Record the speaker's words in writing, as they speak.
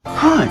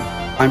Hi,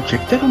 I'm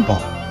Jake Devenball,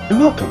 and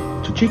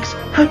welcome to Jake's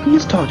Happy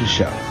Nostalgia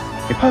Show,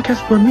 a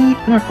podcast where me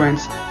and my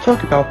friends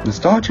talk about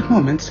nostalgic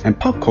moments and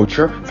pop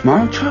culture from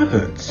our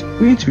childhoods.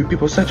 We interview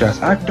people such as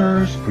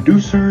actors,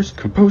 producers,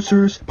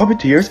 composers,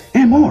 puppeteers,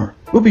 and more.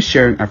 We'll be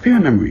sharing our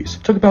favorite memories,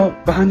 talk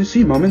about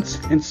behind-the-scenes moments,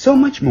 and so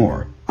much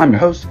more. I'm your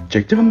host,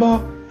 Jake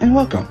Devenball, and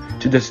welcome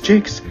to this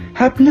Jake's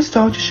Happy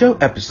Nostalgia Show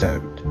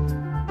episode.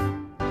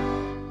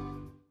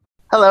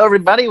 Hello,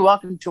 everybody.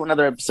 Welcome to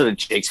another episode of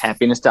Jake's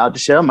Happy Nostalgia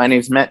Show. My name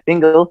is Matt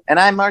Bingle, and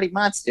I'm Marty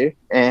Monster,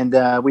 and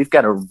we've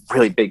got a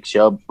really big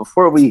show.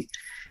 Before we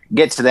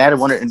get to that, I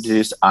want to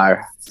introduce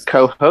our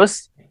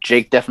co-hosts,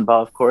 Jake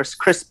Devenball, of course,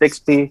 Chris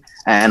Bixby,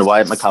 and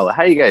Wyatt McCullough.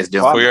 How are you guys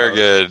doing? We are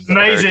good.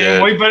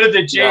 Amazing. Way better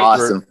than Jake.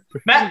 Awesome.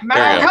 Matt,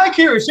 I'm kind of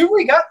curious. Who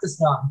we got this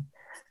time?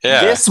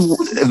 Yeah.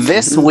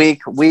 This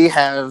week, we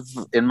have,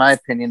 in my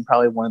opinion,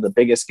 probably one of the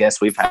biggest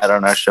guests we've had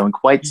on our show in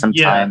quite some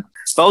time.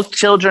 Both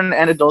children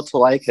and adults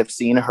alike have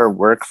seen her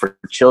work for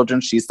children.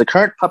 She's the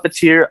current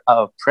puppeteer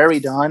of Prairie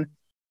Dawn,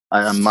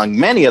 among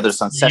many others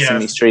on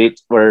Sesame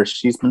Street, where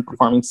she's been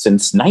performing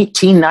since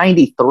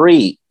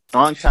 1993.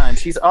 Long time.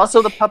 She's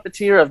also the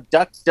puppeteer of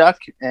Duck Duck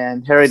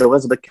and Harriet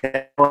Elizabeth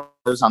Carroll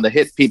on the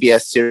hit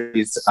PBS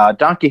series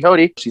Don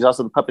Quixote. She's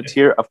also the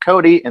puppeteer of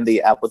Cody in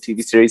the Apple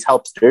TV series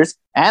Helpsters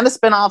and the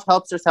spinoff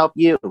Helpsters Help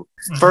You.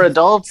 For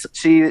adults,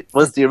 she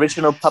was the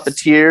original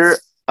puppeteer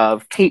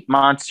of Kate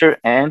Monster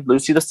and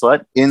Lucy the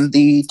Slut in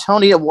the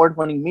Tony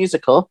Award-winning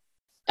musical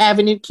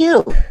Avenue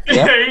Q.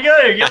 Yeah. There you go.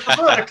 You get the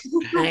book.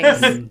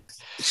 Nice.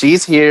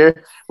 She's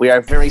here. We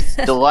are very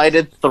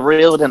delighted,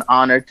 thrilled, and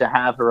honored to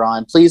have her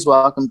on. Please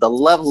welcome the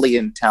lovely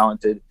and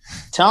talented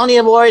Tony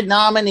Award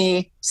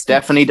nominee,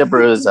 Stephanie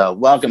D'Abruzzo.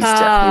 Welcome,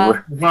 Stephanie.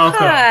 Welcome.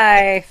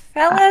 Hi,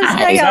 fellas.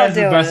 How y'all That's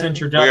the doing? best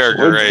introduction. We are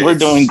great. We're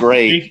doing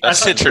great.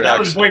 That's introduction. That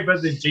was way better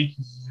than Jake.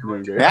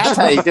 That's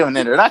how you do an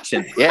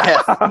introduction.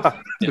 Yeah.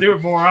 Do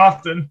it more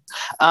often.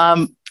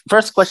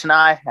 First question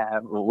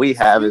we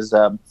have is,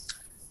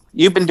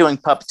 you've been doing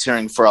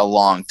puppeteering for a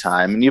long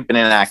time, and you've been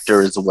an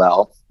actor as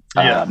well.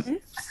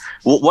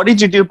 What did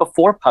you do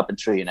before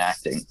puppetry and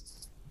acting?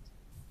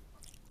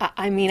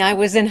 I mean, I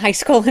was in high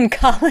school and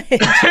college.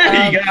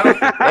 There you go.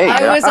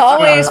 I was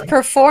always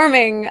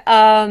performing,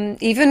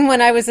 even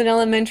when I was in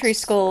elementary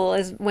school,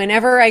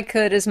 whenever I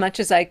could, as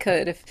much as I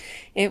could. If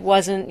it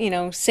wasn't,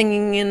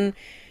 singing in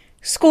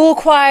school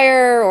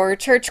choir or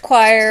church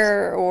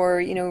choir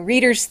or,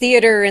 readers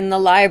theater in the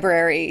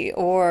library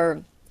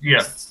or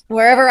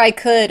wherever I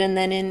could. And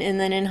then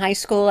in high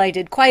school, I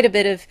did quite a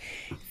bit of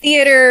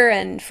theater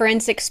and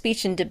forensic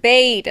speech and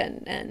debate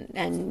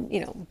and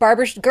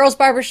girls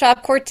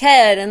barbershop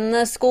quartet and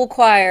the school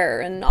choir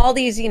and all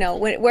these,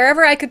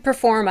 wherever I could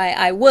perform,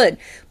 I would.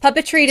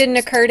 Puppetry didn't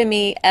occur to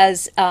me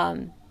as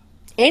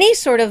any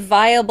sort of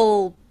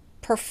viable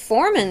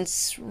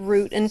performance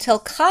route until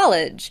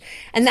college.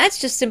 And that's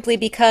just simply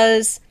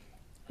because,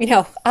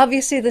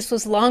 obviously this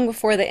was long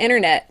before the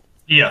internet.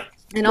 Yeah.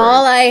 And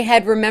all I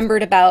had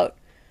remembered about,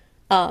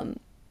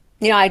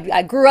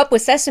 I grew up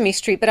with Sesame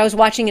Street, but I was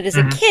watching it as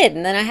a kid,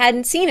 and then I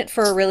hadn't seen it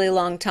for a really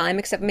long time,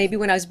 except maybe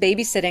when I was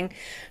babysitting.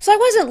 So I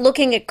wasn't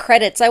looking at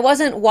credits. I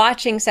wasn't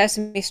watching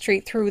Sesame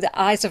Street through the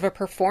eyes of a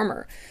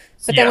performer.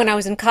 But then when I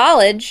was in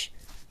college,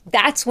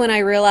 that's when I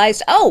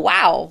realized, oh,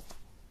 wow,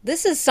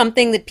 this is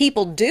something that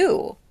people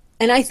do,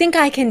 and I think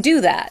I can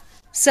do that.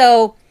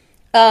 So,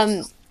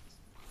 I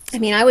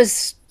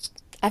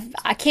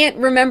can't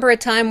remember a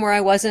time where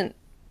I wasn't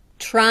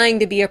trying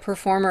to be a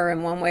performer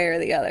in one way or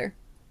the other.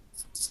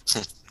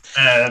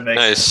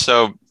 Nice.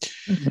 So,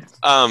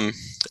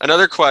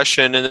 another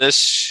question, and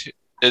this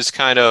is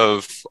kind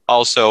of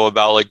also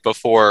about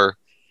before,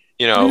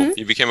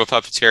 you became a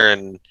puppeteer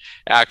and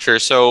actor.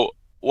 So,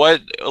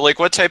 what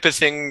type of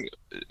things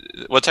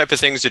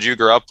did you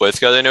grow up with?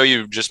 Because I know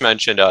you just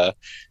mentioned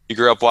you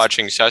grew up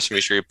watching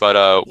Sesame Street,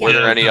 but were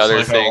there any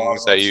other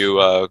things that you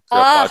grew up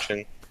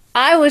watching?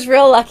 I was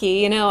real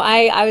lucky,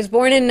 I was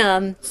born in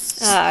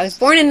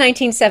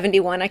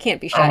 1971. I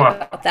can't be shy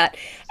about that.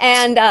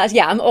 And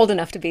I'm old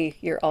enough to be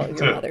all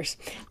your mothers.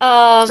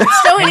 So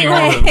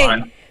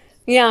anyway,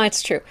 yeah,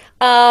 it's true.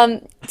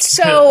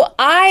 So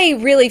I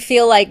really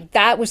feel like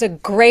that was a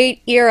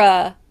great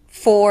era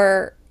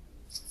for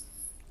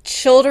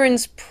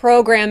children's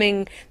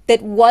programming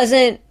that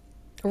wasn't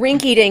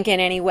rinky-dink in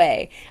any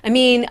way. I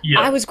mean,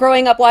 I was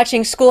growing up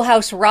watching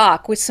Schoolhouse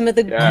Rock with some of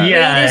the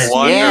greatest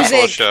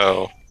music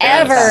show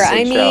ever.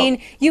 I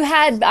mean,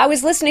 I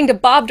was listening to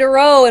Bob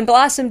Dorough and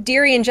Blossom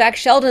Dearie and Jack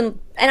Sheldon,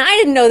 and I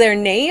didn't know their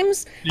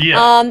names.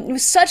 It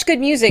was such good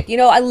music.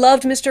 I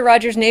loved Mr.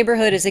 Rogers'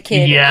 Neighborhood as a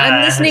kid.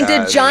 I'm listening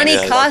to Johnny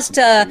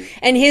Costa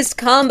and his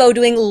combo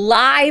doing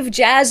live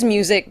jazz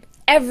music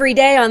every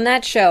day on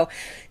that show.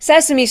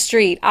 Sesame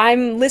Street,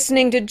 I'm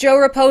listening to Joe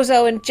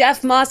Raposo and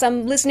Jeff Moss.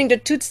 I'm listening to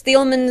Toots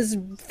Thielman's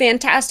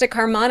fantastic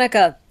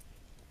harmonica.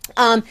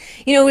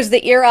 It was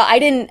the era. I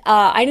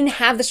didn't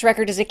have this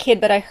record as a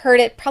kid, but I heard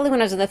it probably when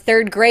I was in the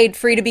third grade.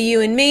 Free to Be You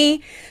and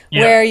Me,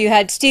 where you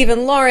had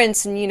Stephen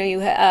Lawrence,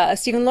 and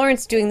Stephen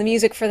Lawrence doing the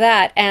music for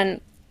that,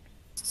 and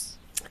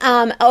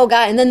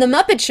and then the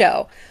Muppet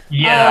Show.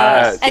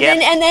 Yes.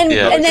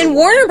 And then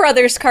Warner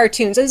Brothers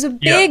cartoons. I was a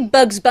big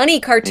Bugs Bunny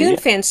cartoon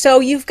fan. So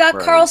you've got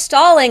Carl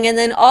Stalling, and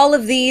then all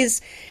of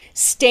these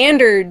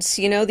standards,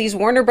 these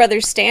Warner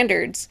Brothers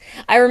standards.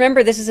 I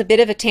remember, this is a bit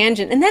of a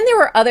tangent. And then there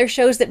were other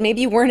shows that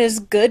maybe weren't as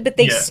good, but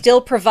they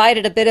still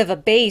provided a bit of a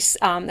base.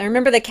 I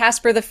remember the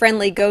Casper the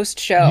Friendly Ghost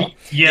show.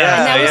 Yeah.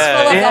 And that was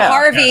full of the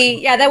Harvey.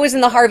 Yeah, that was in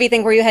the Harvey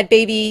thing where you had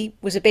Baby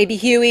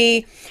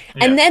Huey.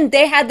 And then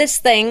they had this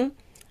thing.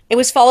 It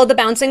was Follow the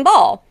Bouncing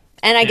Ball.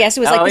 And I guess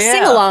it was like the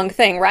sing-along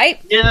thing, right?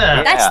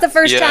 Yeah. That's the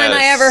first time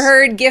I ever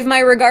heard Give My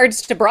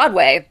Regards to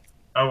Broadway.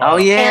 Oh, wow.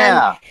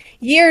 And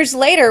years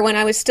later, when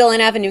I was still in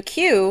Avenue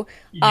Q,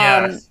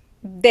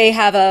 they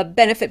have a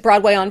benefit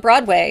Broadway on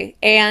Broadway.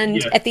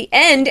 And at the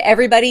end,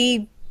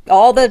 everybody,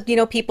 all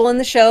the people in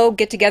the show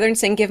get together and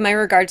sing Give My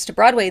Regards to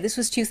Broadway. This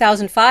was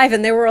 2005,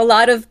 and there were a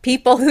lot of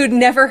people who'd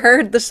never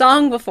heard the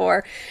song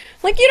before.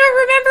 Like, you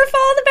don't remember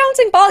Follow the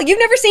Bouncing Ball? You've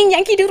never seen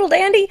Yankee Doodle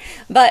Dandy?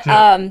 But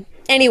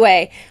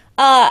anyway,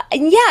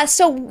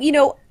 so,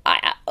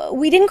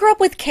 we didn't grow up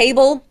with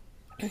cable,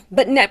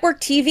 but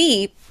network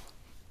TV,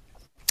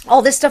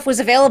 all this stuff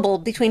was available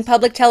between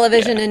public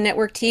television and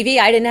network TV.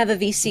 I didn't have a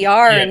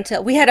VCR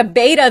until we had a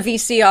beta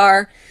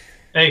VCR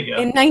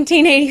in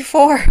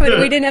 1984, but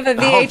we didn't have a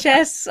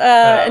VHS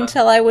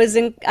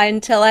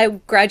until I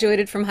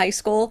graduated from high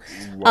school.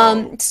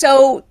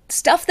 So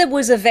stuff that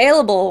was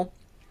available,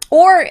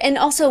 and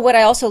also what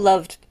I also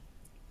loved,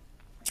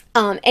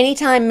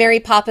 anytime Mary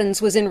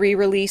Poppins was in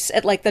re-release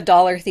at like the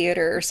Dollar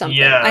Theater or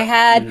something, I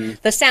had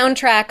the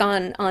soundtrack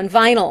on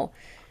vinyl,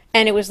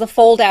 and it was the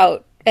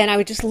fold-out. And I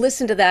would just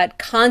listen to that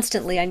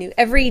constantly. I knew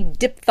every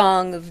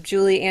diphthong of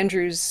Julie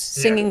Andrews'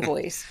 singing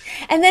voice.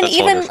 And then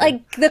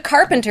like the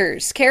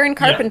Carpenters, Karen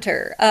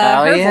Carpenter,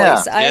 her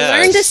voice. I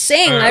learned to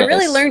sing. I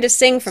really learned to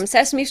sing from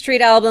Sesame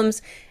Street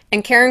albums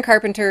and Karen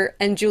Carpenter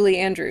and Julie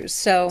Andrews.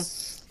 So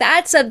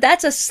that's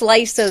a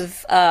slice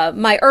of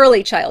my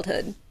early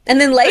childhood.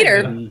 And then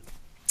later,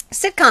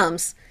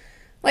 sitcoms.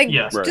 Like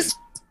just...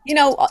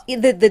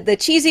 the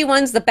cheesy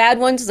ones, the bad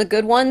ones, the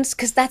good ones,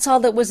 because that's all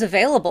that was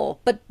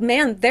available. But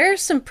man,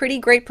 there's some pretty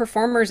great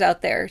performers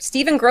out there.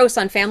 Stephen Gross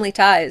on Family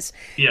Ties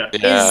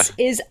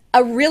is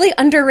a really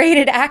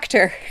underrated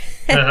actor.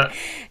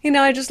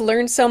 I just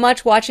learned so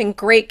much watching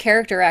great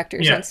character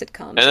actors on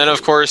sitcoms. And then,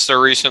 of course, the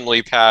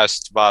recently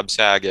passed Bob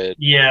Saget.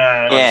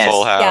 Yeah.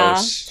 Full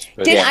House.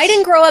 Yeah. I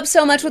didn't grow up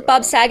so much with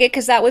Bob Saget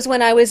because that was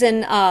when I was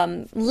in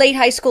late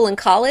high school and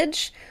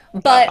college.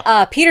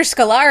 But Peter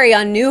Scolari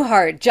on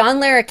Newhart, John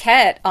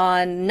Larroquette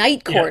on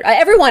Night Court,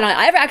 everyone on,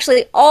 I've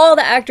actually, all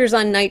the actors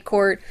on Night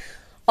Court,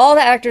 all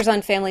the actors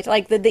on Family,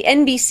 like the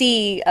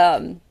NBC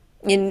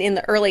in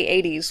the early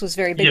 80s was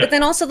very big, but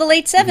then also the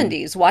late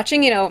 70s,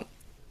 watching,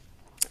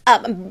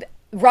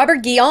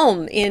 Robert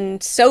Guillaume in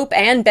Soap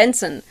and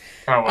Benson.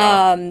 Oh,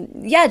 wow.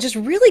 Just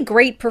really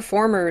great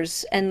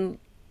performers, and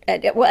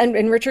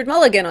Richard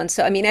Mulligan on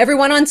Soap. I mean,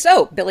 everyone on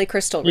Soap, Billy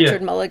Crystal,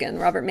 Richard Mulligan,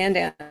 Robert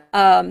Mandan.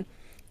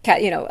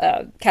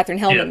 Catherine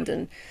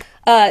Hellman,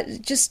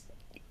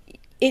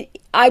 and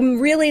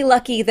I'm really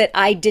lucky that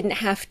I didn't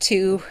have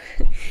to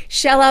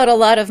shell out a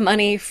lot of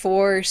money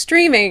for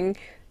streaming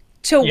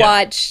to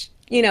watch,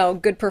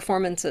 good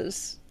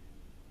performances.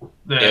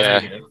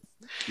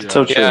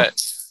 So true.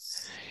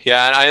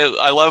 Yeah, and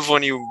I love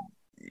when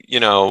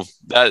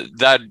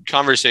that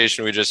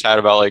conversation we just had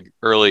about like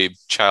early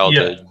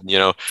childhood.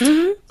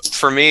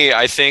 For me,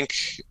 I think.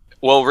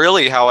 Well,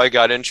 really, how I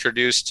got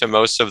introduced to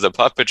most of the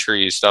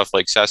puppetry stuff,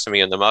 like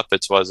Sesame and the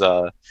Muppets, was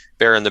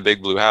Bear in the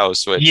Big Blue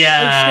House. Which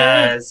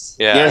it's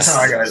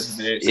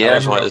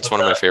one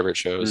of my favorite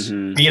shows.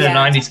 Being a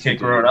 '90s kid,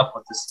 growing up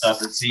with this stuff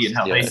and seeing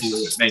how they do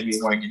it, made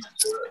me want to get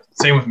into it.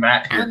 Same with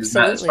Matt here, because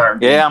Matt inspired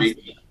me.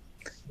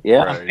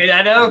 Right.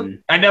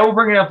 And I know we'll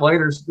bring it up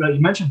later, but you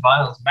mentioned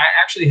vinyls. Matt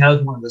actually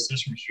has one of the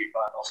Sesame Street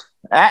vinyls.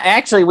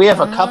 Actually, we have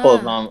a couple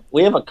of them.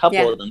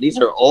 Of them. These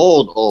are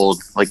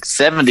old, like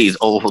 70s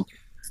old.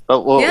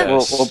 But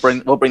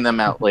we'll bring them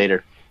out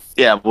later.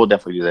 Yeah, we'll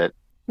definitely do that.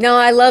 No,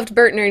 I loved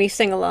Bert and Ernie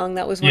Sing Along.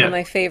 That was one of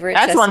my favorite.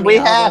 That's Sesame one we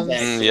albums.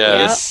 have.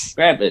 Yes.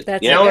 Grab it.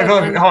 That's you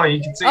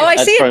can see it. I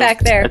see it back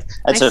there.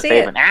 That's her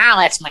favorite. Ow,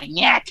 that's my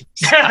neck.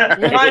 You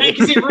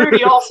can see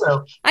Rudy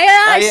also.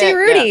 I see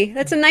Rudy. Yeah.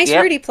 That's a nice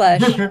Rudy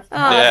plush.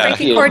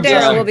 Frankie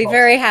Cordero will be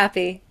very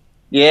happy.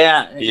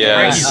 Yeah.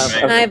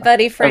 My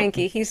buddy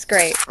Frankie. He's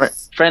great.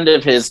 Friend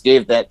of his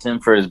gave that to him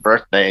for his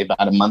birthday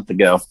about a month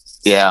ago.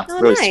 Yeah.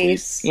 Really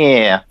nice. Sweet.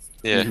 Yeah.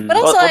 Yeah. But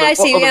also, I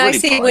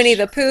see Winnie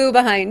the Pooh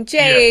behind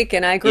Jake,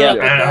 and I grew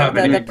up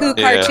with the Pooh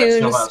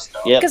cartoons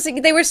because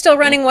they were still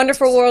running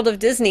Wonderful World of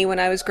Disney when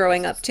I was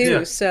growing up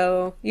too.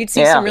 So you'd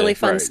see some really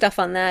fun stuff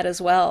on that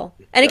as well.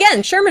 And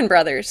again, Sherman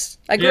Brothers.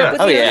 I grew up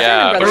with the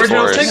Sherman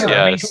Brothers.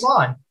 I mean, come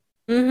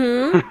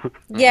on.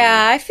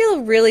 Yeah, I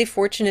feel really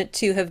fortunate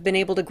to have been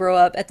able to grow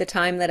up at the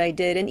time that I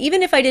did, and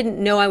even if I didn't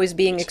know I was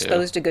being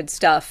exposed to good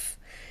stuff,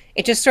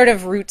 it just sort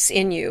of roots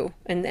in you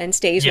and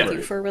stays with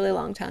you for a really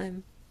long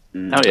time.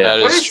 Oh yeah,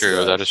 that is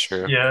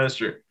true. Yeah, that's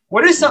true.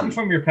 What is something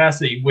from your past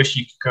that you wish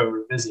you could go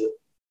revisit?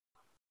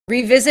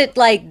 revisit,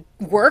 like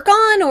work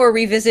on, or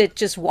revisit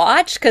just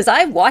watch? Because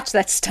I watch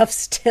that stuff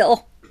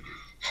still.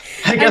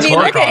 I mean,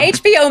 look at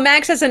HBO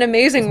Max has an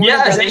amazing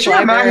Warner Brothers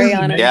library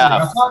on it.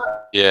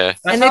 Yeah.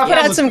 And they put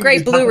out some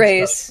great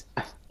Blu-rays.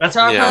 That's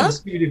how I found the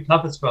Scooby-Doo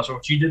Puppet special,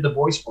 which she did the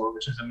voice for,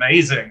 which is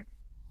amazing.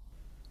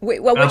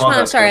 Wait, well, which one?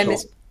 I'm sorry, I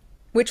missed.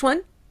 Which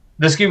one?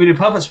 The Scooby-Doo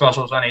Puppet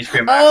special is on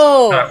HBO Max.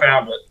 Oh. I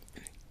found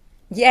it.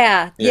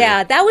 Yeah,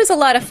 that was a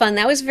lot of fun.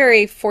 That was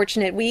very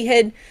fortunate. We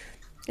had,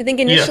 I think,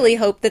 initially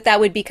hoped that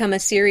would become a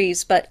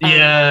series, but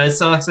it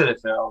sucks that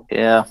it failed.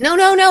 Yeah. No.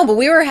 But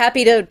we were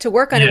happy to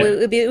work on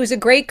it. It was a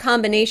great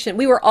combination.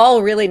 We were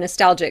all really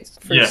nostalgic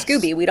for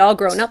Scooby. We'd all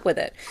grown up with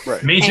it.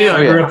 Right. Me too.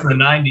 I grew up in the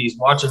 '90s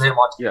watching him.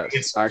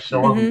 It's actually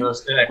a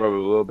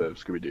little bit of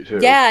Scooby-Doo too.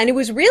 Yeah, and it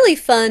was really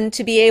fun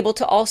to be able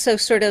to also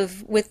sort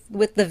of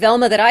with the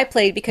Velma that I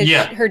played, because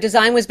her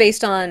design was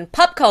based on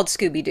Pup called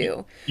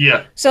Scooby-Doo.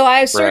 Yeah. So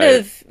I sort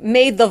of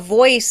made the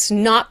voice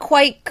not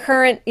quite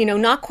current,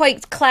 not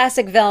quite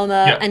classic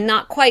Velma and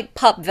not quite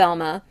Pup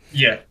Velma.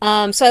 Yeah.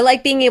 So I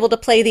like being able to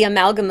play the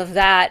amalgam of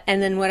that.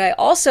 And then what I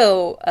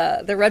also,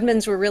 the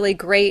Rudmans were really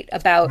great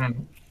about,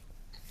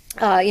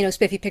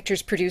 Spiffy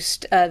Pictures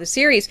produced the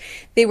series.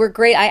 They were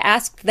great. I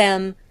asked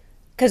them,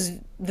 because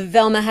the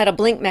Velma had a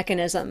blink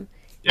mechanism.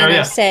 And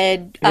I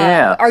said,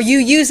 are you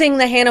using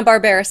the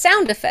Hanna-Barbera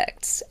sound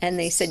effects? And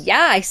they said,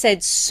 yeah. I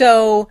said,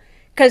 so...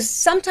 Because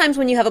sometimes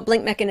when you have a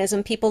blink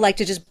mechanism, people like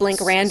to just blink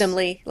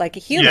randomly like a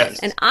human. Yes.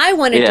 And I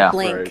wanted to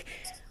blink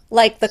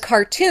like the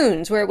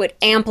cartoons, where it would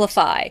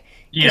amplify.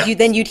 Because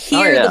then you'd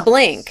hear the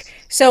blink.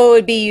 So it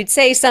would be, you'd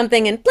say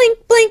something and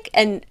blink, blink.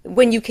 And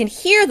when you can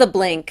hear the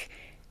blink,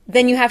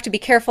 then you have to be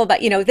careful about,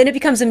 then it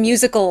becomes a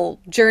musical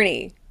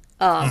journey.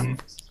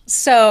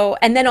 So,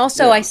 and then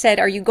also I said,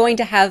 are you going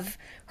to have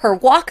her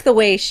walk the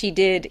way she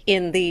did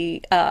in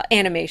the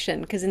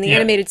animation? Because in the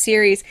animated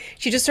series,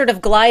 she just sort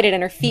of glided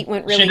and her feet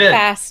went really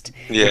fast.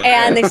 Yeah.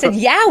 And they said,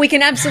 yeah, we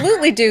can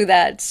absolutely do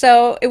that.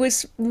 So it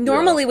was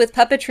normally with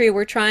puppetry,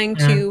 we're trying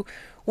to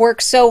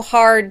work so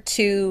hard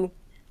to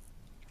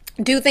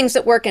do things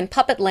that work in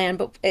puppet land,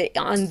 but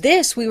on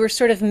this, we were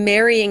sort of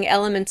marrying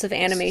elements of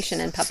animation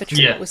and puppetry.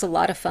 Yeah. It was a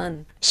lot of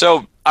fun.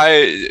 So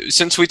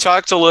since we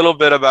talked a little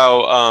bit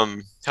about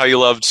how you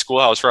loved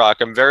Schoolhouse Rock,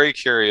 I'm very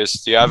curious.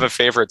 Do you have a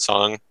favorite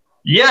song?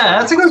 Yeah,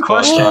 that's a good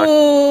question.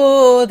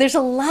 Oh, there's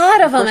a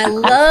lot of them. I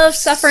love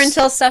Suffer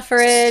Until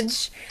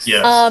Suffrage.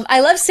 Yes. I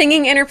love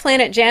singing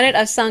Interplanet Janet.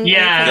 I've sung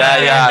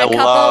I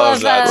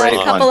love that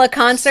a couple of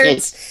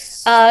concerts.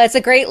 It's a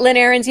great Lynn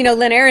Ahrens.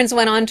 Lynn Ahrens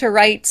went on to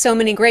write so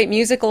many great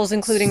musicals,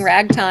 including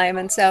Ragtime,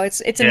 and so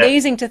it's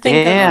amazing to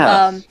think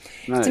of.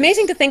 It's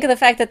amazing to think of the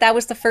fact that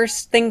was the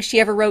first thing she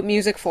ever wrote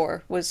music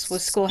for was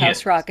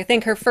Schoolhouse Rock. I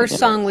think her first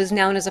song was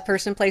Noun as a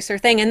Person, Place, or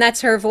Thing, and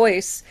that's her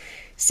voice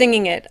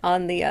singing it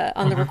on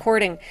the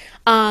recording.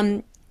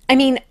 I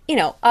mean,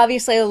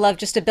 obviously I love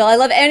Just a Bill. I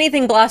love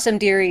anything Blossom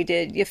Dearie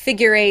did. You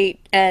figure eight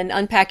and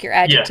unpack your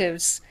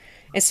adjectives.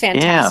 Is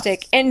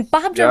fantastic. And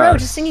Bob Dorough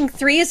just singing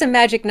 3 is a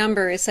Magic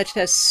Number is such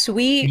a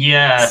sweet,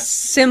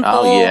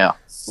 simple,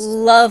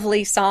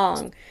 lovely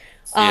song.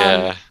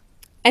 And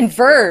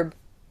Verb,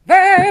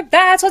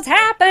 that's what's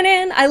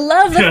happening. I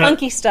love the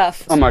funky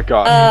stuff. Oh my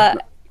god.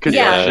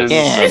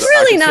 It's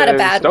really not a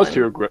bad one.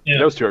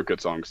 Those two are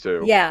good songs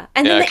too. Yeah.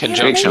 And then the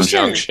Conjunction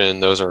Junction,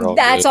 those are all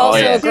That's good.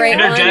 also a great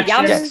one.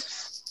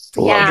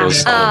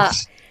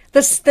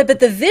 But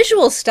the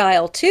visual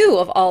style too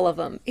of all of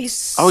them is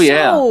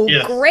so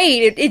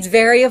great. It's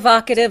very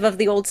evocative of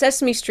the old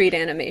Sesame Street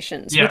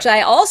animations, which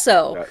I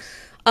also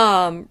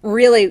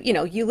really,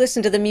 you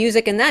listen to the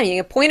music and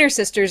then Pointer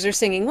Sisters are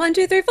singing 1,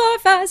 2, 3, 4,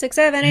 5, 6,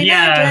 7, 8,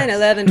 9, 10,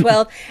 11,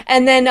 12,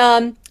 and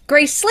then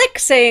Grace Slick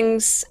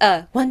sings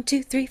 1,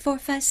 2, 3, 4,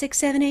 5, 6,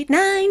 7, 8,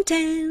 9,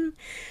 10.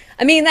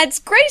 I mean, that's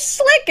Grace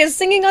Slick is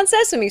singing on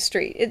Sesame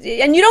Street,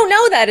 and you don't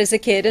know that as a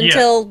kid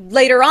until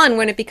later on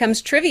when it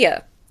becomes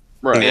trivia.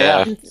 Right.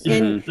 Yeah.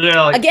 And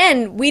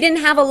again, we didn't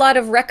have a lot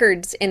of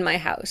records in my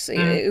house.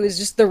 It was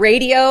just the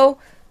radio.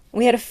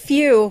 We had a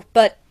few,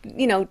 but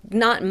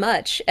not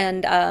much.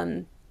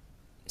 And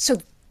so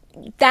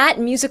that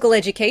musical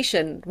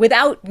education,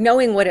 without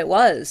knowing what it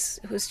was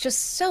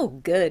just so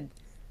good.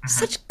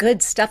 Such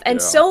good stuff.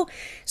 And so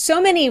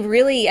many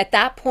really, at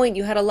that point,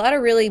 you had a lot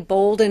of really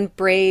bold and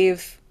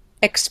brave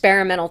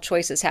experimental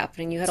choices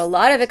happening. You had a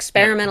lot of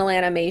experimental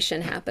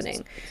animation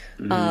happening.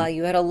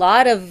 You had a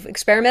lot of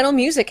experimental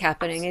music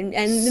happening.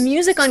 And the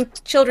music on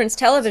children's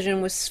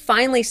television was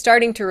finally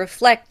starting to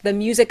reflect the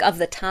music of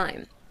the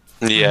time.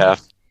 Yeah.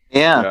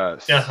 Yeah.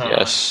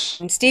 Yes.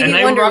 And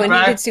Stevie Wonder, when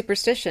he did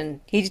Superstition,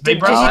 he just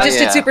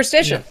did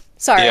Superstition.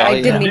 Sorry,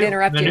 I didn't mean to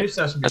interrupt you. The new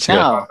Sesame Street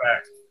brought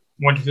back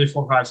 1, 2, 3,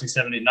 4, 5, 6,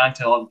 7, 8, 9,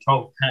 10, 11,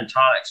 12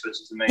 pentatonics, which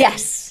is amazing.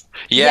 Yes.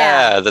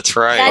 Yeah, that's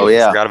right. I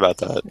forgot about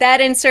that. That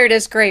insert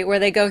is great, where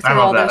they go through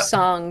all those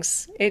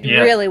songs. It's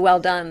really well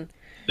done.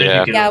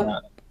 Yeah.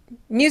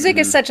 Music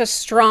is such a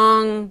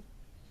strong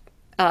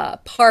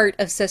part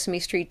of Sesame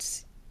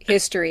Street's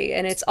history,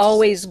 and it's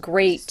always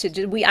great to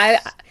do.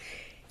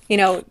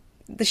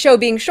 the show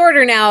being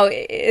shorter now,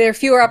 there are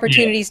fewer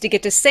opportunities to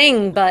get to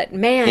sing, but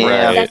man,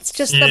 that's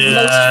just the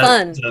most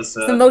fun. It's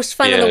the most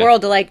fun in the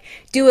world to like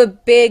do a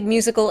big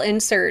musical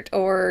insert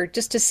or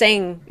just to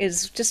sing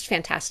is just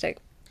fantastic.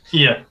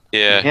 Yeah.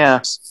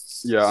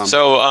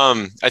 So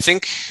I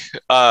think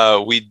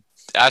we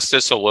asked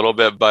this a little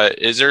bit, but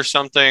is there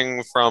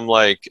something from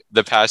like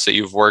the past that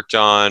you've worked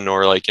on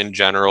or like in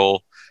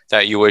general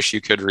that you wish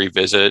you could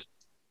revisit?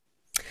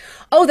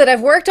 Oh, that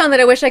I've worked on that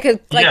I wish I could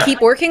like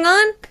keep working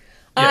on?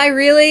 Yeah. I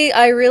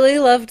really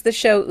loved the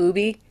show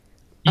Ubi.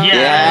 So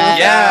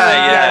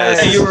I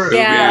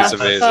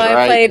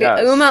played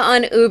Uma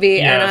on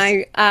Ubi,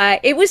 and I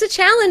it was a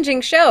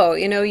challenging show.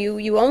 You know,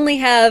 you only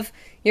have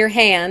your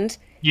hand,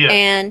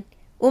 and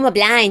Uma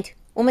blind.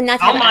 Uma not.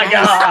 Oh my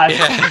god!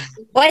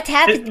 What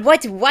happened?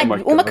 What?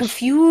 Uma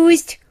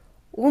confused.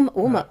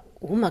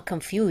 Uma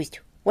confused.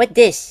 What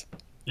this?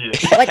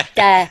 What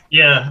the?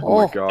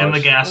 Oh my gosh. And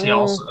Legacy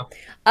also.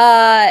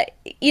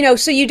 You know,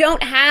 so you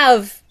don't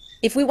have.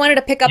 If we wanted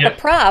to pick up a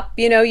prop,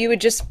 you know, you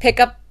would just pick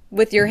up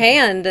with your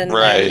hand, and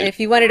if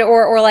you wanted to,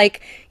 or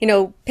like, you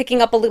know,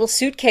 picking up a little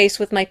suitcase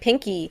with my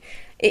pinky,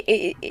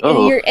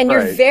 you're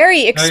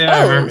very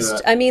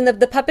exposed. I mean, the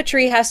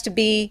puppetry has to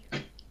be.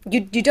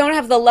 You don't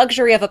have the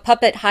luxury of a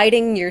puppet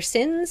hiding your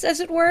sins, as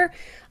it were.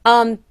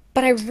 But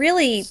I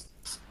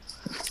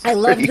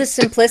love the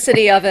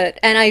simplicity of it,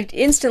 and I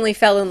instantly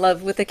fell in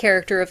love with the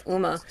character of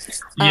Uma.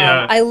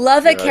 I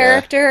love a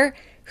character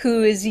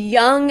who is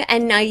young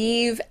and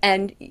naive,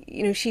 and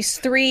you know, she's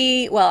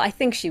 3. Well, I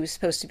think she was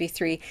supposed to be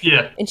 3.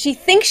 And she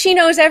thinks she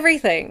knows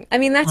everything. I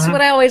mean, that's what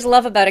I always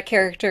love about a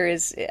character,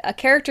 is a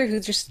character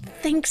who just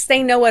thinks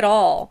they know it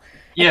all.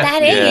 At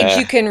that age,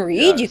 you can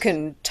read, you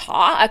can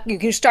talk,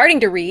 you're starting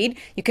to read,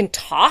 you can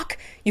talk,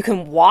 you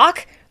can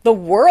walk. The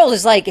world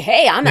is like,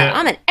 hey, I'm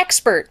an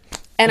expert.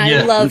 And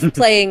I love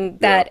playing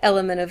that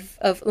element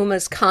of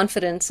Uma's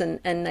confidence and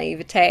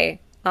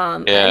naivete.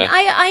 And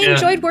I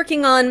enjoyed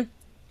working on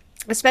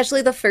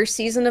especially the first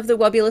season of The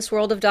Wubulous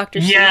World of Dr.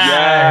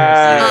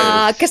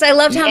 Seuss. Because I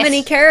loved how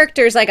many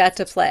characters I got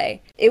to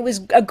play. It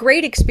was a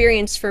great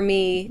experience for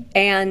me,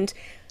 and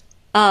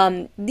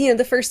you know,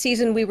 the first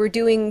season we were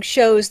doing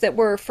shows that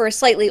were for a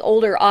slightly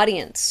older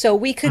audience, so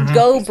we could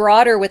go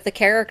broader with the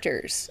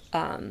characters.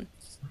 And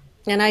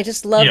I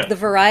just loved the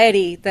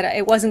variety, that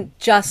it wasn't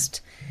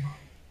just,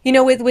 you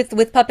know, with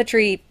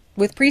puppetry,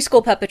 with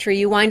preschool puppetry,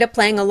 you wind up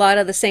playing a lot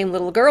of the same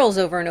little girls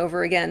over and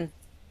over again.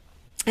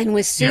 And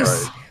with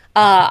Seuss,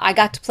 I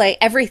got to play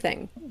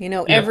everything, you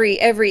know, every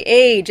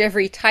age,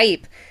 every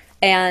type.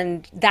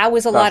 And that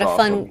was a lot of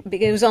fun.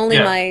 It was only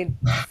my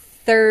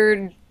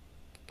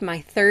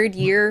third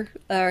year,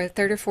 or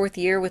third or fourth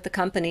year with the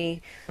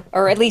company,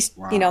 or at least,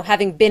 you know,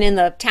 having been in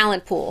the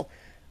talent pool,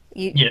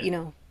 you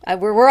know,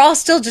 we're all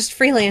still just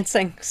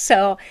freelancing.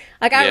 So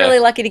I got really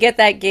lucky to get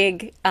that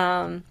gig.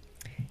 And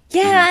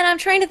I'm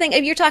trying to think,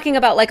 you're talking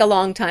about like a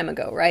long time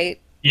ago,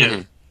 right?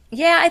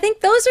 Yeah, I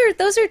think those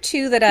are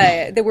two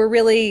that were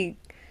really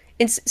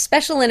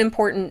special and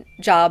important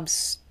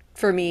jobs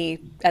for me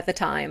at the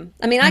time.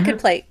 I mean, I could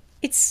play.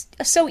 It's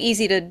so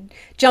easy to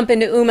jump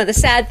into Uma. The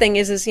sad thing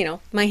is, you know,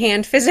 my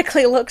hand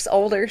physically looks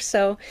older,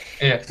 so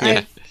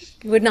I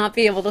would not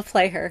be able to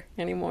play her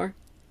anymore.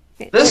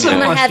 This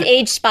Uma have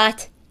age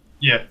spot.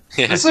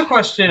 This is a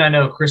question I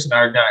know Chris and I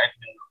are dying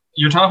to know.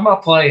 You're talking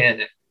about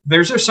playing.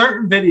 There's a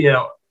certain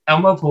video,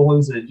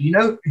 Elmopalooza. Do you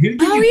know who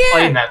did you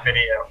play in that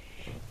video?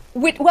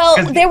 Well,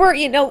 there were,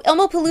 you know,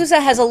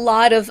 Elmopalooza has a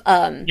lot of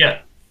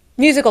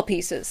musical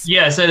pieces.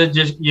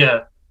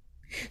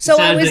 So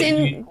I was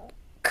in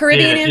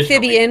Caribbean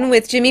Amphibian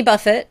with Jimmy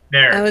Buffett.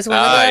 I was one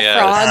of the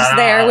frogs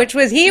there, which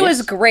was, he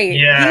was great.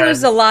 He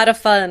was a lot of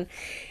fun.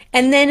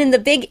 And then in the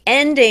big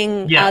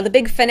ending, the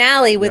big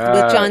finale with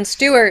Jon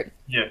Stewart,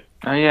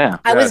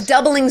 I was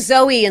doubling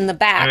Zoe in the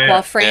back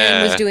while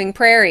Fran was doing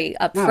Prairie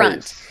up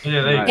front.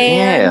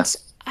 And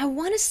I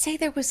want to say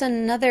there was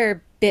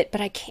another bit,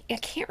 but I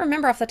can't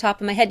remember off the top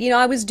of my head. You know,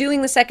 I was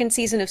doing the second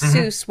season of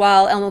Seuss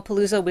while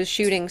Elmopalooza was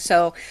shooting,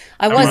 so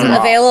I wasn't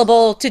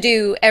available to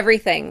do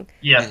everything.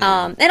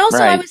 And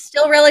also I was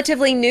still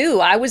relatively new.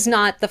 I was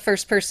not the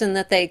first person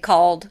that they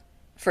called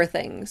for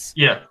things.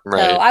 So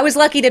I was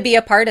lucky to be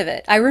a part of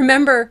it. I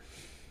remember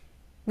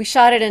we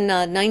shot it in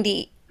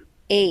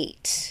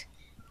 98.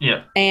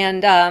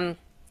 And I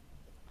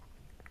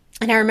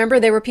remember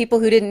there were people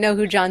who didn't know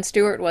who Jon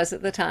Stewart was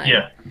at the time.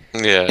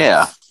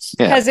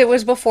 Because it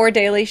was before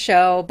Daily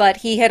Show, but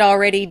he had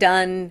already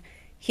done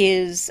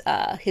his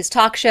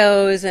talk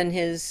shows and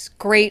his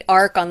great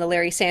arc on the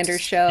Larry Sanders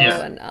Show,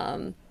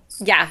 and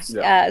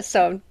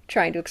so I'm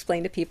trying to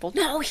explain to people,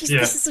 no, this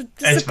is a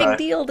big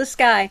deal, this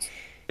guy.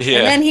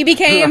 And then he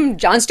became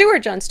Jon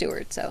Stewart.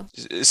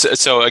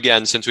 So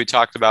again, since we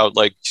talked about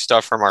like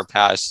stuff from our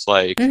past,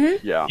 like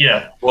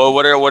well,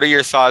 what are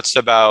your thoughts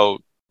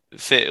about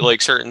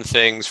like certain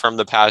things from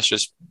the past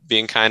just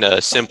being kind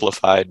of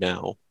simplified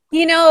now?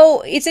 You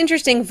know, it's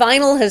interesting.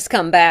 Vinyl has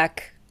come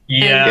back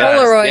Yeah. And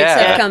Polaroids Yeah.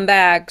 have come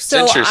back.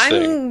 So It's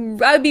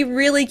interesting. I'd be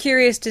really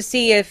curious to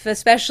see if,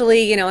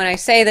 especially, you know, and I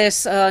say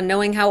this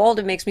knowing how old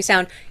it makes me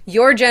sound,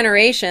 your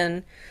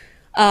generation,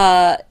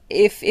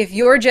 if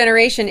your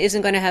generation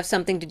isn't going to have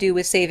something to do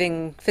with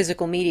saving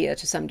physical media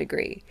to some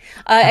degree.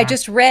 I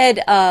just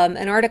read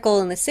an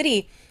article in The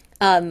City.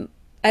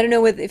 I don't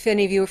know if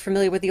any of you are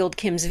familiar with the old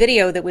Kim's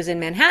Video that was in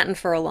Manhattan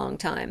for a long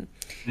time.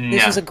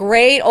 This was a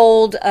great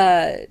old,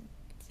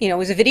 you know, it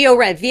was a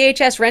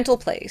VHS rental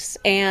place,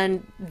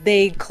 and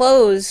they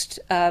closed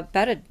I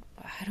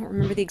don't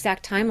remember the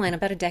exact timeline,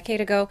 about a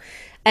decade ago,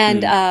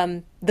 and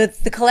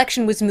the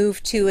collection was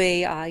moved to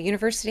a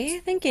university, I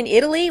think, in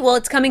Italy. Well,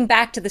 it's coming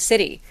back to the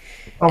city,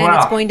 and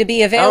it's going to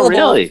be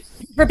available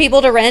for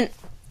people to rent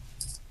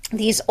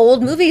these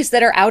old movies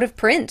that are out of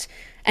print.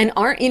 And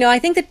aren't, you know, I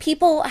think that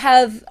people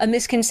have a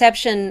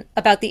misconception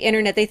about the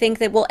internet. They think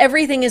that, well,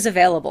 everything is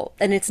available,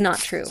 and it's not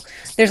true.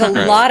 There's a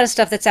lot of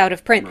stuff that's out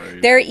of print.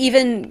 There are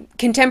even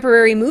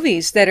contemporary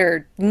movies that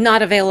are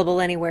not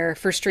available anywhere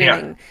for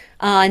streaming.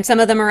 And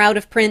some of them are out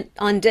of print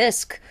on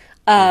disc.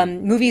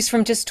 Movies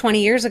from just 20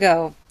 years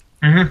ago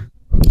are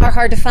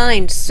hard to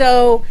find.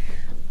 So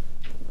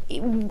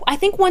I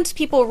think once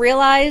people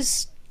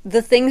realize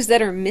the things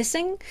that are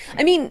missing,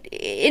 I mean,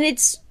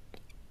 and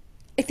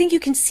I think you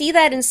can see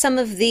that in some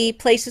of the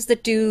places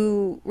that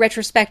do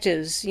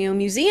retrospectives, you know,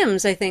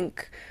 museums, I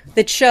think,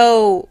 that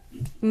show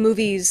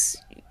movies,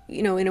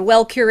 you know, in a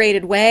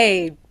well-curated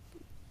way,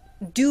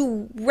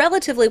 do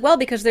relatively well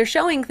because they're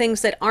showing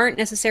things that aren't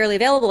necessarily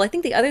available. I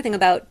think the other thing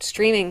about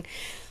streaming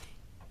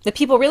that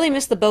people really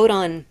miss the boat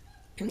on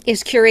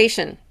is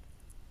curation.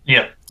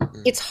 Yeah.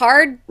 It's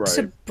hard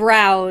to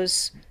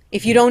browse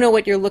if you don't know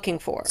what you're looking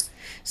for.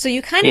 So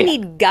you kind of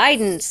need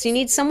guidance. You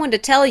need someone to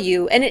tell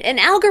you, and an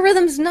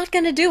algorithm's not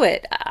going to do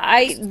it.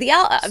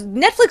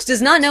 Netflix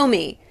does not know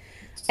me,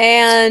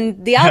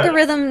 and the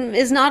algorithm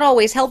is not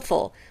always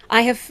helpful.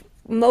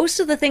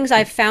 Most of the things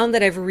I've found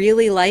that I've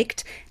really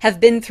liked have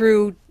been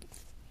through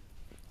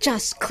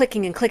just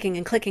clicking and clicking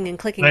and clicking and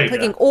clicking and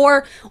clicking,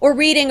 or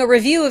reading a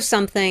review of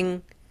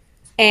something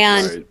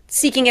and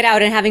seeking it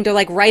out and having to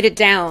like write it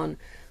down.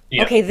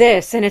 Yeah. Okay,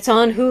 this, and it's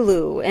on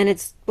Hulu, and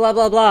it's blah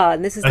blah blah,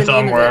 and this is the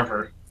name of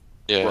it.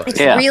 Yeah. It's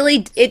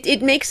really,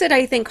 it makes it,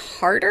 I think,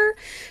 harder.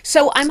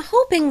 So I'm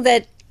hoping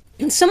that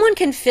someone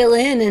can fill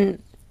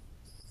in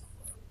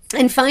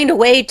and find a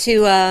way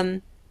to,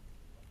 I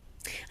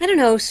don't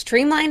know,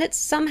 streamline it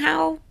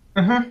somehow.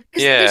 Because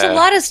there's a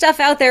lot of stuff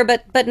out there,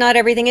 but not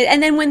everything.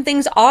 And then when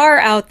things are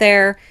out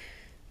there,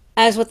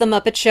 as with the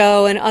Muppet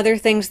Show and other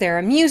things, there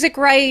are music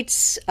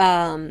rights.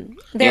 But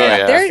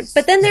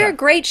then there are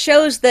great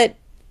shows that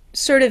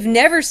sort of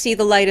never see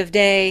the light of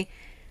day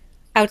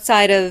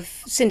outside of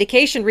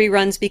syndication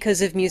reruns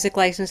because of music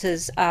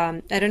licenses.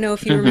 I don't know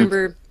if you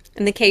remember,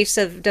 in the case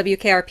of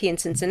WKRP in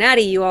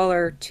Cincinnati, you all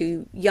are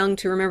too young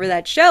to remember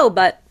that show,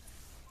 but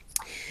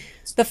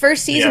the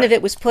first season of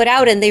it was put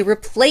out and they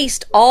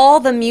replaced all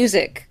the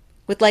music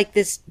with like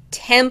this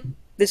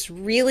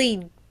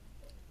really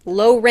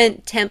low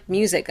rent temp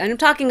music. And I'm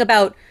talking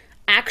about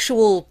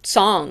actual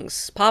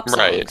songs, pop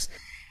songs.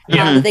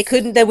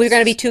 That were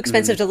going to be too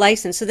expensive to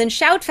license. So then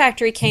Shout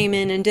Factory came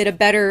in and did a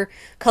better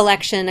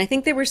collection. I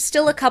think there were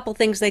still a couple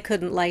things they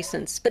couldn't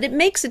license, but it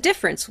makes a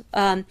difference.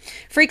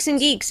 Freaks and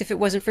Geeks, if it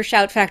wasn't for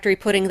Shout Factory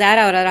putting that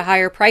out at a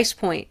higher price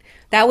point,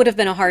 that would have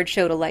been a hard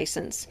show to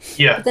license.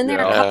 But then there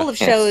are a couple of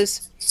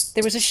shows.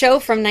 There was a show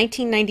from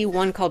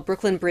 1991 called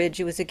Brooklyn Bridge.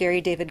 It was a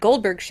Gary David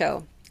Goldberg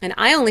show. And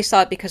I only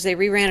saw it because they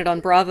reran it on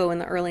Bravo in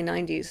the early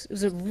 90s. It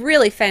was a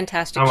really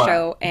fantastic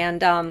show.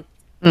 And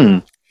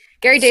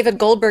Gary David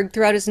Goldberg,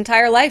 throughout his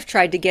entire life,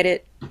 tried to get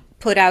it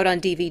put out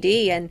on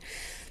DVD. And,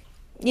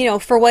 you know,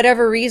 for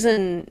whatever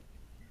reason,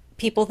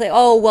 people think,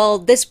 oh, well,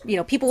 this, you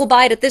know, people will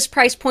buy it at this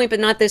price point, but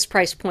not this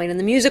price point. And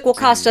the music will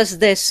cost us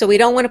this, so we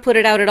don't want to put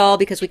it out at all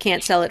because we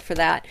can't sell it for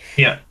that.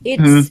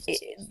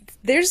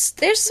 There's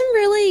some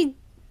really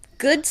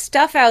good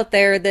stuff out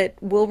there that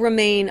will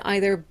remain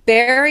either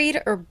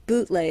buried or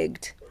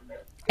bootlegged.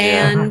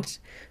 And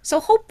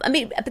so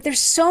but there's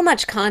so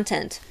much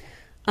content.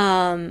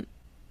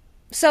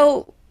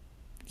 So,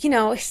 you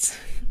know,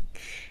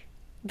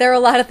 there are a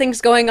lot of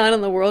things going on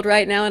in the world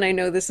right now, and I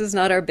know this is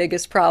not our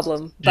biggest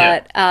problem,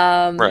 but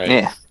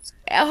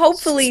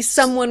hopefully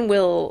someone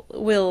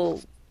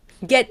will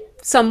get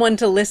someone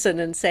to listen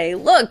and say,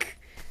 look,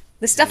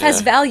 this stuff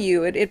has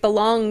value. It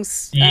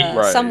belongs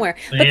somewhere.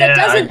 But that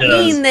doesn't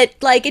mean that,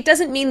 like, it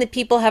doesn't mean that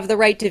people have the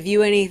right to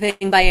view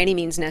anything by any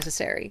means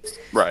necessary.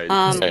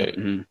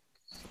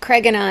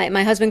 Craig and I,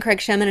 my husband Craig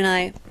Shemin and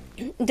I,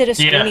 did a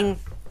screening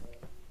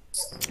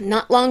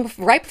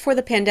right before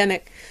the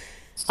pandemic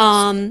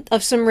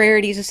of some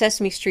rarities of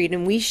Sesame Street,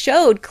 and we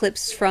showed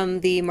clips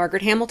from the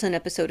Margaret Hamilton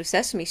episode of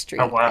Sesame Street.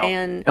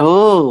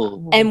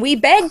 And we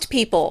begged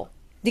people,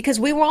 because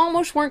we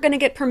almost weren't going to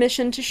get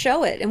permission to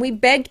show it, and we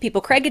begged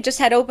people. Craig had just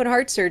had open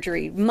heart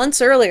surgery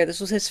months earlier. This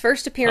was his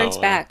first appearance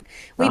back.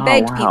 We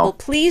begged people,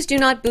 please do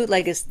not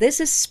bootleg us. This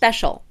is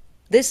special.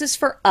 This is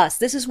for us.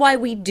 This is why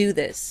we do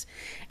this.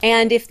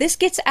 And if this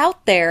gets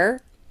out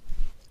there,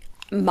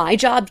 my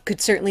job could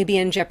certainly be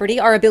in jeopardy.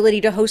 Our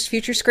ability to host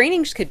future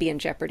screenings could be in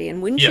jeopardy.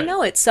 And wouldn't you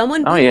know it,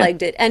 someone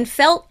bootlegged it and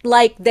felt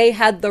like they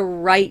had the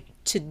right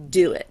to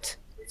do it.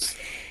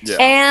 Yeah.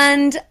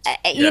 And,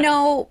 you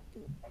know,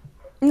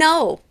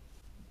 no.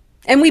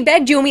 And we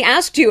begged you and we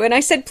asked you. And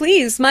I said,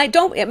 please, my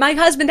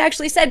husband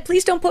actually said,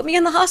 please don't put me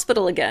in the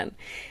hospital again.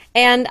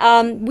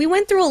 And we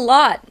went through a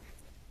lot.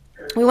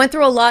 We went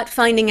through a lot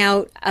finding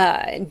out,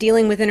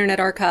 dealing with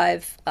Internet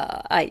Archive.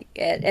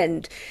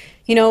 And,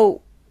 you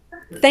know,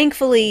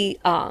 thankfully,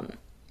 well,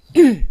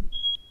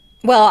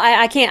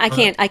 I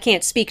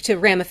can't speak to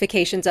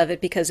ramifications of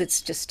it because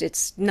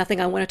it's nothing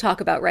I want to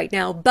talk about right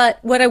now. But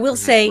what I will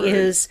say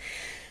is,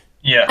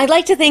 I'd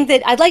like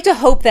to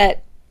hope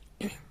that,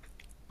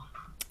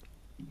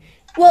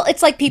 well,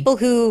 it's like people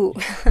who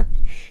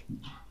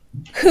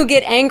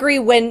get angry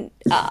when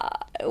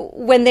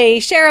they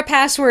share a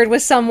password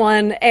with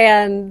someone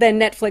and then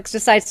Netflix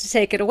decides to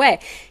take it away.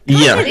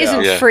 Content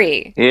isn't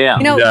free. Yeah,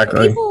 you know,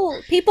 exactly.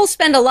 People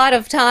spend a lot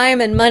of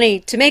time and money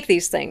to make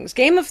these things.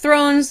 Game of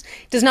Thrones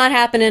does not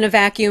happen in a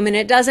vacuum, and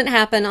it doesn't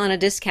happen on a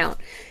discount.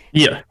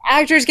 Yeah,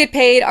 actors get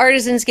paid,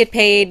 artisans get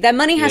paid. That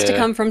money has to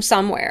come from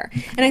somewhere,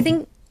 and I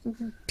think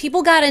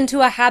people got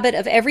into a habit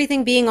of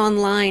everything being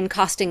online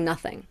costing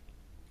nothing.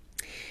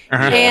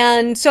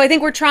 And so I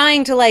think we're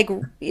trying to, like,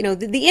 you know,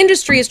 the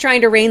industry is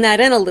trying to rein that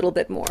in a little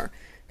bit more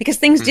because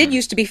things did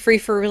used to be free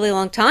for a really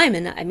long time.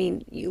 And I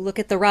mean, you look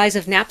at the rise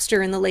of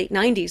Napster in the late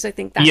 90s, I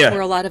think that's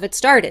where a lot of it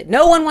started.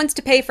 No one wants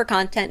to pay for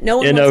content. No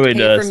one wants to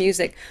pay for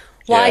music.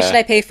 Why should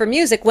I pay for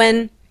music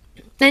when,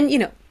 and you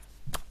know,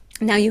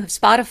 now you have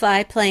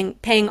Spotify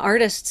paying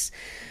artists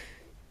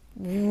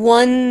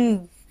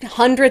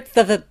 1/100th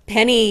of a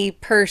penny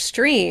per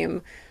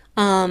stream.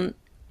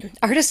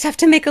 Artists have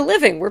to make a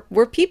living.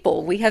 We're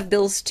people. We have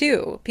bills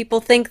too. People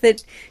think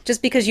that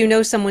just because you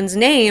know someone's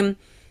name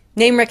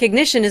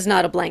recognition is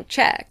not a blank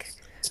check.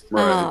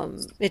 Right.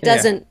 It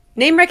doesn't.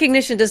 Name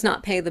recognition does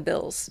not pay the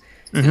bills.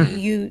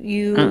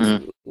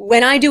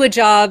 When I do a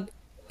job,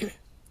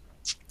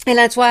 and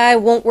that's why I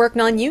won't work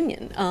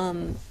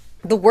non-union.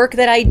 The work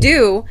that I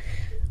do,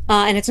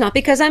 and it's not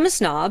because I'm a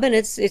snob, and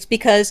it's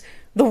because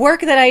the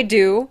work that I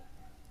do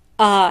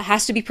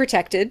has to be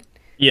protected.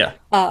 Yeah.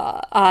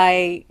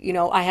 I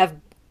have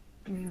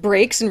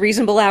breaks and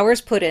reasonable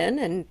hours put in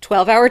and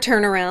 12-hour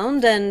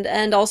turnaround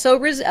and also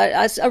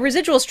a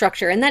residual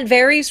structure. And that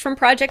varies from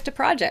project to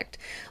project.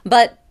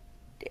 But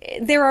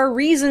there are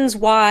reasons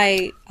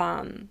why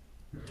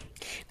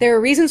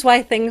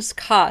things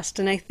cost.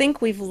 And I think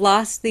we've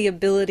lost the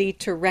ability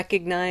to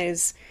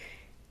recognize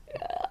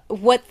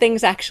what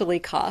things actually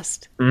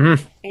cost.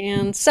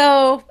 And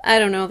so, I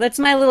don't know, that's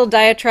my little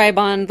diatribe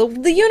on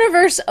the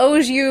universe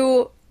owes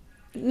you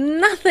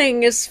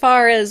nothing as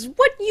far as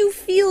what you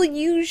feel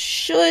you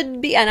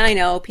should be. And I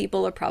know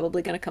people are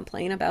probably going to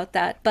complain about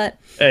that, but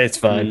it's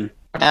fine.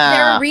 There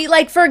are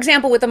like, for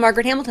example, with the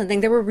Margaret Hamilton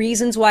thing, there were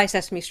reasons why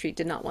Sesame Street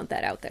did not want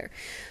that out there.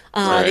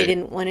 They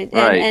didn't want it.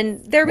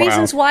 And there are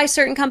reasons why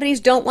certain companies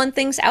don't want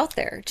things out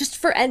there, just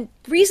for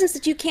reasons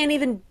that you can't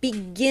even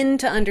begin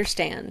to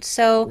understand.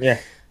 So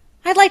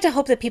I'd like to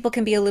hope that people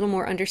can be a little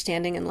more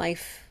understanding in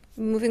life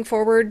moving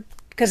forward.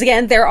 Because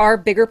again, there are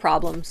bigger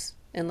problems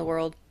in the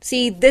world.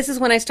 See, this is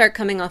when I start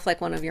coming off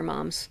like one of your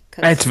moms.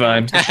 That's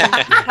fine.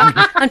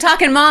 I'm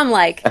talking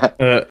mom-like.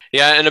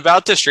 Yeah, and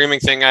about the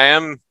streaming thing, I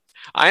am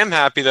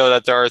happy though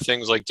that there are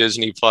things like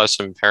Disney Plus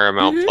and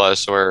Paramount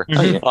Plus where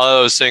a lot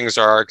of those things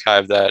are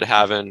archived that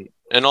haven't,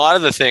 and a lot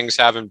of the things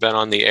haven't been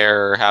on the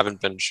air or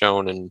haven't been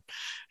shown in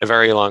a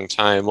very long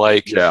time.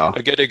 Like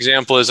a good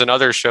example is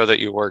another show that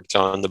you worked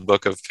on, The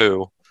Book of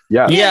Pooh.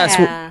 Yes.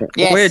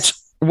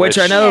 Which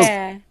I know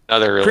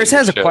really Chris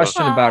has a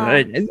question about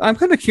it. And I'm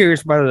kind of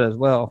curious about it as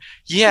well.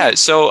 Yeah,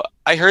 so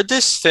I heard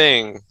this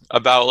thing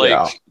about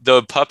like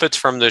the puppets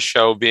from the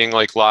show being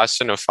like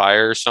lost in a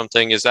fire or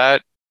something. Is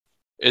that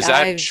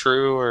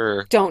true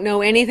or? Don't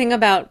know anything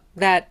about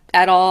that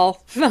at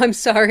all. I'm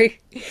sorry.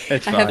 I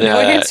have no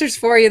answers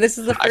for you. This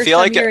is the first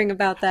time hearing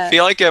about that. I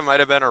feel like it might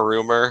have been a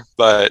rumor,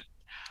 but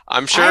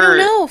I'm sure. I don't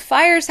know.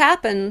 Fires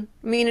happen.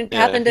 I mean, it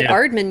happened at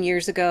Aardman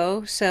years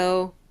ago,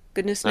 so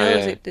goodness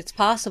knows it's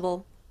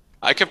possible.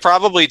 I could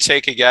probably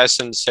take a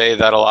guess and say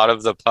that a lot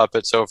of the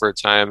puppets over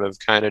time have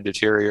kind of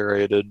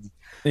deteriorated.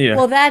 Yeah.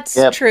 Well, that's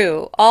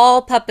true.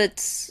 All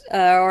puppets,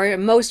 or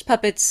most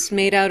puppets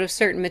made out of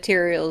certain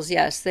materials,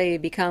 yes, they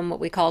become what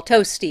we call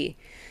toasty,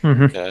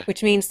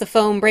 which means the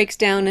foam breaks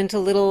down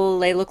into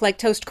they look like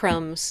toast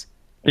crumbs.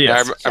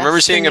 Yeah, I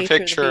remember seeing a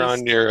picture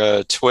on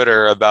your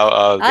Twitter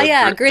about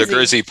the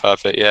Grizzy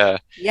puppet,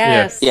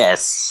 Yes.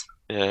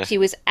 Yeah. She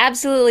was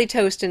absolutely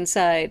toast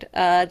inside.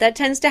 That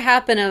tends to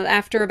happen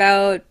after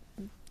about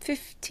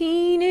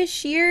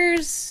 15-ish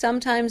years.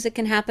 Sometimes it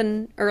can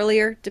happen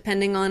earlier,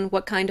 depending on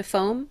what kind of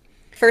foam.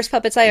 First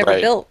puppets I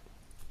ever built.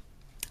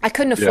 I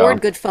couldn't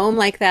afford good foam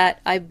like that.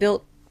 I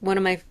built one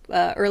of my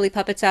early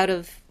puppets out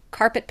of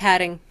carpet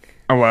padding.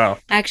 Oh, wow.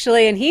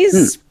 Actually, and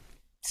he's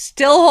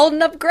still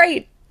holding up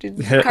great.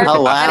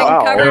 Carpet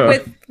padding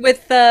covered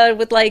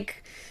with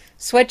like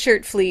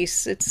sweatshirt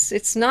fleece.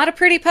 It's not a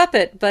pretty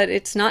puppet, but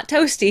it's not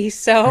toasty.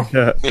 So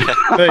there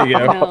you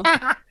go.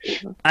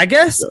 I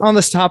guess on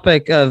this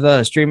topic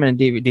of streaming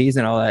DVDs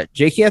and all that,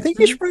 Jakey, I think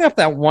you should bring up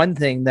that one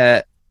thing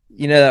that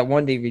that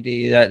one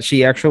DVD that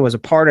she actually was a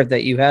part of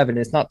that you have, and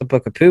it's not the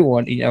Book of Pooh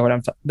one. You know what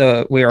I'm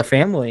the We Are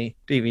Family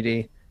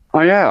DVD.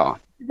 Oh yeah,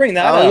 bring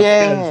that up.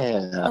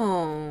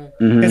 Yeah,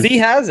 because he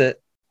has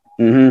it.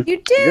 You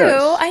do.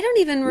 Yes. I don't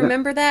even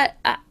remember that.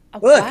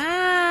 Look,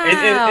 wow.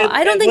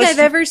 I don't think I've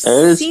ever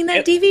seen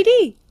that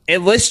DVD. It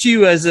lists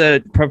you as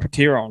a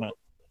puppeteer on it.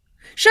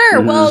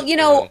 Sure. Well,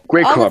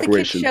 great all of the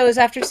kids shows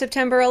after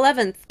September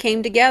 11th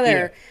came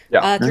together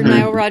through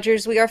Nile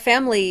Rodgers' We Are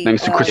Family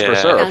thanks to Christopher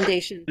Surf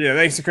Foundation. Yeah,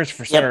 thanks to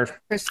Christopher Surf.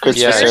 Christopher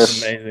Surf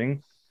is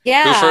amazing.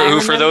 Yeah. Who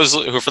for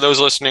those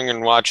listening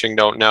and watching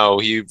don't know,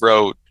 he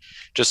wrote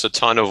just a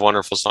ton of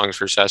wonderful songs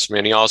for Sesame,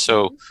 and he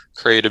also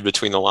created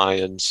Between the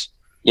Lions.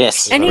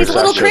 Yes, and he's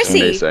Little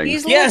Chrissy.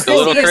 He's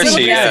Little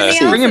Chrissy.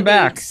 Yeah. Bring him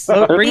back.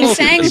 He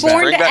sang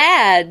Born to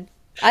Add.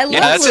 I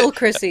love Little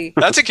Chrissy.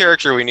 That's a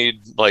character we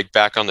need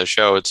back on the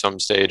show at some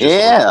stage.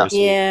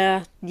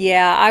 Yeah.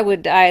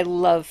 I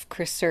love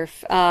Chris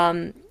Surf.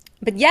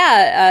 But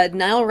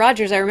Nile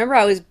Rodgers. I remember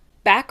I was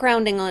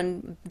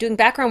doing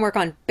background work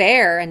on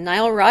Bear, and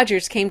Nile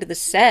Rodgers came to the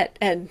set,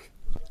 and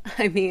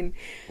I mean,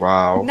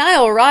 wow,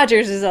 Nile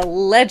Rodgers is a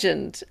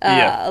legend,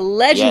 a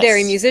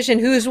legendary musician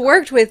who's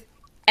worked with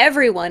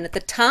everyone at the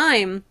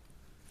time.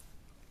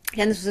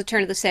 And this was the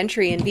turn of the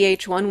century, and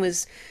VH1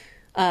 was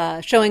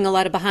showing a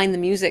lot of behind the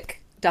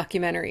music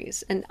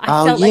documentaries, and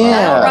I felt like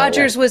Nile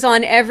Rodgers was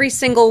on every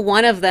single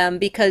one of them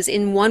because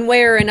in one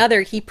way or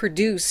another he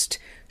produced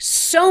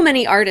so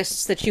many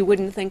artists that you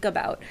wouldn't think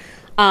about.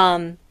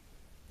 So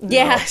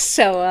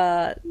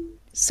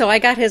I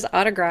got his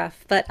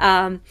autograph, but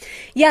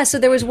so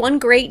there was one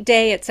great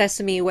day at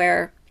Sesame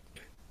where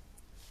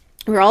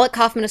we were all at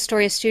Kaufman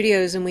Astoria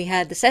Studios, and we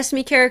had the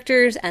Sesame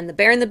characters and the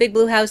Bear in the Big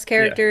Blue House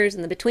characters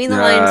and the Between the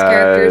Lions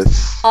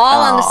characters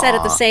all on the set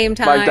at the same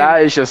time. Like,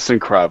 that is just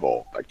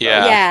incredible.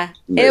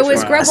 It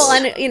was incredible,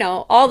 and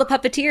all the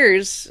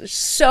puppeteers,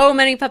 so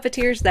many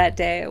puppeteers that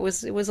day. It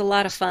was a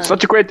lot of fun.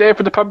 Such a great day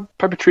for the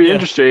puppetry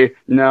industry,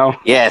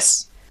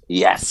 Yes.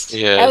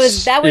 That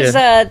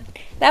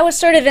was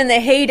sort of in the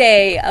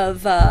heyday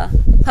of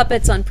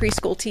puppets on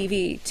preschool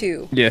TV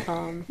too. Yes.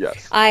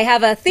 I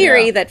have a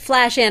theory that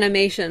Flash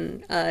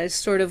animation is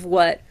sort of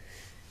what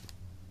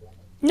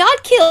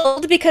not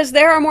killed, because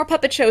there are more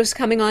puppet shows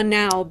coming on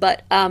now,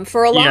 but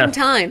for a long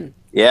time.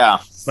 Yeah.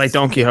 Like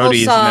Don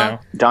Quixote now.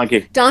 Don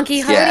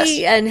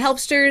Quixote and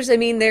Helpsters. I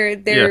mean,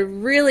 they're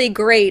really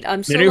great.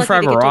 I'm so lucky to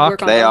get to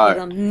work on all of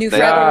them. New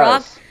Fraggle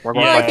Rock. Well,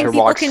 I think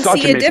people can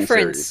see a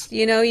difference.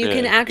 Series. You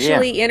can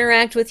actually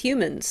interact with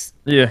humans.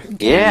 Yeah. You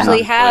can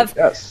actually have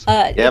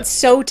it's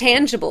so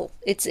tangible.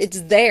 It's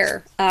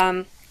there.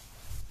 And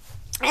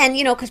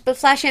but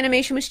Flash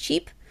animation was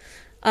cheap.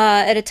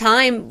 At a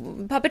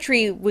time,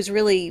 puppetry was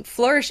really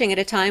flourishing at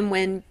a time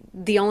when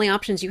the only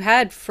options you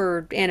had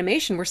for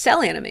animation were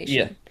cell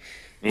animation.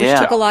 Which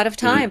took a lot of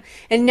time.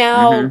 And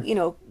now,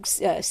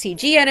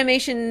 CG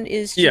animation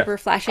is cheaper,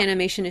 Flash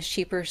animation is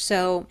cheaper,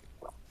 so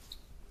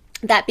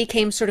that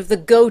became sort of the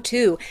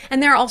go-to.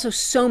 And there are also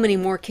so many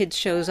more kids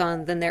shows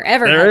on than there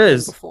ever have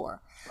been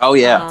before. Oh,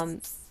 yeah.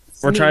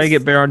 We're trying to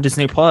get Bear on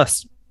Disney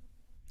Plus.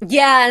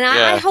 Yeah, and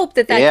I hope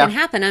that can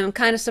happen. I'm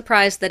kind of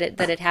surprised that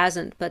it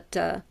hasn't, but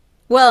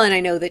and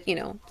I know that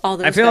all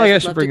those. I feel like I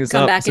should bring this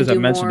up since I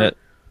mentioned it.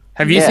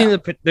 Have you seen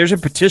there's a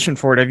petition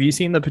for it? Have you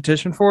seen the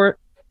petition for it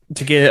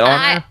to get it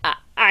on there?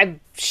 I'm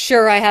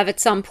sure I have at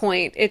some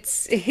point.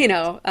 It's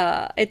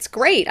it's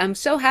great. I'm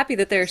so happy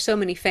that there are so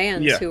many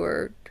fans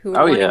who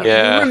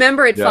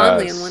remember it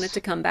fondly and want it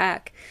to come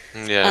back.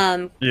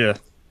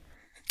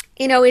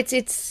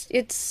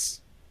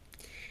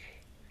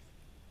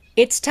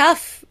 It's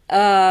tough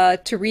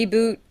to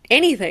reboot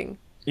anything.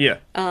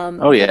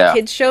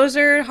 Kids shows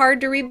are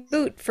hard to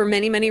reboot for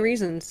many, many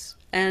reasons.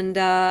 And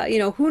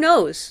who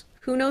knows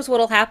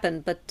what'll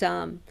happen, but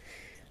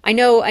I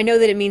know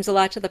that it means a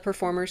lot to the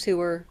performers who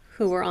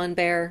were on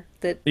Bear,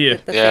 that the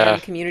fan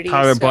community.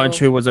 Tyler Bunch,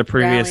 who was a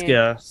previous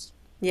guest.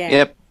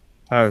 Yep.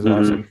 That was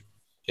awesome.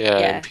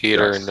 And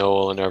Peter and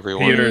Noel and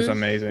everyone. Peter's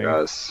amazing.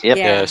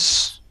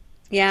 Yes.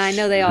 Yeah, I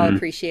know they all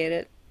appreciate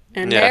it.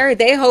 And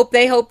they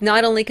hope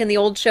not only can the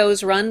old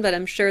shows run, but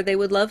I'm sure they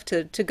would love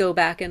to go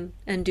back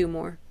and do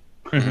more.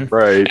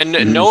 Right.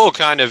 And Noel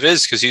kind of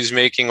is, because he's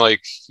making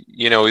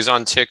he's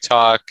on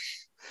TikTok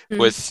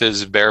with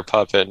his bear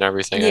puppet and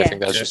everything. I think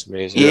that's just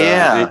amazing.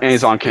 Yeah. And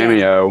he's on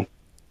Cameo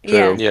too.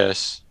 Yeah.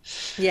 Yes.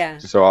 Yeah.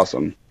 So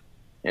awesome.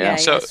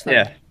 So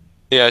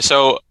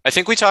I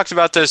think we talked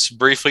about this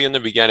briefly in the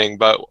beginning,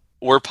 but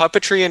were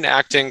puppetry and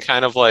acting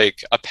kind of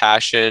like a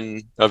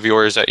passion of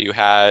yours that you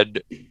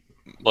had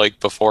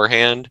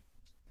beforehand?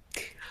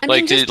 I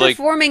mean, just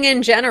performing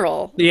in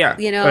general. Yeah.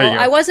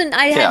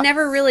 I had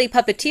never really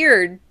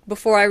puppeteered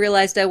before I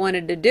realized I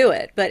wanted to do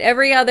it. But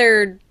every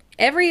other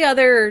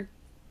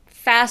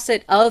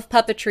facet of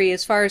puppetry,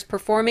 as far as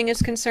performing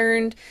is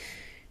concerned,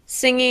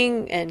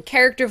 singing and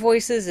character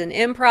voices and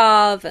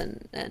improv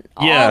and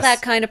all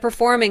that kind of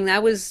performing.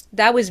 That was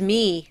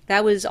me.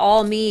 That was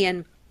all me.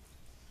 And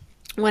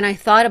when I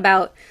thought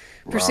about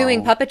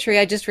pursuing puppetry,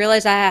 I just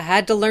realized I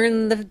had to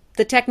learn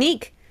the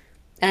technique,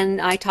 and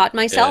I taught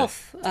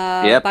myself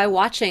by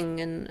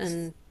watching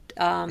and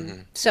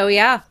so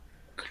yeah.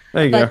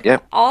 There you but go.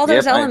 all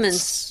those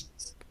elements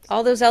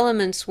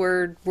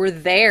were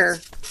there.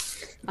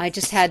 I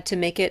just had to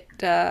make it,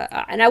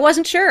 and I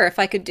wasn't sure if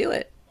I could do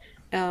it.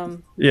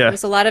 It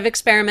was a lot of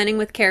experimenting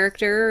with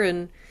character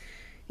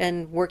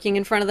and working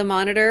in front of the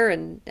monitor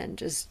and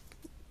just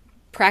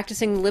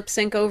practicing lip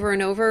sync over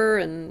and over.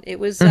 And it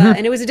was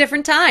and it was a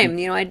different time.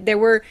 You know, there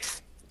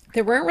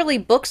weren't really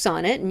books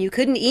on it, and you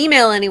couldn't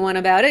email anyone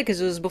about it because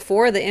it was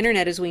before the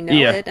internet as we know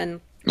it.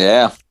 And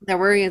there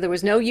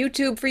was no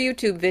YouTube for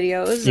YouTube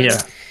videos.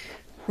 And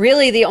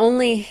really, the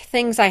only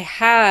things I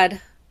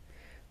had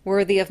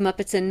were the Of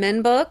Muppets and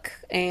Men book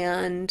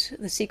and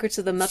the Secrets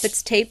of the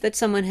Muppets tape that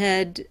someone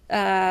had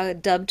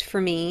dubbed for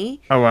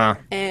me. Oh, wow.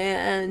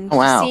 And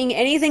seeing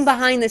anything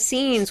behind the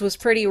scenes was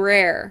pretty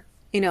rare,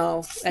 you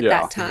know, at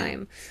that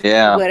time.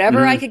 Yeah.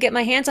 Whatever I could get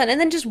my hands on.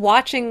 And then just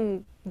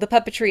watching the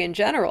puppetry in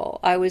general,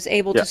 I was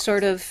able to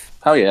sort of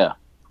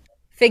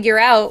figure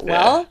out,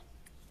 well,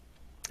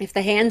 if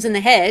the hand's in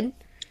the head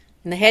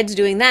and the head's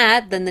doing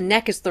that, then the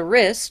neck is the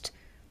wrist.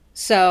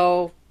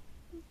 So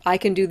I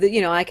can do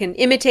I can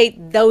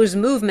imitate those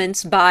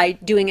movements by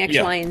doing X,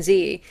 Y, and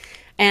Z,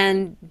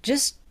 and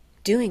just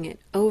doing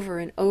it over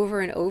and over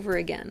and over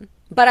again.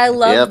 But I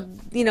love,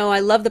 I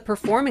love the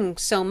performing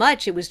so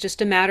much. It was just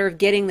a matter of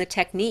getting the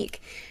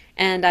technique.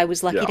 And I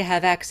was lucky to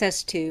have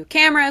access to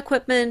camera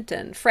equipment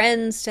and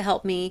friends to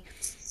help me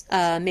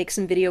make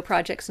some video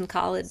projects in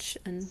college.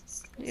 And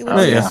it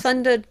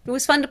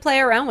was fun to play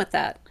around with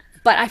that.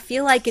 But I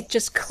feel like it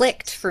just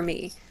clicked for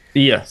me.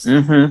 Yes.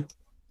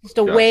 Just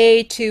a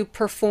way to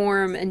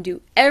perform and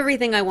do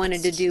everything I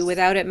wanted to do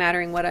without it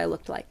mattering what I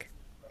looked like.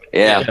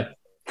 Yeah.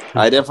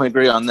 I definitely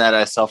agree on that.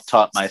 I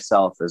self-taught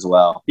myself as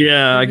well.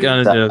 Yeah, I got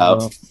to do it.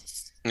 Well.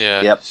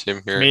 Yeah,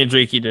 same here. Me and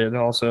Drakey did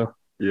also.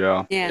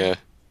 Yeah.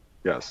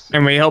 Yes.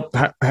 And we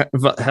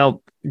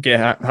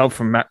get help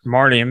from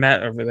Marty and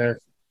Matt over there.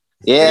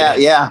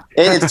 Yeah.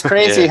 It's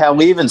crazy how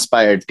we've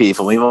inspired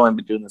people. We've only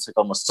been doing this like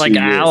almost 2 years.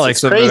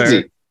 Alex it's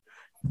crazy.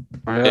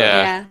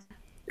 Yeah.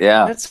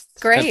 That's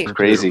great. That's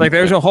crazy. Like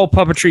there's a whole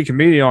puppetry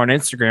community on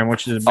Instagram,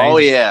 which is amazing. Oh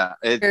yeah,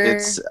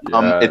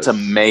 it's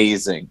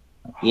amazing.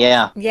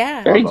 Yeah.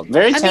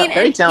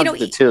 Very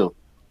talented too.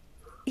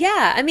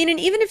 Yeah, I mean, and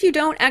even if you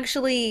don't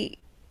actually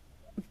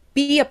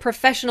be a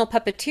professional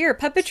puppeteer,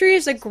 puppetry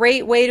is a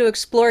great way to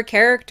explore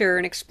character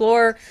and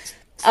explore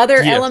other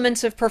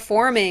elements of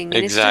performing.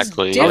 And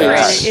exactly. It's just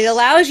different. It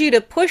allows you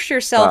to push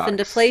yourself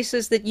into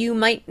places that you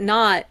might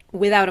not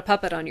without a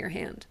puppet on your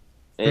hand.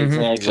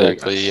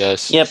 Exactly.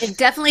 Yes. Yep. It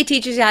definitely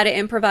teaches you how to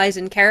improvise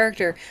in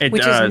character,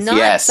 which does. is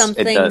not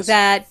something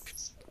that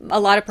a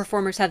lot of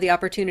performers have the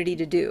opportunity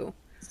to do.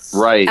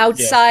 Right.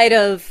 Outside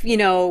of,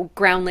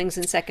 Groundlings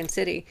and Second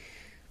City.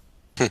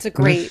 It's a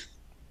great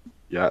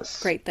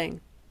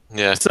thing.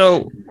 Yeah.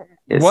 So,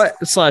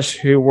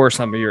 who were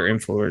some of your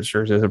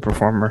influencers as a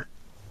performer?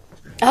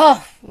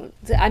 Oh,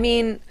 I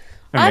mean,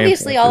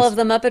 obviously all of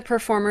the Muppet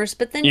performers,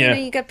 but then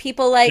you got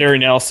people like Jerry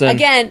Nelson.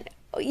 Again,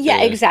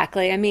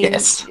 exactly. I mean,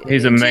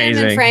 he's amazing.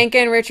 Jim and Frank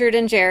and Richard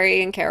and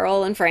Jerry and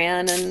Carol and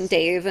Fran and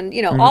Dave and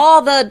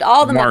all the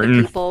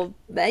Muppet people.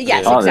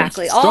 Yes,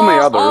 exactly.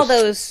 All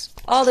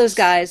those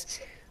guys.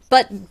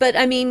 But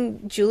I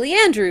mean, Julie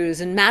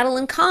Andrews and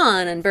Madeline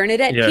Kahn and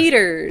Bernadette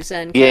Peters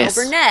and Carol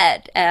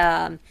Burnett.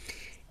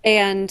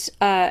 And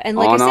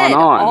like I said,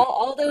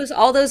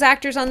 all those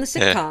actors on the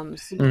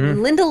sitcoms,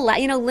 Linda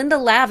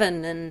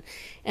Lavin,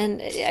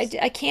 and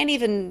I can't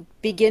even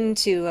begin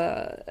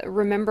to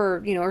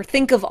remember, or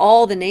think of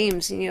all the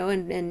names,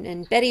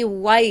 and Betty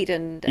White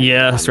and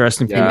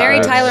rest in peace, and Mary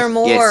Tyler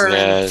Moore,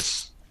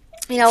 yes.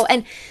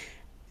 And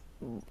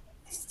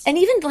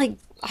even like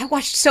I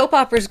watched soap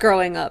operas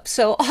growing up,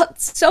 so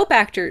soap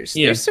actors.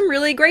 Yeah. There's some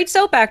really great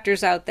soap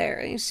actors out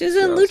there.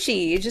 Susan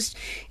Lucci, just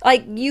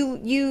like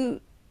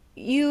you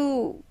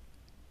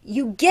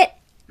get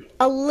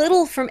a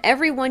little from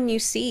everyone you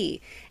see,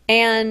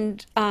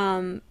 and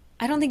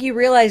I don't think you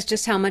realize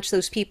just how much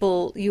those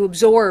people you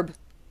absorb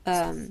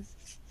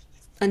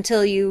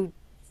until you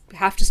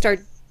have to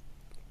start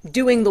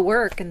doing the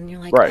work, and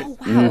you're like, oh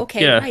wow,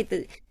 okay, right.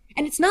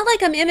 And it's not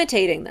like I'm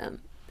imitating them.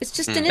 It's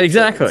just an influence.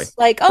 Exactly.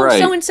 Like,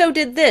 so and so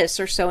did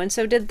this, or so and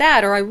so did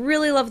that, or I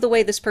really love the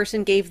way this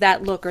person gave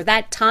that look or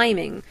that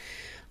timing.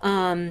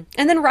 And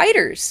then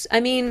writers. I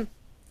mean,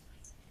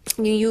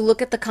 you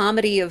look at the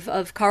comedy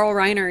of Carl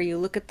Reiner. You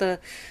look at the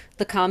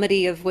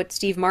comedy of what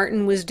Steve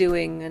Martin was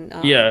doing,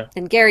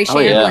 and Gary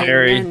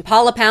Shandling and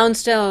Paula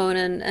Poundstone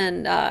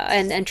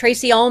and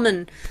Tracy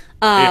Ullman.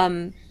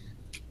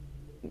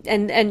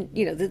 And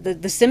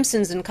the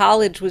Simpsons in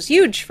college was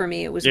huge for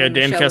me. It was when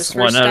the show was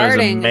first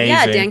starting.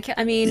 I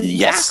mean,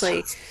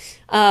 exactly.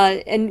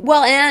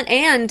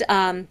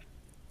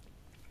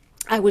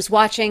 I I was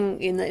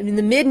watching in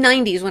the mid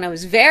 '90s when I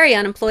was very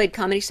unemployed.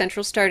 Comedy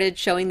Central started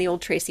showing the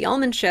old Tracy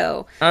Ullman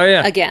show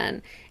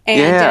again,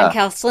 and Dan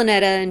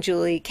Castellaneta and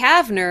Julie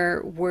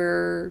Kavner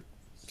were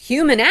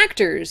human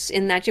actors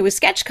in that. It was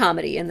sketch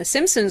comedy, and The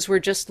Simpsons were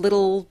just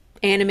little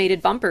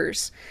animated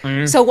bumpers.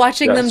 So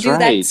watching them do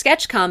that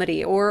sketch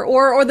comedy,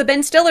 or the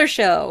Ben Stiller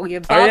show, you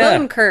have Bob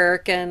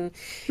Odenkirk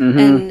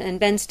and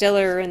Ben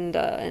Stiller and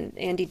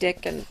Andy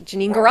Dick and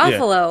Janine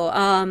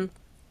Garofalo.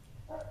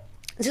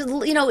 Just,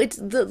 you know, it's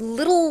the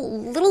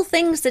little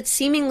things that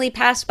seemingly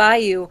pass by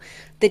you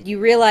that you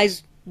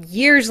realize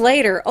years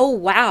later. Oh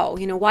wow,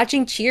 you know,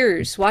 watching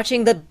Cheers,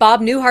 watching the Bob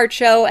Newhart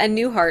show and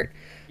Newhart.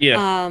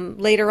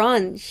 Later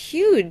on,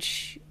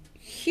 huge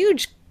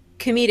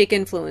comedic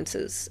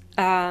influences.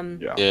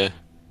 And you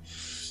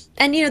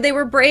know, they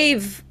were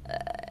brave.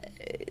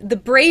 The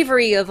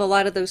bravery of a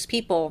lot of those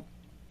people.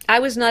 I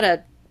was not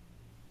a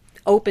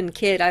open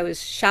kid. I was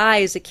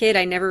shy as a kid.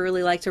 I never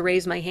really liked to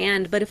raise my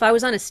hand. But if I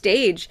was on a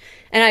stage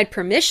and I had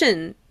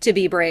permission to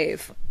be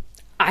brave,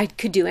 I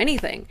could do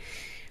anything.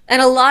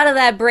 And a lot of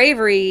that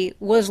bravery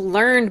was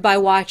learned by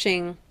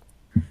watching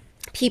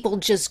people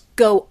just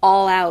go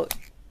all out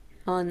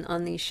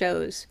on these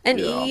shows. And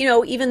you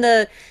know, even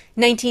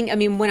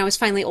when I was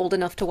finally old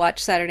enough to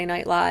watch Saturday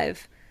Night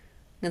Live,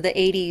 you know, the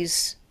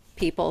 80s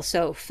people,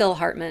 so Phil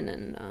Hartman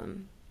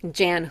and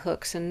Jan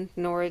Hooks and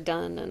Nora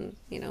Dunn and,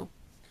 you know,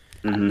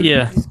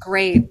 these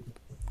great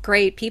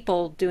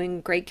people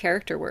doing great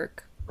character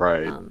work.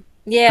 Right.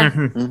 Yeah.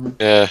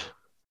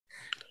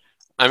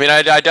 I mean,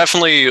 I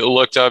definitely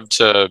looked up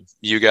to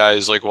you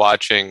guys, like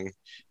watching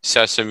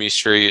Sesame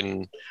Street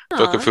and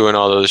Book of Fu and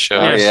all those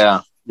shows.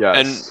 Yeah.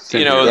 And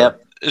you know,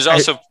 there's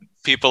also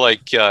people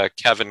like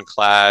Kevin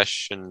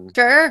Clash and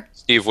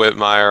Steve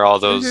Whitmire, all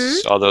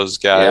those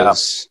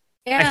guys.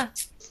 Yeah.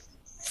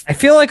 I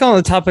feel like on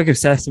the topic of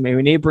Sesame,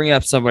 we need to bring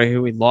up somebody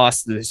who we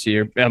lost this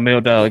year, Emilio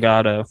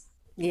Delgado.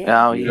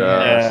 Yeah. Oh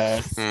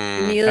yeah.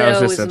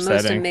 Emilio was the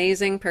most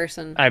amazing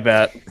person. I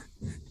bet.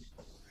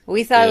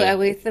 We thought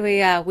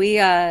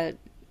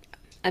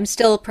I'm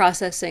still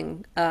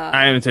processing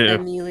I am too.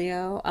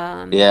 Emilio.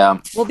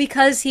 Well,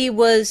 because he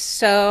was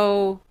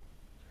so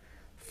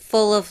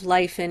full of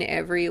life in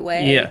every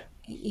way. Yeah.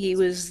 He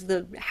was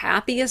the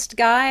happiest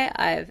guy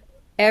I've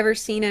ever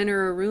seen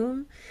enter a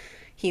room.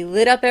 He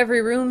lit up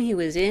every room he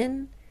was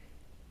in.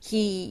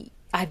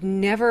 I've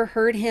never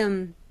heard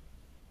him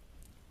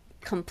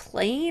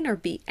complain or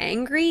be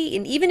angry.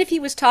 And even if he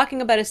was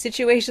talking about a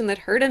situation that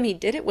hurt him, he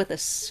did it with a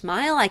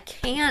smile. I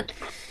can't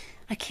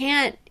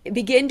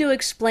begin to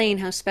explain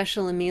how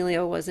special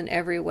Emilio was in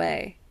every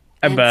way.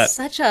 I bet.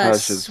 Such a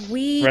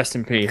sweet, rest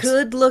in peace,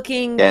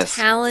 good-looking,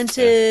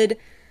 talented.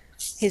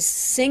 His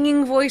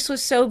singing voice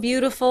was so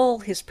beautiful.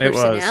 His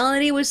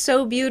personality was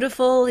so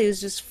beautiful. He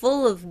was just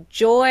full of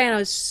joy, and I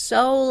was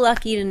so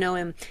lucky to know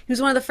him. He was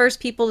one of the first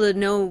people to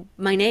know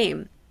my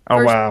name.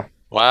 Wow.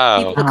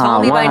 People to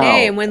call me by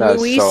name. When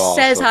Luis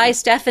says, "Hi,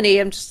 Stephanie,"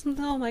 I'm just,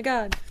 oh my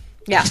God.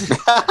 Yeah.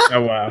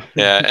 Oh, wow.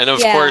 Yeah, and of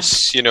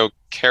course, you know,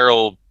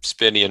 Carol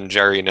Spinney and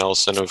Jerry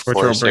Nelson, of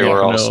course, they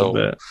were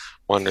also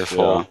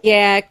wonderful.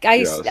 Yeah,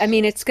 I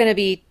mean, it's going to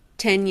be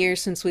 10 years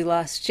since we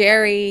lost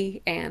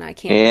Jerry, and I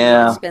can't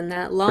believe it's been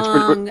that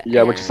long.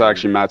 Which is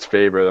actually Matt's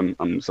favorite.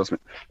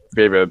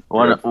 Favorite.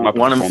 One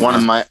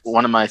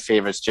of my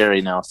favorites,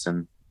 Jerry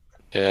Nelson.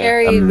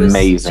 Yeah.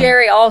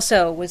 Jerry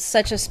also was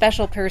such a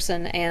special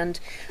person, and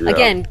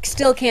again,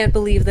 still can't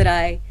believe that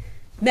I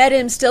met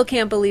him. Still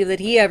can't believe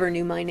that he ever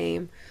knew my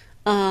name.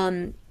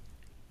 And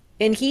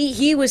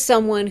he was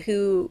someone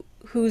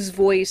whose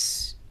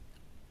voice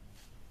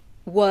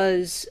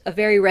was a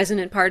very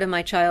resonant part of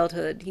my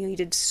childhood. He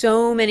did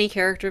so many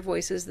character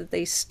voices that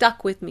they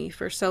stuck with me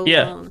for so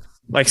long.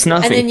 Like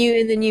Snuffy.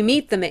 And then you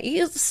meet them.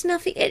 He was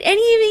Snuffy, and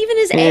even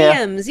his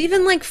AMs,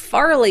 even like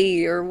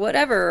Farley or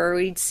whatever. Or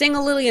he'd sing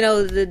a little, you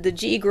know, the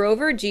G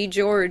Grover, G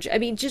George. I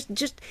mean,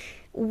 just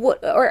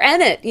what, or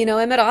Emmett, you know,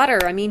 Emmett Otter.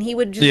 I mean, he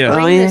would just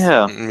bring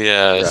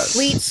this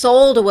sweet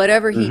soul to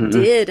whatever he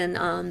did,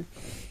 and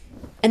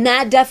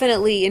that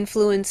definitely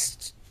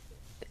influenced.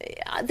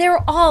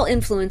 They're all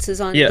influences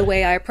on the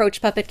way I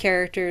approach puppet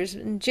characters.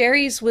 And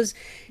Jerry's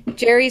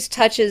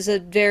touch is a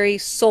very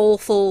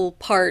soulful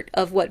part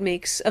of what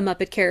makes a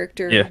Muppet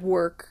character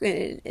work.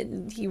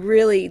 And he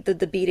really,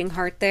 the beating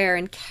heart there.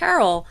 And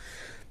Carol's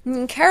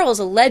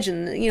a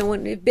legend. You know,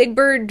 when Big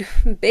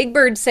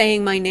Bird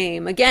saying my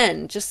name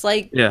again, just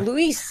like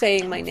Luis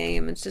saying my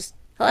name. It's just,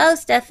 hello,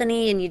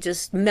 Stephanie, and you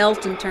just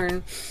melt and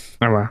turn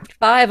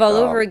 5 all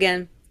over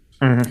again.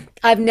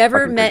 I've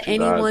never met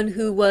anyone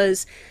who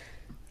was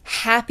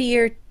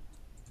happier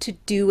to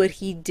do what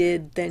he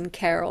did than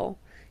Carol.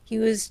 He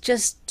was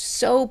just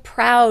so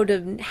proud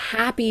and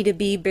happy to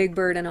be Big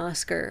Bird and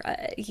Oscar.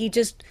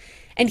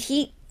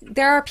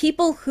 There are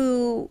people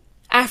who,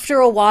 after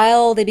a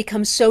while, they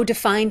become so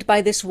defined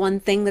by this one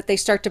thing that they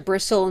start to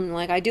bristle and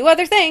like, I do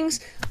other things.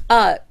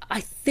 I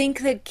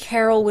think that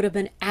Carol would have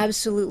been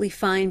absolutely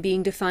fine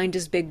being defined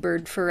as Big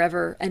Bird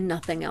forever and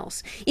nothing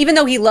else. Even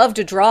though he loved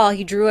to draw,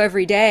 he drew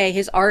every day.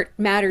 His art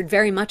mattered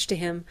very much to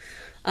him.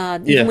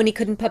 Even when he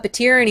couldn't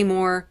puppeteer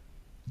anymore,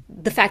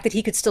 the fact that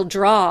he could still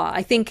draw.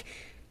 I think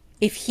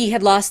if he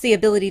had lost the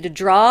ability to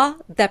draw,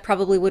 that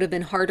probably would have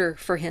been harder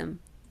for him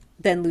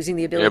than losing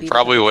the ability. It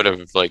probably would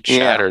have like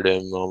shattered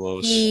him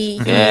almost. He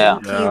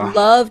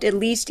loved, at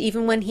least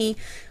even when he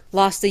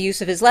lost the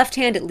use of his left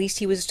hand, at least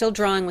he was still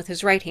drawing with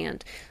his right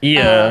hand.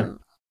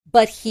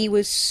 But he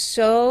was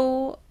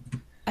so...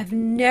 I've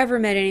never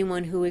met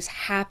anyone who was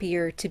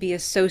happier to be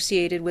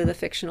associated with a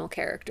fictional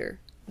character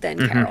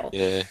than Carol.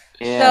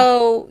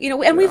 So, you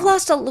know, and we've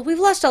lost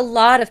a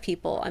lot of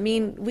people. I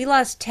mean, we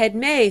lost Ted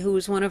May, who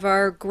was one of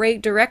our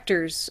great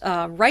directors,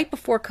 right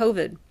before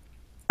COVID.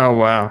 Oh,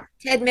 wow.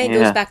 Ted May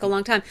goes back a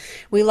long time.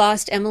 We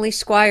lost Emily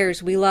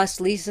Squires. We lost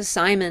Lisa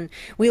Simon.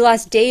 We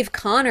lost Dave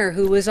Connor,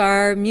 who was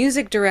our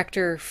music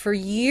director for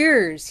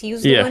years. He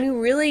was the one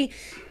who really...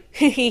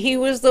 he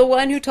was the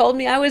one who told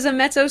me I was a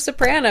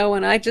mezzo-soprano,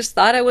 and I just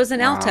thought I was an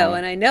alto.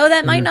 And I know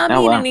that might not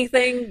mean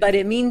anything, but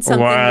it means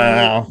something.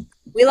 Wow.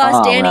 We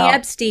lost Danny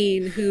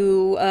Epstein,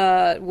 who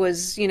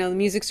was, you know, the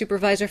music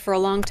supervisor for a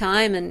long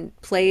time and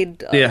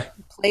played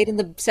in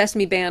the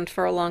Sesame Band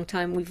for a long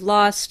time. We've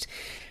lost,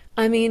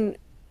 I mean...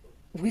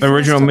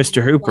 Original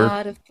Mr.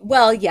 Hooper.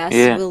 Will Lee.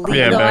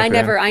 Though I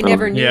never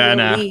knew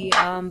Will Lee.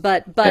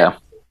 But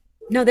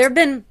no, there have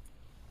been...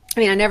 I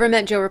mean, I never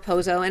met Joe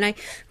Raposo, and I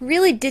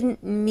really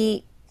didn't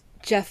meet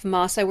Jeff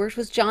Moss. I worked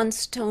with John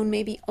Stone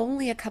maybe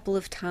only a couple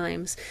of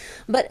times.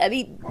 But, I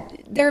mean,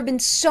 there have been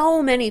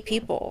so many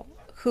people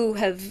who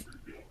have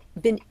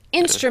been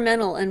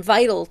instrumental and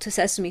vital to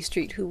Sesame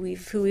Street who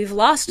we've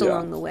lost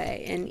along the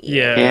way. And it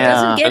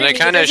doesn't get and they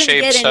kind of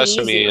shaped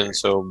Sesame, and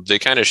so they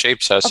kind of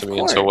shaped Sesame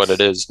into what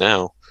it is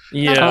now.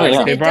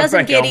 It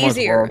doesn't get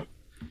easier.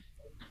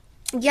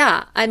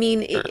 Yeah, I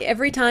mean,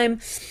 every time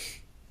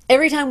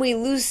we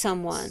lose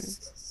someone,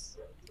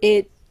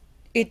 it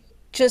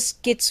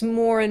just gets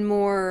more and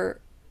more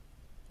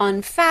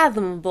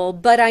unfathomable.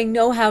 But I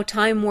know how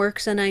time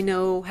works, and I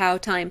know how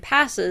time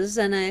passes,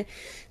 and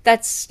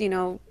that's, you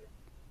know,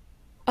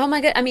 oh my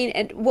God. I mean,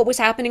 and what was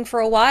happening for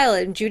a while,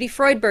 and Judy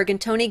Freudberg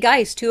and Tony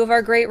Geist, two of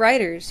our great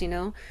writers, you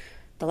know.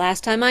 The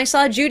last time I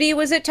saw Judy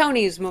was at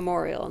Tony's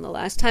memorial, and the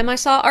last time I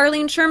saw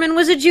Arlene Sherman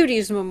was at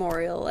Judy's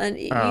memorial. And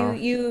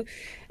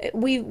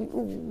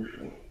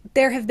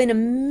there have been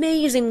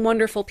amazing,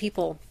 wonderful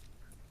people.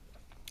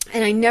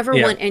 And I never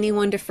want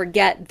anyone to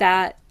forget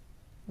that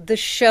the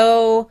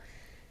show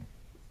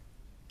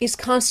is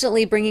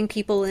constantly bringing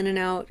people in and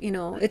out. You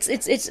know,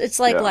 it's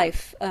like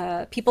life.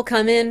 People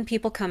come in,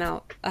 people come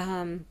out.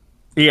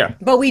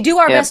 But we do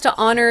our best to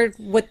honor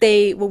what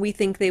we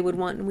think they would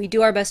want, and we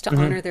do our best to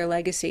honor their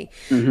legacy.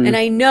 And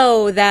I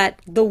know that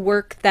the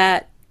work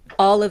that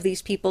all of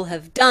these people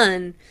have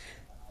done,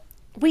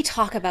 we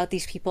talk about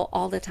these people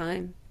all the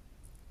time.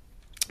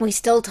 We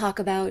still talk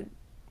about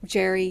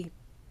Jerry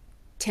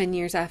 10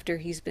 years after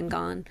he's been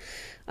gone.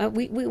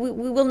 We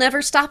will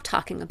never stop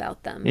talking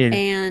about them.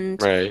 And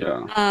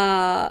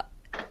but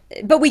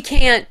we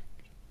can't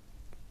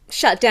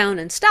shut down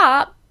and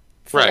stop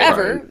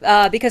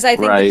forever, because I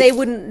think that they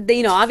wouldn't,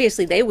 you know,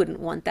 obviously they wouldn't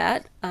want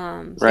that.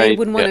 They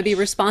wouldn't want to be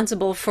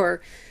responsible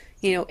for,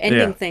 you know,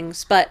 ending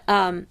things. But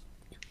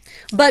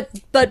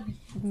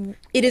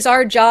it is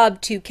our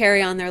job to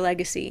carry on their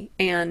legacy.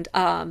 And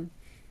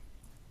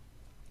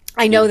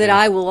I know that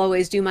I will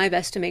always do my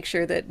best to make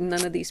sure that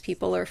none of these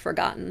people are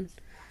forgotten.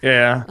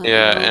 And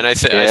I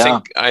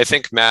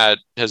think Matt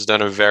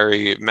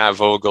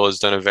Vogel has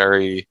done a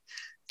very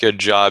good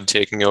job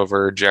taking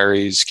over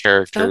Jerry's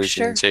characters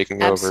and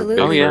taking over Big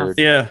Bird.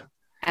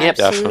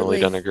 Definitely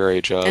done a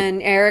great job.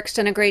 And Eric's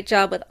done a great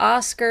job with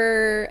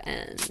Oscar,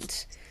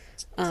 and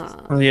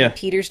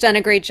Peter's done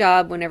a great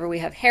job whenever we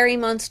have Harry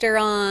Munster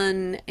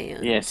on.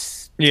 And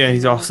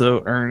he's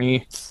also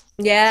Ernie.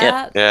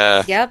 Yep.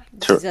 That's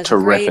Terrific.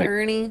 Great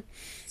Ernie.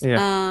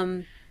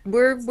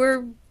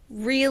 We're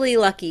really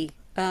lucky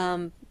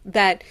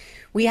that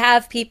we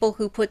have people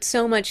who put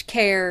so much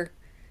care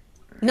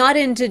not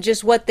into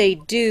just what they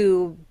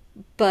do,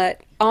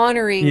 but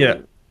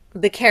honoring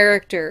the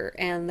character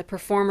and the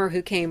performer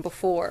who came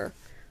before.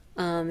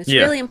 It's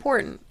really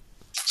important.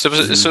 So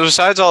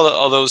besides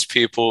all those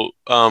people,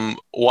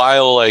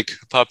 while like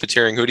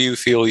puppeteering, who do you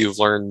feel you've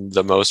learned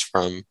the most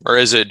from, or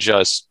is it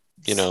just,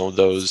 you know,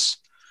 those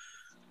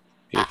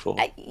people?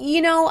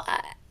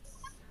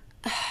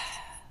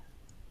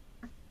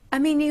 I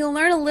mean, you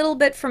learn a little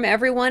bit from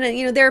everyone, and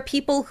you know, there are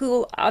people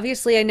who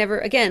obviously I never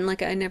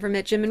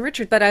met Jim and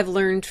Richard, but I've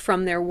learned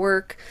from their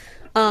work.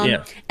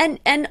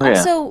 And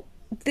also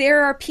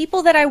there are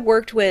people that I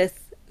worked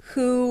with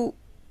who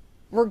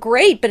were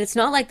great, but it's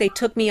not like they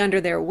took me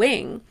under their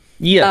wing.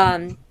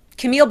 Camille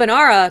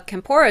Benara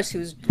Camporis,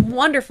 who's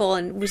wonderful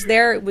and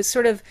was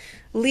sort of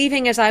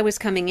leaving as I was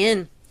coming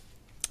in.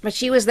 But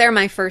she was there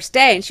my first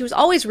day, and she was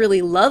always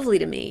really lovely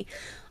to me.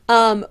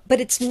 But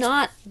it's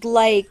not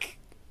like...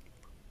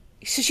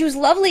 So she was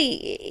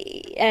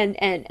lovely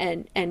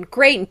and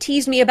great and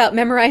teased me about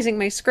memorizing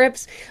my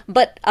scripts,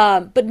 but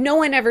no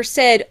one ever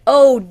said,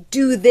 "Oh,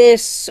 do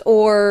this,"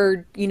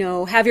 or, you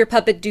know, "have your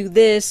puppet do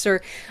this,"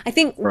 or I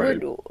think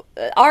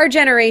our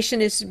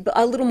generation is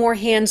a little more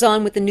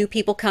hands-on with the new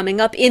people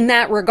coming up in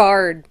that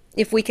regard,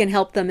 if we can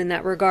help them in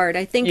that regard.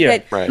 I think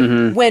that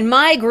when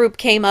my group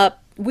came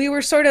up, we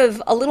were sort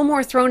of a little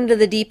more thrown into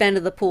the deep end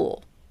of the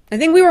pool. I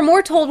think we were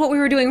more told what we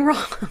were doing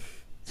wrong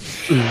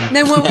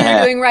than what we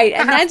were doing right.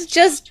 And that's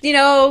just, you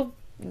know,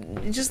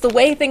 just the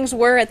way things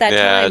were at that time.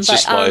 Yeah, it's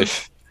just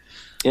life.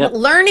 But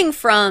learning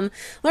from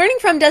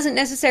doesn't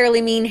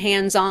necessarily mean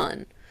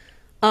hands-on.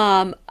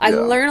 I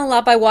learn a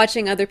lot by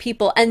watching other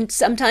people, and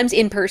sometimes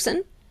in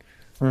person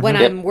when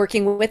I'm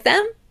working with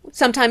them.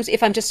 Sometimes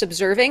if I'm just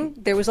observing.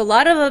 There was a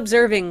lot of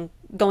observing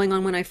going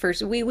on when I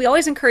first... We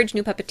always encourage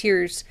new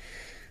puppeteers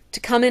to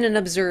come in and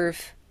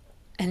observe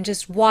and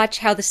just watch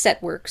how the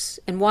set works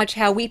and watch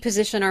how we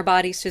position our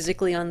bodies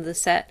physically on the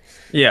set.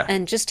 Yeah.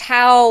 And just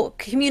how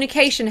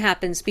communication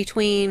happens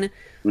between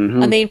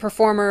a main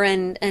performer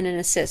and an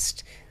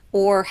assist,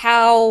 or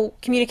how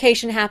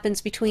communication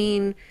happens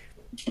between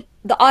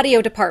the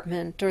audio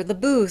department or the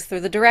booth or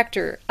the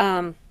director.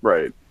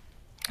 Right.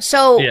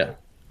 So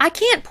I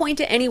can't point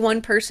to any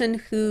one person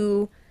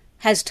who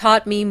has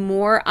taught me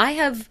more.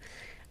 I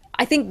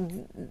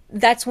think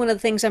that's one of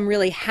the things I'm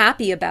really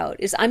happy about,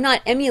 is I'm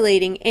not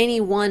emulating any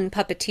one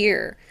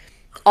puppeteer.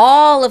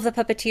 All of the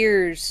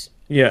puppeteers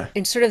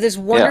in sort of this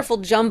wonderful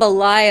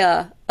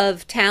jambalaya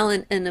of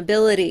talent and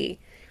ability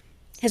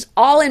has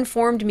all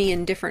informed me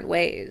in different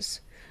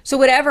ways. So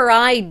whatever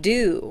I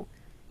do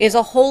is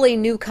a wholly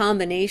new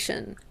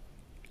combination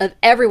of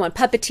everyone,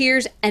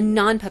 puppeteers and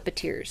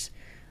non-puppeteers.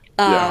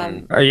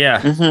 You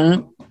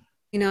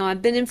know,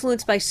 I've been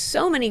influenced by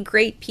so many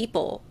great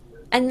people,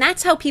 and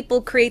that's how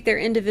people create their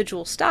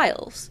individual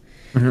styles.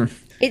 And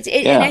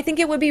I think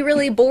it would be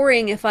really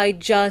boring if I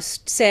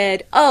just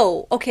said,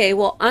 oh, okay,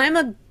 well, I'm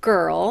a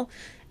girl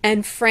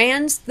and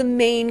Fran's the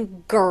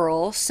main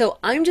girl, so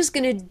I'm just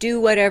going to do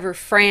whatever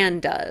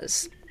Fran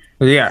does.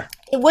 It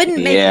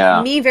wouldn't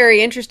make me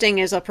very interesting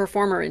as a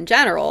performer in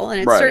general, and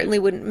it certainly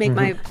wouldn't make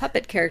my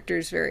puppet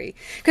characters very...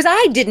 Because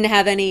I didn't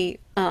have any...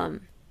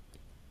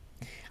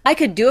 I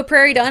could do a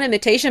Prairie Dawn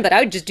imitation, but I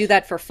would just do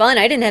that for fun.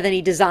 I didn't have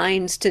any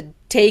designs to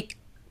take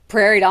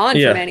Prairie Dawn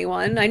from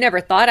anyone. I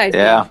never thought I'd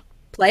be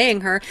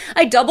playing her.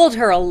 I doubled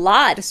her a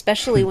lot,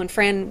 especially when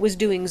Fran was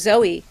doing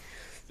Zoe.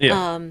 You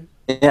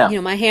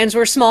know, my hands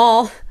were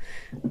small.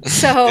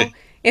 So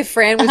if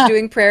Fran was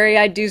doing Prairie,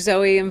 I'd do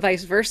Zoe and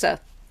vice versa.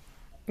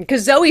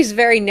 Because Zoe's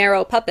very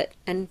narrow puppet,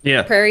 and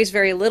Prairie's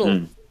very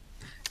little.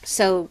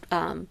 So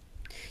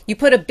you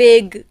put a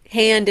big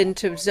hand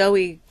into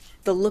Zoe,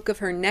 the look of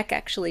her neck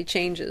actually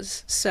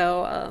changes.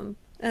 So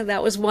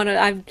that was one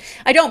of...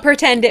 I don't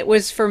pretend it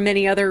was for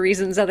many other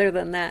reasons other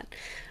than that.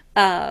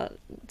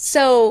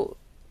 So,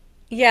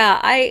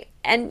 yeah,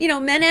 and, you know,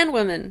 men and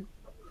women.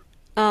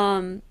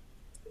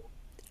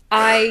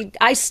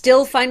 I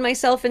still find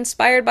myself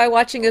inspired by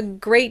watching a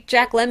great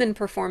Jack Lemmon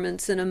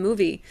performance in a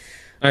movie.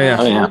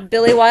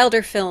 Billy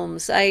Wilder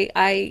films.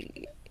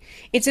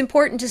 It's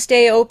important to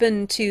stay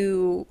open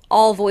to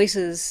all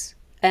voices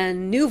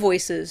and new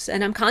voices,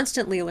 and I'm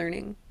constantly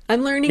learning.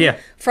 I'm learning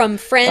from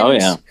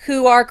friends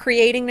who are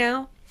creating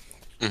now,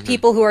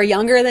 people who are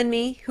younger than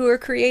me who are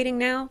creating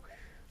now.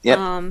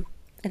 I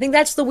think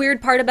that's the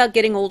weird part about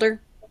getting older,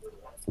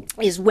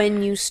 is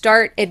when you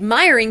start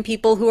admiring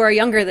people who are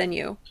younger than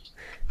you.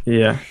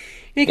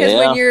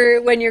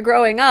 Because when you're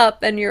growing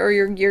up and you're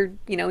you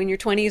know, in your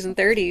 20s and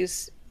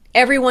 30s,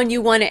 everyone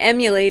you want to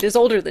emulate is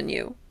older than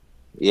you.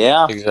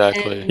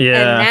 Exactly. And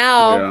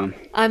now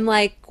I'm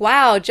like,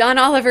 wow, John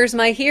Oliver's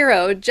my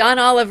hero. John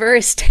Oliver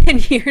is 10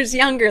 years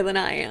younger than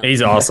I am.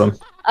 He's awesome.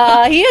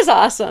 He is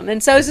awesome.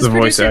 And so is his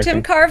producer,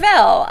 Tim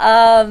Carvel,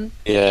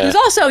 who's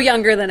also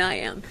younger than I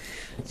am.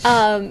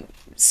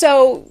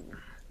 So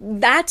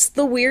that's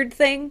the weird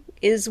thing,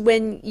 is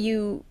when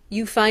you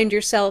find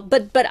yourself,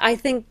 but I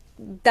think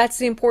that's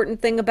the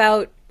important thing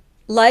about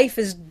life,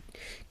 is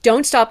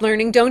don't stop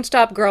learning, don't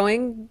stop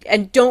growing,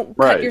 and don't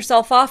cut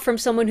yourself off from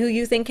someone who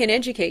you think can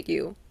educate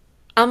you.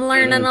 I'm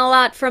learning a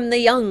lot from the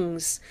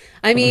youngs.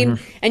 I mean,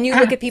 and you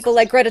look at people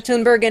like Greta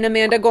Thunberg and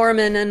Amanda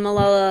Gorman and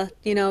Malala,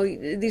 you know,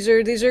 these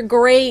are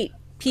great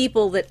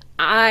people that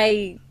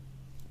I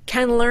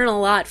can learn a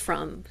lot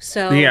from.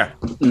 So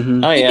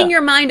keeping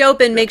your mind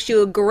open makes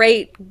you a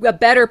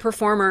better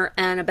performer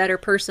and a better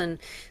person.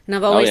 And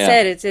I've always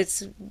said,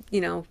 it's you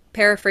know,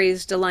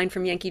 paraphrased a line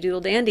from Yankee Doodle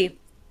Dandy,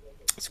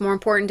 it's more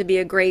important to be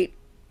a great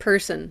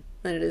person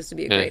than it is to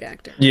be a great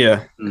actor.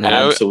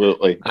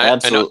 Absolutely.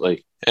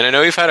 And I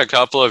know you've had a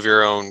couple of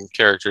your own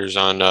characters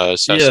on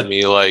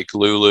Sesame, like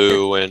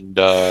Lulu and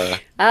the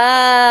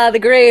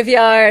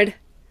Graveyard.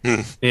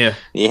 And I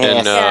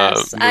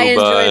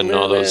enjoyed and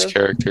all those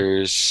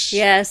characters.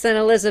 Yes, and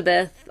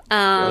Elizabeth.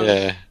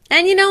 And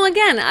you know,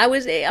 again, I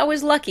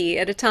was lucky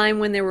at a time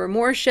when there were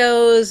more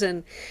shows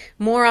and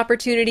more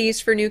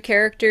opportunities for new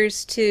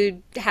characters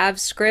to have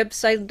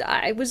scripts.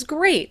 I was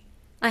great.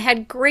 I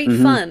had great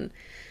fun.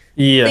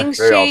 Things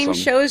change, awesome.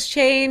 Shows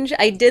change.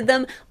 I did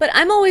them, but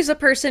I'm always a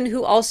person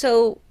who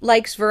also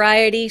likes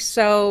variety.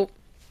 So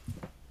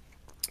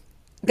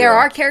there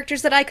are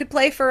characters that I could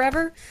play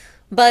forever,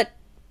 but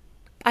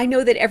I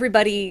know that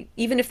everybody,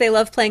 even if they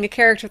love playing a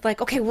character,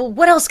 like, okay, well,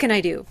 what else can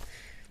I do?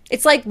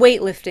 It's like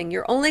weightlifting.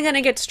 You're only going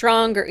to get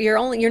stronger. You're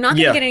not going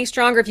to get any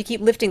stronger if you keep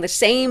lifting the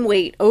same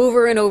weight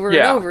over and over and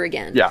over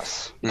again.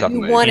 Yes,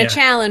 definitely. You want to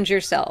challenge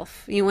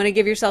yourself. You want to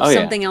give yourself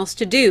something else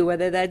to do,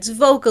 whether that's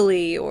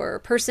vocally or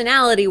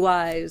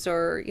personality-wise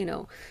or,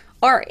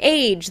 our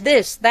age,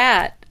 this,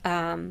 that.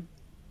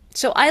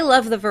 So I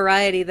love the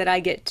variety that I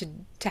get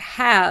to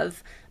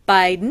have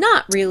by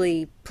not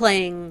really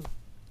playing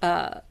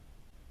a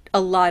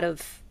lot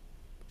of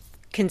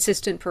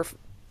consistent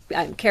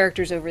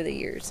characters over the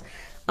years.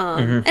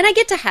 And I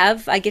get to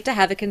have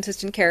a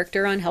consistent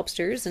character on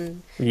Helpsters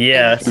and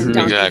Donkey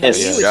Kong, which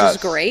is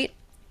great.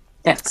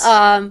 Yes.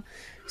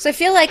 So I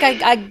feel like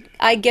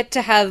I get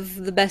to have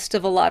the best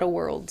of a lot of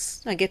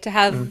worlds. I get to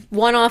have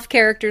one-off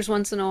characters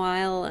once in a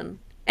while, and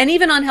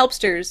even on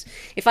Helpsters,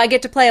 if I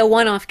get to play a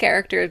one-off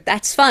character,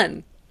 that's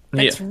fun.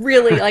 That's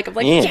really I'm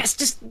like,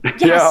 yes.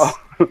 Yeah.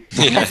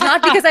 It's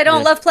not because I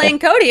don't love playing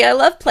Cody. I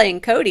love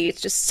playing Cody.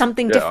 It's just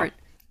something different.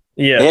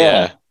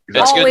 Yeah.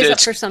 It's Always good. up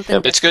for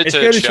something. It's good to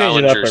change it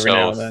challenge up every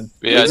now yourself. and then.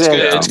 Yeah, it's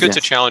good. It's good to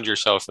challenge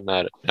yourself in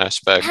that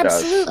aspect.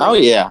 Absolutely.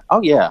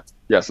 Oh yeah.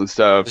 Yes,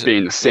 instead of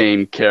being the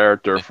same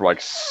character for like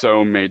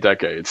so many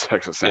decades, for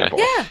example.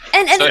 Yeah,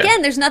 and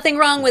again, there's nothing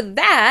wrong with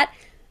that.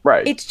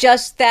 Right. It's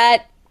just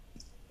that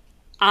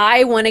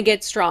I want to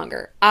get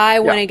stronger. I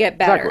want to get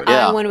better. Exactly.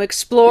 I want to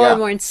explore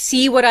more and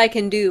see what I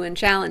can do and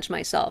challenge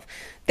myself.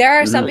 There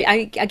are some.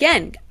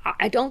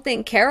 I don't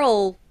think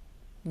Carol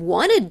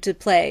wanted to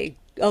play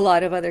a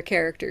lot of other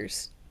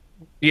characters.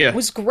 Yeah, it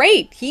was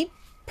great. He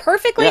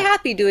perfectly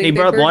happy doing. He Big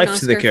brought Bird life and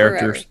to the Oscar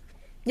characters. forever.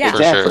 Yeah,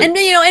 Exactly.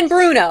 and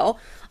Bruno.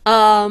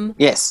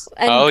 Yes.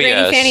 And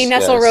Granny Fanny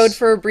Nesselrode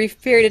for a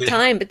brief period of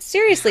time. But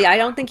seriously, I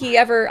don't think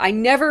I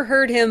never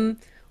heard him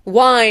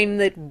whine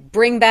that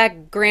bring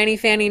back Granny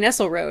Fanny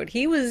Nesselrode.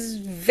 He was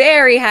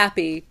very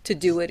happy to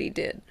do what he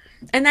did.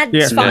 And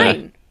that's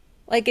fine.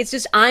 Like, it's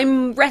just,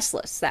 I'm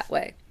restless that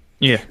way.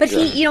 Yeah. But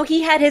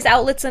he had his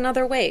outlets in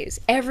other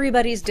ways.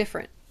 Everybody's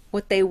different.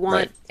 What they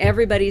want,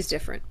 everybody's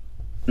different.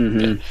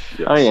 Mm-hmm.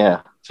 Yes. Oh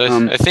yeah.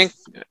 So I think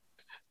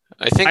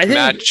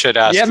Matt should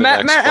ask the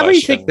Matt, next how about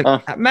you take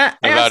question the Matt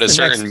about a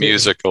certain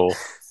musical.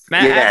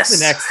 Matt, ask the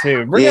next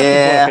two. Bring up the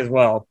book as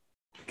well,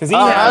 because he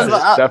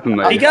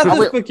definitely. He got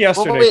this book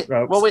yesterday.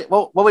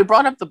 We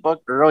brought up the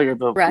book earlier,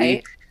 but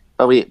right.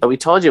 But we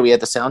told you we had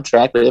the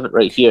soundtrack. We have it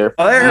right here.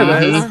 Oh, there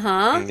it is.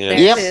 There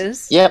it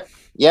is.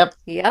 Yep.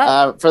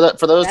 For those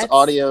That's...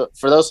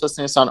 listening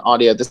to this on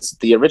audio, this is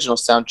the original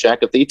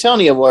soundtrack of the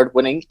Tony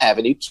Award-winning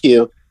Avenue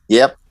Q.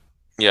 Yep.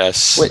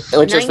 Yes.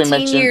 Which as we 19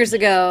 mentioned, years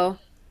ago.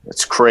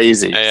 It's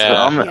crazy.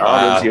 Yeah.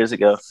 All those years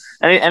ago.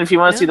 And if you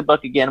want to see the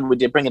book again, we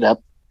did bring it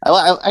up.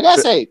 I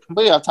gotta say,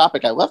 completely off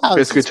topic. I love how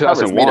this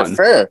cover is made of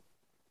fur.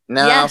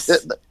 No,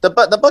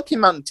 the book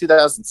came out in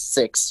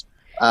 2006,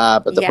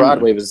 but the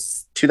Broadway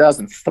was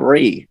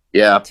 2003.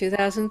 Yeah,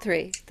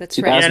 2003. That's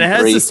 2003. right. And it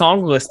has the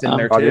song list in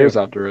there too. Years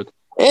after it.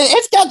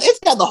 It's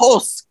got the whole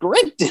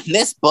script in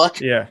this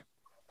book. Yeah.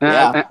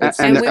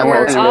 And we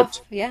were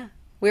off. Yeah,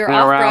 we were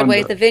off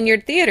Broadway at the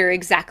Vineyard Theater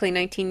exactly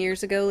 19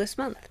 years ago this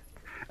month.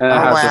 And it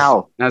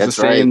has the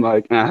same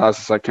it has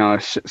this like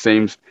kind of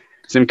same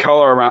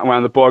color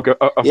around the book of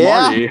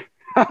Marnie.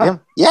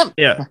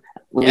 Yeah.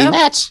 We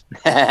match.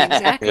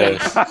 Exactly.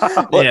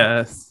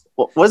 Yes.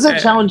 Was it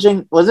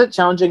challenging? Was it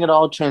challenging at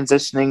all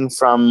transitioning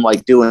from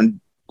like doing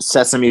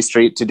Sesame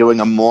Street to doing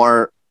a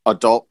more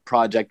adult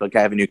project like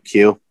Avenue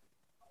Q?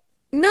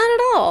 Not at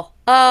all.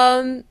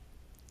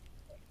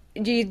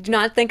 Do you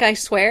not think I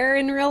swear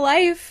in real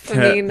life? I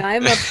mean,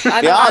 I'm a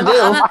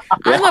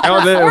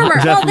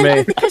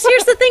performer. Because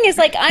here's the thing: is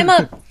like I'm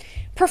a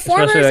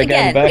performers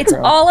again. It's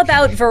all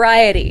about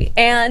variety,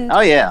 and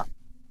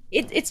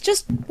it's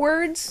just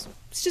words.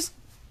 It's just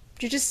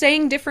you're just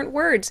saying different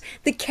words.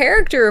 The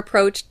character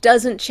approach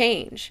doesn't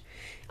change.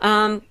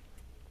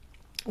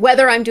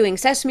 Whether I'm doing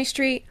Sesame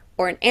Street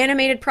or an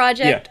animated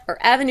project or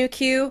Avenue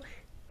Q,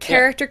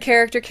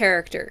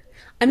 character.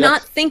 I'm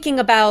not thinking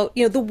about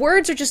the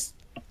words are just.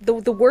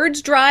 The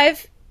words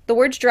drive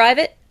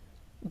it,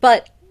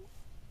 but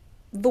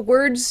the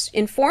words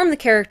inform the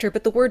character,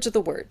 but the words are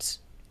the words.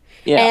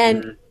 Yeah.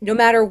 And no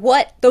matter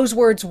what those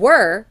words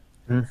were,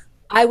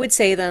 I would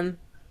say them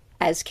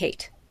as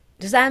Kate.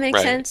 Does that make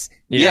sense?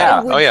 Yeah.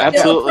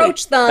 Absolutely.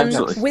 Approach them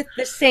with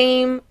the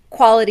same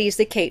qualities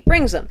that Kate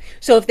brings them.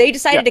 So if they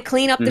decided to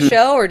clean up the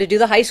show or to do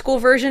the high school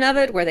version of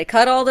it where they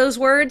cut all those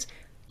words,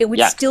 it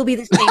would still be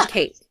the same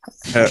Kate.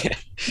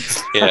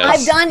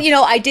 I've done,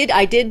 I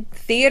did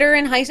theater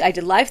in I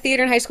did live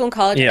theater in high school and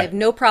college. I have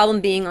no problem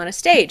being on a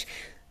stage.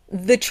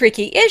 The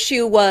tricky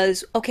issue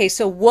was, okay,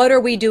 so what are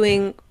we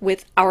doing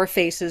with our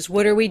faces?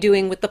 What are we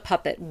doing with the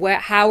puppet?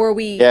 How are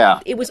we?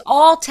 It was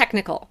all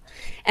technical.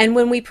 And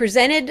when we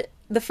presented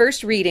the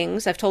first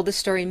readings, I've told this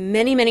story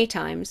many, many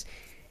times.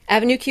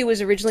 Avenue Q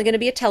was originally going to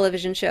be a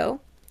television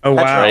show. Oh,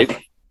 wow.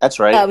 That's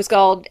right. It was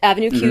called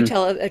Avenue Q,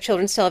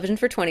 children's television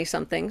for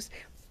 20-somethings.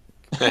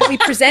 But we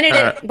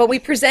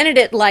presented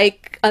it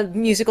like a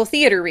musical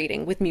theater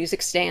reading with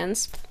music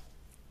stands.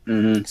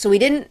 So we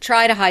didn't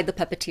try to hide the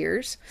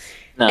puppeteers.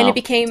 No. And it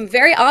became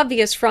very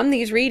obvious from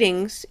these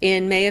readings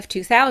in May of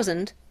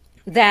 2000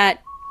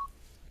 that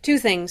two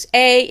things.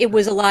 A, it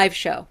was a live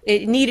show.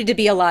 It needed to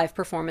be a live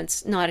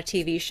performance, not a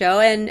TV show.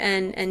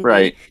 And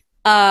right.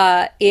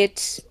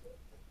 B,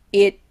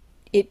 it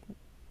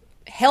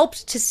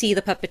helped to see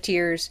the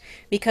puppeteers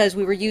because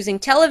we were using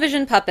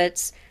television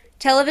puppets,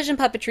 television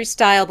puppetry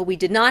style, but we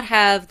did not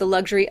have the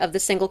luxury of the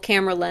single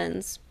camera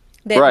lens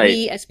that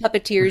we as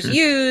puppeteers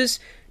use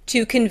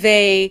to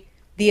convey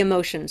the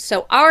emotions.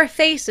 So our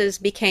faces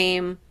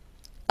became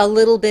a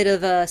little bit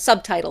of a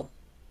subtitle,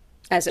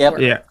 as it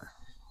were. Yeah.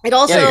 It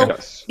also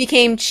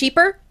became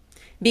cheaper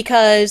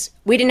because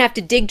we didn't have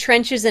to dig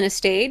trenches in a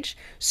stage.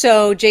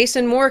 So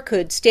Jason Moore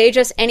could stage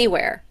us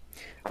anywhere.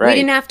 Right. We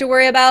didn't have to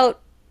worry about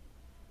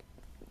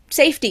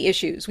safety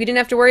issues. We didn't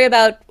have to worry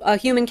about a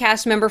human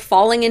cast member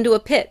falling into a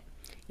pit.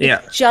 It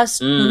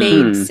just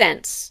made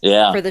sense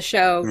for the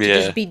show to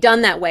just be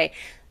done that way.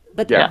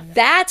 But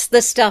that's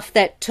the stuff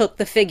that took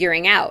the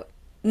figuring out.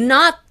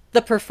 Not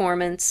the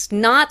performance,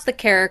 not the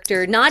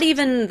character, not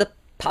even the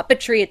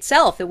puppetry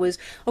itself. It was,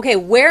 okay,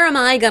 where am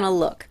I going to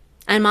look?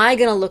 Am I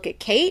going to look at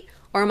Kate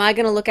or am I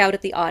going to look out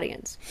at the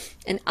audience?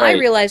 And I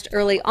realized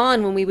early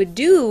on when we would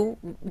do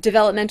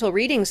developmental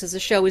readings as the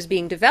show was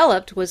being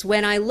developed was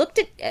when I looked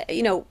at,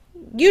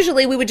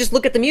 usually we would just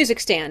look at the music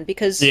stand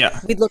because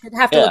we'd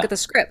have to look at the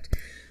script.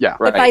 Yeah,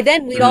 But by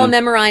then we'd all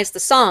memorized the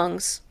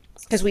songs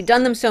because we'd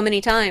done them so many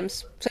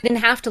times. So I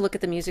didn't have to look at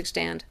the music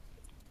stand.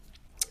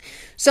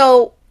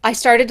 So I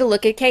started to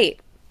look at Kate.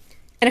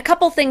 And a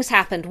couple things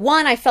happened.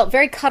 One, I felt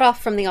very cut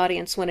off from the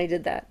audience when I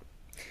did that.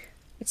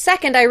 But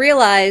second, I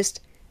realized,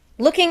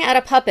 looking at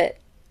a puppet,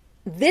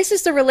 this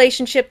is the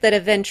relationship that a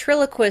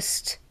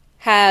ventriloquist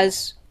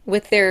has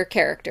with their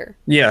character.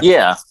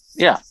 Yeah.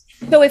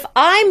 So if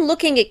I'm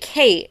looking at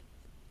Kate,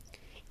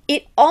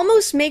 it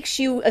almost makes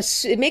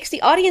it makes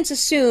the audience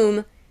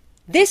assume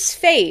this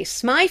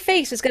face, my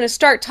face, is going to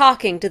start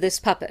talking to this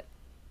puppet.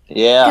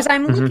 Yeah. Because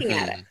I'm looking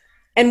at it.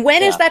 And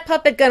when is that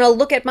puppet going to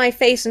look at my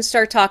face and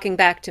start talking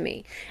back to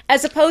me?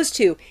 As opposed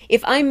to,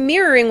 if I'm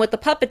mirroring what the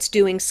puppet's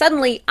doing,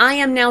 suddenly I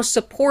am now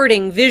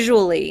supporting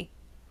visually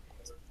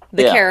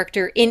the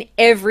character in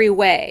every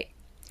way.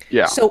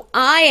 Yeah. So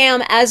I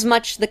am as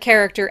much the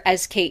character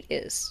as Kate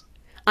is.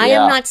 I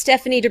am not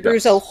Stephanie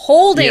D'Abruzzo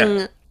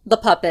holding the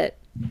puppet.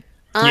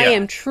 I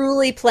am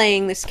truly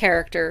playing this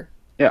character.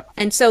 Yeah.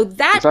 And so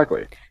that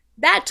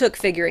took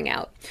figuring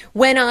out.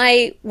 When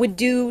I would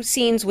do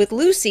scenes with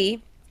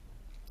Lucy,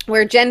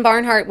 where Jen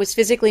Barnhart was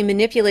physically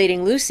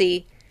manipulating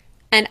Lucy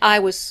and I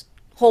was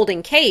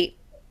holding Kate,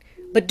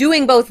 but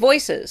doing both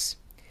voices.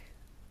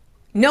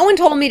 No one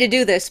told me to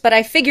do this, but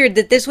I figured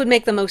that this would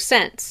make the most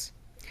sense.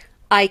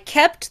 I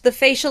kept the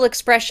facial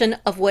expression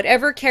of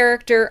whatever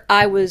character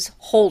I was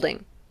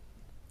holding.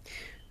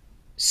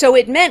 So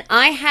it meant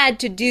I had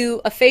to do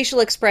a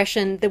facial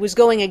expression that was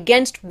going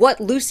against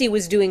what Lucy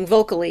was doing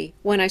vocally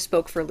when I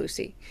spoke for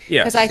Lucy.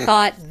 Because I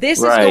thought, this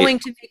is going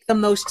to make the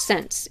most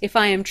sense. If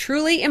I am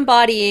truly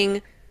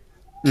embodying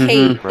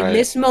Kate in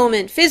this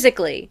moment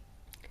physically,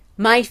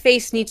 my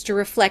face needs to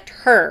reflect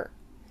her,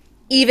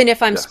 even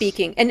if I'm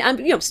speaking. And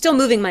I'm still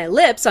moving my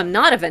lips. I'm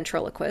not a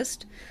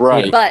ventriloquist.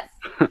 Right. But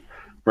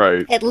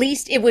at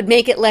least it would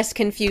make it less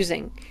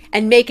confusing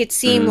and make it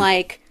seem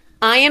like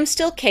I am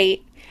still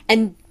Kate.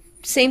 And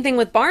same thing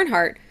with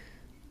Barnhart.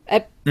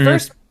 At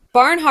first,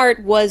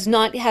 Barnhart was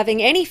not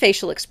having any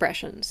facial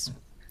expressions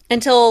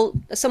until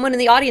someone in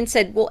the audience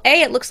said, well,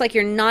 A, it looks like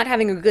you're not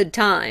having a good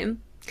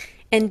time.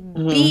 And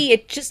B,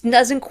 it just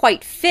doesn't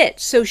quite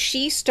fit. So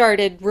she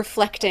started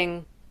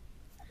reflecting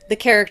the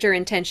character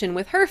intention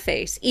with her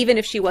face, even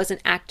if she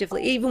wasn't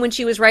actively, even when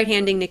she was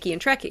right-handing Nikki and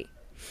Trekkie.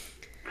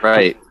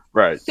 Right.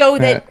 So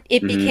that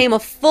it became a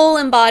full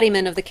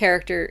embodiment of the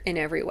character in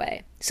every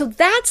way. So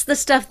that's the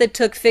stuff that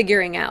took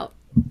figuring out.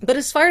 But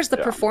as far as the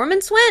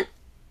performance went,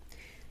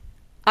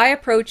 I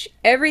approach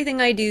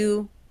everything I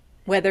do,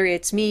 whether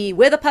it's me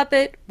with a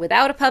puppet,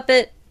 without a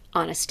puppet,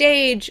 on a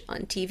stage,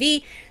 on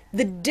TV.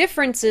 The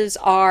differences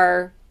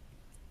are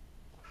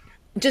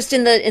just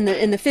in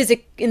the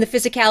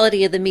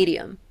physicality of the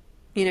medium.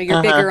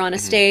 You're bigger on a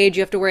stage.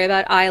 You have to worry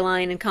about eye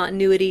line and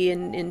continuity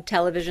in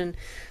television.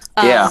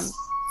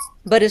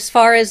 But as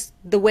far as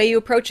the way you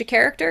approach a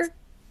character,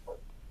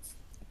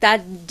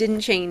 that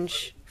didn't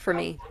change for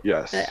me.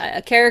 Yes.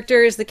 A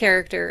character is the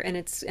character,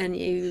 and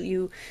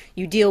you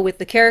deal with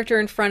the character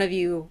in front of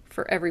you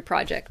for every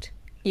project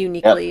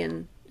uniquely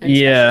and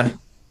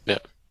But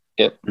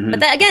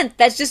that, again,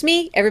 that's just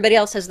me. Everybody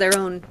else has their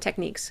own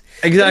techniques.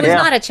 Exactly. It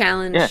was not a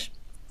challenge. Yeah.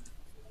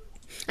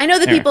 I know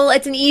that people,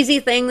 it's an easy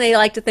thing. They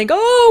like to think,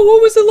 oh,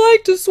 what was it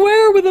like to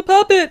swear with a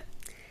puppet?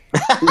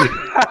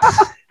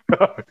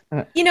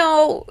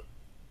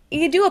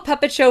 you do a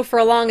puppet show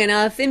for long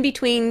enough. In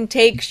between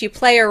takes, you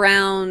play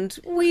around.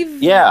 We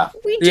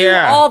do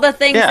all the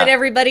things that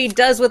everybody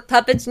does with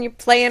puppets, and you're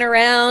playing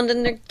around,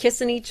 and they're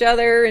kissing each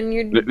other, and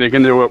they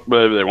can do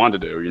whatever they want to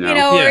do. You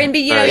know, or you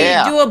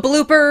do a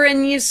blooper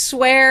and you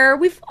swear.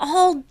 We've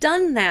all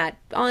done that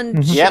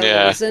on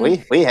shows, and we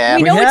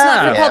have. We know it's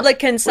not for public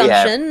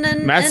consumption.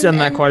 And Matt's done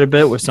that quite a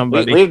bit with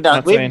somebody. We've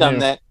done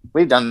that.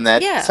 We've done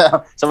that. Yeah.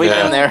 So we've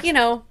been there. You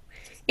know,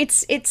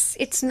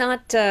 it's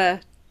not.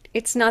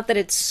 It's not that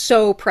it's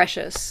so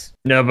precious.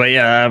 No, but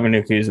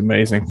Avenue Q is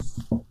amazing.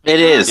 It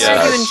is.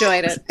 I really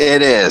enjoyed it.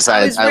 It is.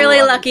 I was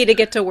really lucky to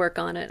get to work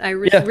on it. I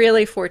was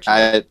really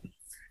fortunate.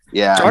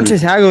 John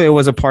Tartaglia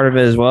was a part of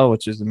it as well,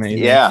 which is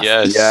amazing. Yeah.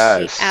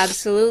 Yes. He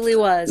absolutely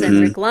was.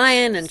 And Rick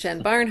Lyon and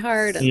Jen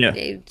Barnhart. And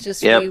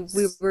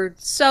we were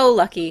so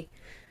lucky.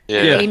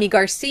 Yeah. Amy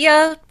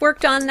Garcia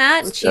worked on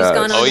that, and she's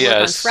gone on to work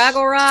on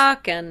Fraggle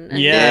Rock. And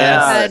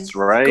that's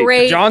right.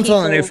 Great John's people.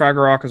 on the new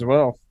Fraggle Rock as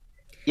well.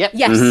 Yep.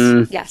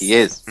 Yes. Yes. He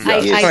is.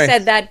 I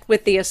said that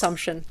with the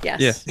assumption.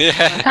 Yes. Yeah.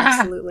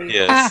 Absolutely.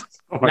 Yes.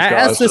 I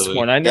asked this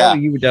one. I know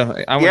you would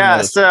definitely.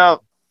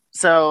 So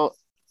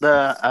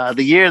the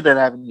year that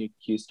Avenue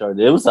Q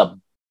started, it was a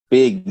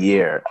big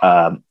year.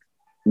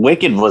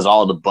 Wicked was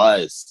all the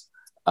buzz.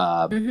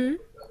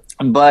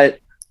 But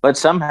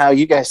somehow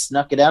you guys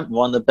snuck it out and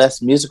won the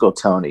best musical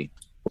Tony.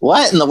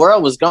 What in the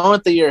world was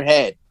going through your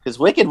head? Because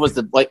Wicked was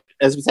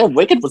as we said,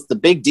 Wicked was the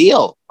big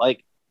deal.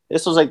 Like,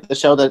 this was like the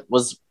show that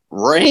was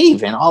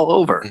raving all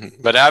over.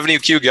 But Avenue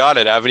Q got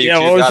it. Avenue Q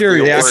what was your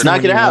reaction?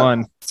 Knock it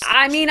out.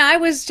 I mean, I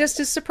was just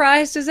as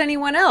surprised as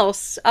anyone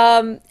else.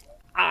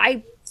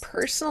 I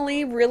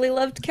personally really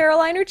loved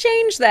Caroline or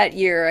Change that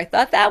year. I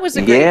thought that was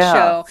a great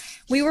show.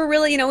 We were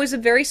really, it was a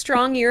very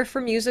strong year for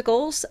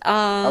musicals.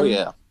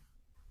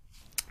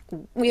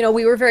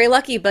 We were very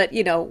lucky, but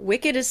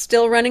Wicked is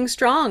still running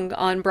strong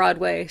on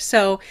Broadway.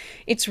 So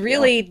it's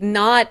really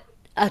not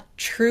a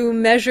true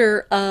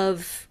measure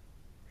of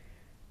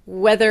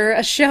whether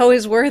a show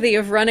is worthy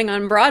of running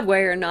on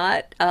Broadway or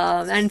not.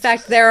 In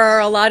fact, there are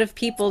a lot of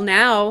people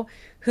now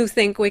who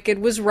think Wicked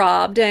was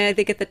robbed. And I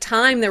think at the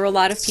time there were a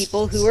lot of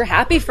people who were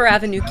happy for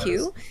Avenue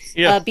Q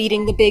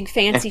beating the big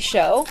fancy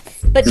show.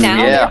 But now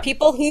there are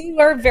people who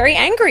are very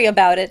angry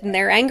about it, and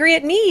they're angry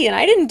at me, and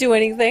I didn't do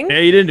anything. Yeah,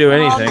 you didn't do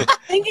anything.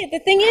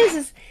 The thing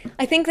is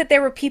I think that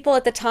there were people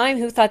at the time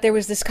who thought there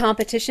was this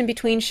competition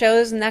between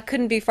shows, and that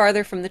couldn't be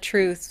farther from the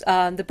truth.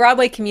 The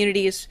Broadway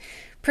community is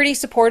pretty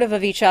supportive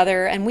of each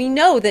other, and we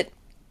know that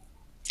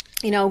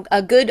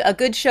a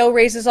good show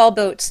raises all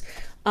boats.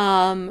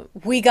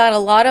 We got a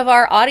lot of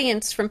our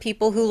audience from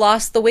people who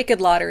lost the Wicked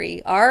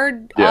lottery.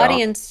 Our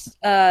audience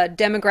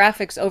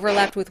demographics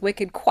overlapped with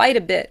Wicked quite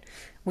a bit.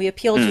 We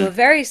appealed to a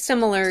very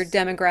similar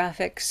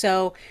demographic,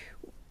 so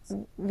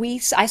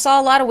I saw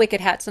a lot of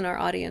Wicked hats in our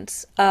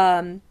audience.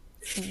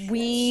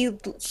 We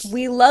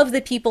love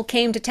that people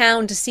came to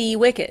town to see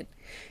Wicked,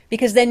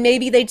 because then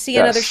maybe they'd see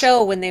another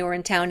show when they were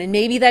in town, and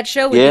maybe that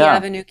show would be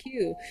Avenue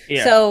Q.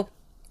 So,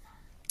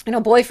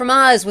 Boy from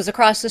Oz was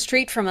across the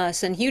street from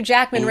us, and Hugh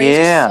Jackman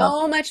raised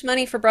so much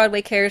money for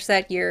Broadway Cares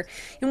that year.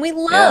 And we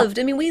loved,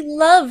 we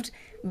loved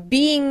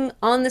being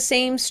on the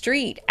same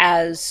street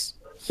as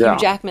Hugh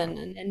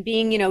Jackman and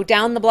being,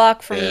 down the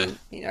block from,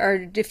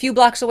 or a few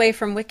blocks away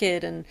from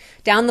Wicked, and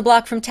down the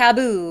block from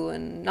Taboo,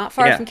 and not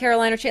far from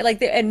Caroline or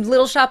Change. And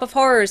Little Shop of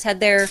Horrors had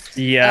their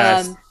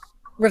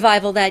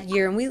revival that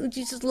year, and we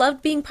just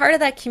loved being part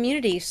of that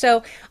community.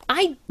 So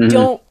I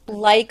don't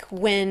like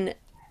when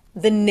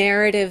the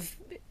narrative,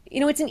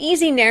 it's an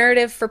easy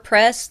narrative for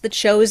press that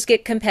shows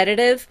get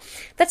competitive.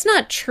 That's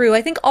not true.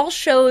 I think all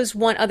shows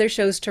want other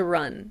shows to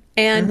run,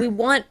 and we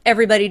want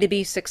everybody to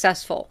be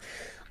successful.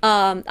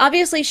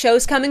 Obviously,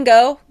 shows come and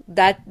go.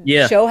 That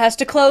show has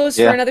to close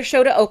for another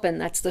show to open.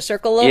 That's the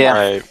circle of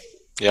life.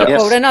 To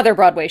quote another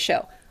Broadway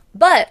show.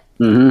 But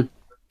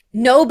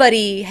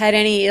nobody had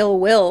any ill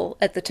will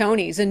at the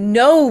Tonys, and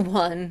no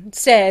one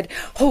said,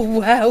 "Oh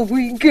wow,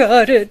 we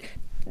got it."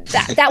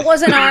 That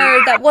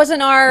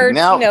wasn't our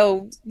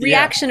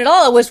reaction at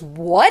all. It was,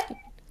 what?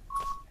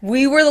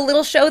 We were the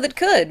little show that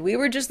could. We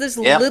were just this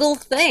little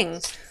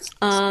thing.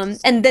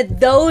 And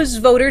that those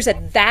voters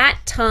at that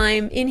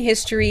time in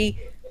history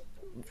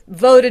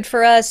voted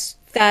for us,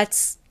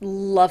 that's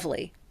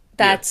lovely.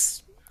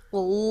 That's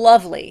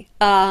lovely.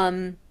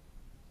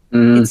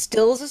 It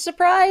still is a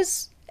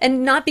surprise.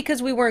 And not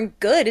because we weren't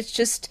good.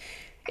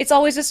 It's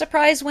always a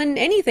surprise when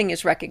anything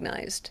is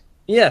recognized.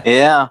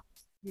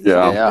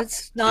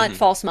 It's not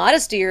false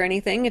modesty or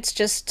anything. It's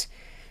just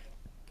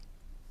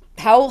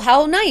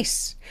how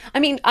nice.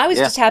 I mean, I was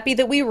just happy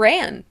that we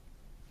ran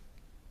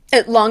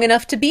long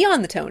enough to be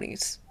on the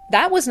Tonys.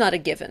 That was not a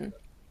given.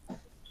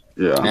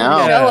 No.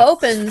 The show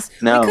opens.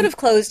 We could have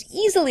closed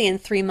easily in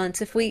 3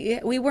 months if we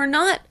were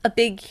not a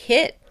big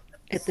hit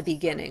at the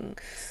beginning.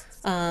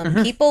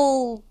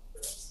 People,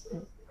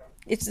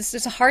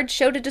 it's a hard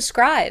show to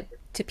describe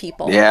to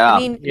people. I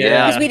mean,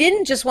 because we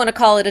didn't just want to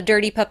call it a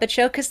dirty puppet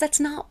show, because that's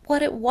not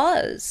what it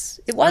was.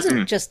 It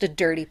wasn't just a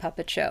dirty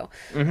puppet show.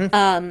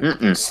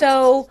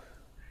 So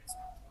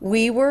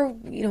we were,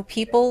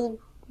 people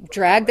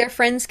drag their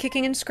friends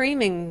kicking and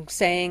screaming,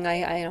 saying,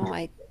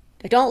 I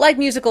don't like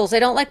musicals, I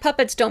don't like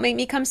puppets, don't make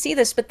me come see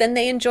this, but then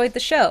they enjoyed the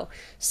show.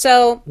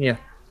 So yeah,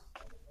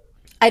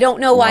 I don't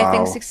know why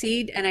things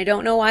succeed, and I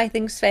don't know why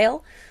things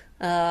fail.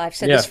 I've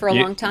said this for a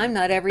long time.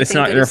 Not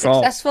everything good is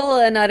successful,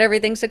 and not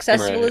everything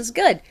successful is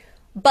good.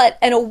 But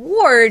an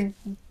award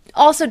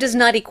also does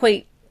not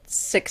equate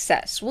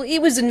success. Well, it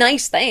was a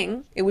nice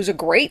thing. It was a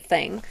great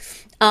thing.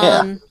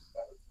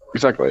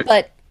 Exactly.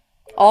 But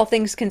all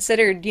things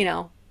considered,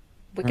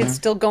 Wicked's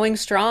still going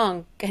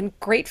strong, and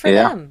great for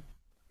them.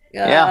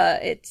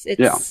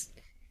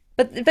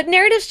 But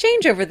narratives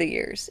change over the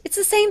years. It's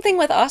the same thing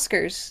with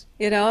Oscars,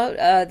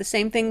 the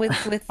same thing with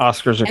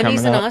Oscars are Emmys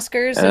coming and up.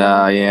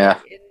 Oscars.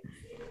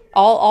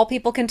 All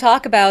people can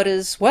talk about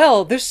is,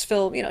 well, this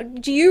film,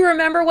 do you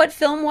remember what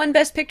film won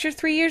Best Picture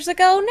 3 years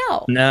ago?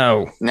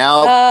 No.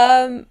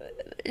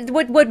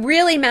 What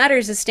really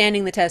matters is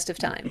standing the test of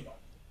time.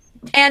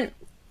 And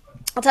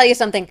I'll tell you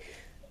something.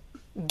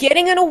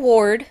 Getting an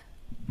award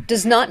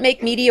does not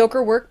make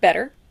mediocre work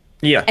better.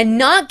 Yeah. And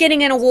not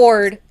getting an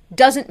award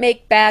doesn't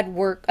make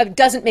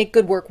doesn't make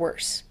good work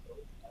worse.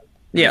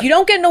 Yeah. If you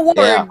don't get an award,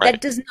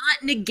 that does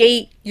not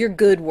negate your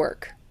good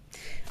work.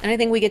 And I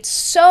think we get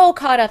so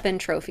caught up in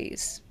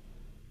trophies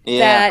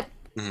that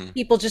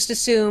people just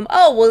assume,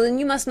 oh, well, then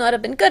you must not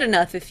have been good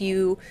enough if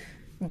you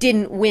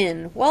didn't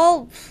win.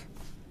 Well,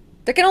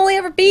 there can only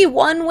ever be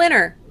one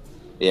winner.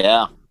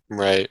 Yeah.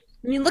 Right.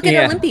 I mean, look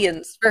at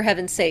Olympians, for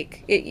heaven's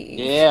sake.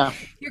 You're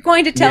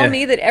going to tell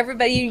me that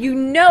everybody,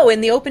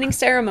 in the opening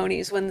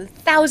ceremonies, when the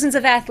thousands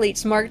of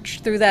athletes march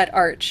through that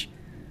arch,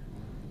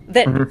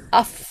 that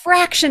a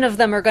fraction of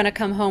them are going to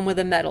come home with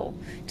a medal.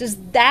 Does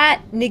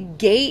that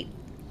negate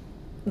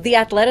the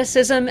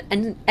athleticism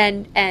and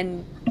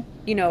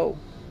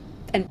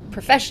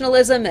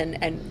professionalism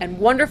and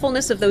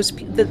wonderfulness of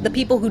the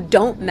people who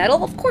don't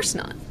medal? Of course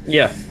not.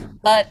 Yeah.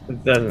 But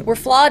we're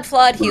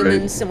flawed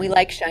humans, and we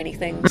like shiny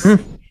things.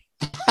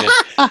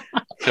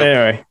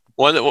 Anyway,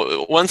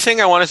 one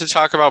thing I wanted to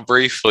talk about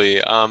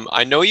briefly.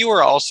 I know you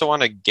were also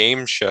on a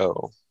game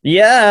show.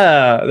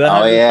 Yeah.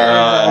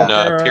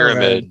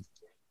 Pyramid.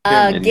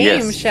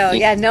 Game show.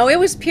 Yeah, no, it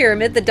was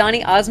Pyramid. The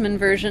Donny Osmond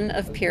version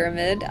of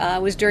Pyramid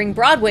was during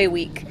Broadway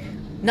week,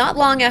 not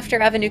long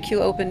after Avenue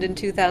Q opened in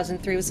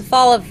 2003. It was the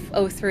fall of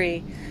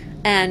 2003,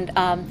 and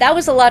that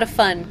was a lot of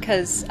fun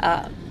because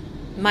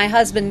my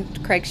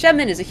husband Craig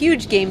Shedman is a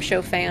huge game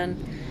show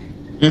fan.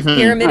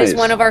 Pyramid is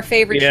one of our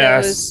favorite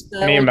shows.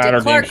 The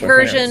Dick Clark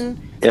version.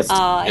 It's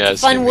a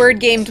fun word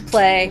game to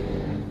play.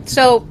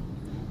 So,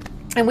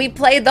 and we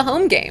played the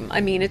home game. I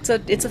mean, it's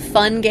a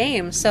fun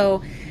game.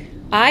 So,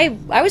 I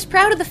was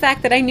proud of the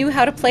fact that I knew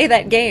how to play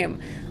that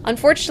game.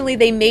 Unfortunately,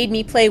 they made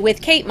me play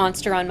with Kate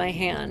Monster on my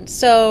hand.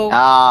 So,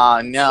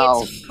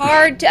 no, it's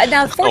hard to.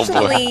 Now,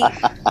 fortunately,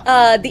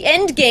 the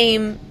end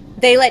game,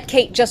 they let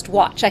Kate just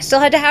watch. I still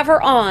had to have her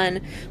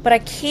on, but I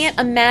can't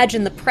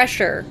imagine the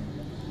pressure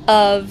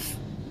of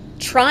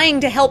trying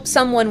to help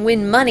someone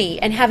win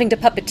money and having to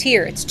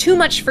puppeteer. It's too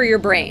much for your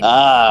brain.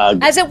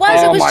 As it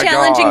was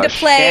challenging to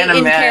play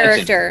in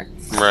character.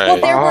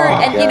 Right.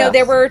 Well,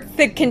 there were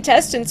the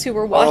contestants who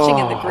were watching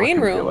in the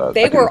green room.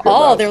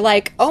 They're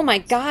like, oh my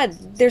God,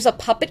 there's a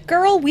puppet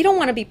girl? We don't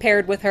want to be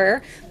paired with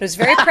her. I was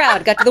very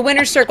proud. Got to the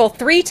winner's circle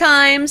 3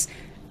 times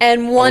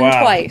and won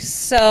twice.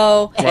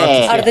 So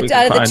out of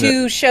the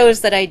 2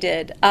 shows that I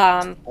did.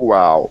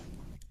 Wow.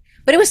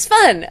 But it was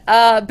fun.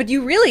 But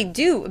you really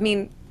do. I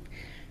mean,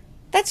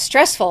 that's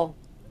stressful.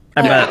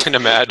 I can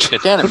imagine.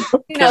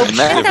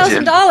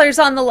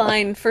 $10,000 on the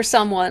line for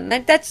someone.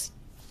 That's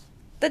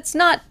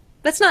not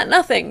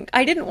nothing.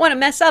 I didn't want to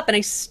mess up, and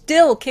I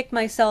still kick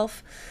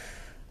myself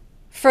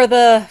for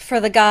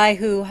the guy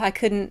who I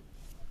couldn't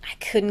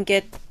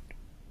get.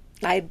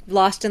 I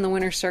lost in the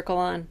winner's circle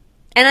on,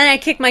 and then I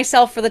kicked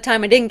myself for the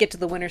time I didn't get to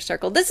the winner's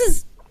circle. This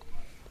is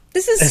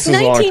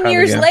 19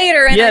 years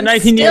later, and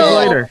 19 years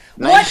later.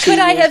 What could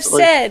I have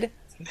said?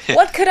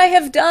 What could I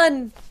have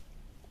done?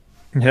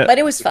 Yeah. But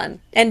it was fun,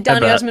 and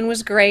Donny Osmond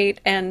was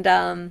great, and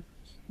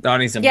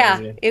Donny's amazing.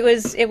 Yeah, it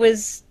was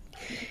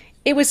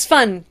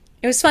fun.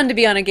 It was fun to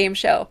be on a game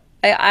show.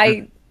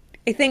 I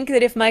think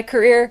that if my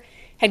career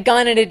had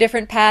gone in a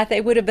different path,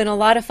 it would have been a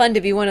lot of fun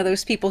to be one of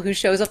those people who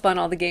shows up on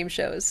all the game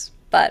shows.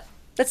 But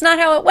that's not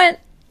how it went.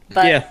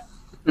 But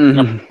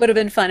would have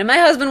been fun, and my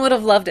husband would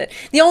have loved it.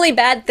 The only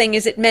bad thing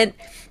is it meant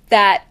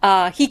that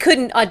he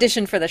couldn't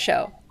audition for the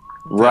show.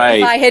 Right.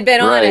 If I had been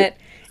on it,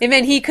 it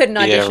meant he couldn't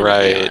audition to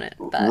be on it.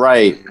 But.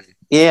 Right.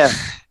 Yeah.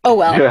 Oh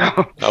well.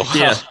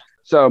 Yeah.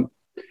 So,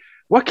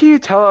 what can you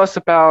tell us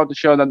about the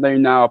show that you're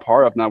now a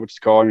part of now, which is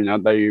called,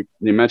 that you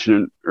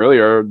mentioned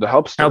earlier, the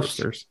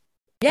Helpsters?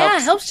 Yeah,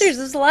 Helpsters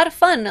is a lot of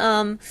fun.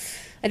 I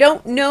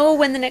don't know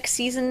when the next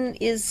season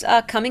is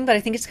coming, but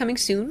I think it's coming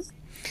soon.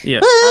 Yeah.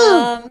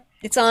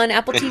 It's on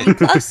Apple TV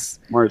Plus.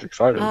 Marty's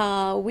excited.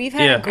 We've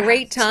had a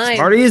great time.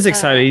 Marty is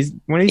excited.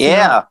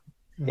 Yeah.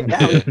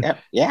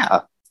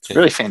 It's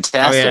really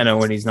fantastic. Oh yeah, I know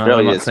when he's not.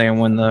 Really I'm not saying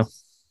when though.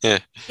 Yeah.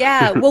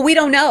 Yeah. Well, we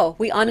don't know.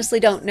 We honestly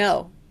don't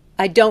know.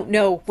 I don't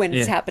know when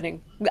it's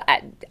happening.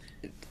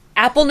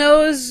 Apple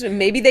knows.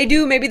 Maybe they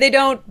do. Maybe they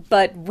don't.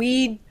 But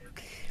we're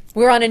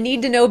on a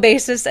need to know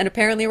basis, and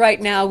apparently right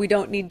now we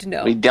don't need to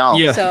know. We don't.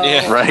 Yeah. So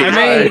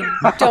Right.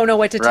 I don't know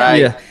what to tell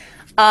you.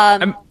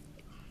 Yeah.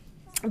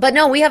 But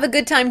no, we have a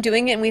good time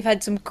doing it, and we've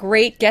had some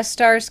great guest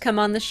stars come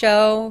on the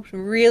show.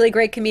 Really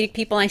great comedic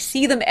people. I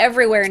see them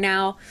everywhere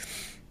now.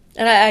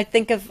 And I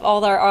think of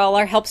all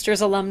our Helpsters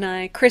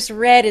alumni. Chris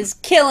Redd is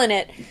killing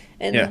it.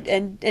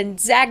 And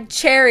Zach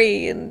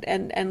Cherry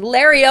and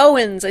Larry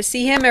Owens. I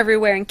see him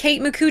everywhere. And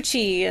Kate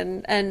Micucci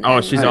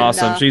and she's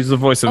awesome. She's the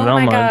voice of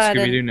Velma in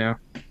Scooby-Doo now.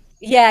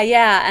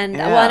 Yeah.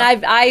 And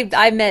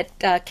I met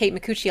Kate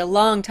Micucci a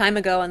long time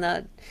ago on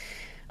the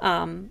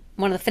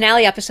one of the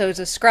finale episodes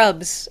of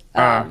Scrubs.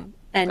 And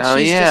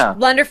she's just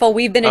wonderful.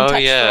 We've been in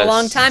touch for a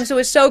long time, so it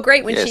was so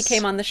great when she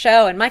came on the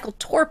show. And Michael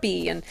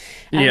Torpy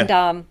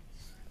and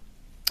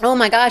oh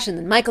my gosh, and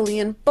then Michael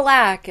Ian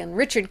Black and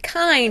Richard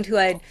Kind, who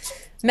I'd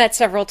met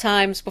several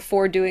times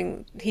before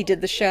he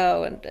did the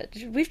show. And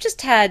we've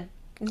just had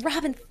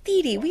Robin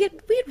Thede. We had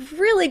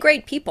really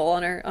great people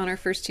on our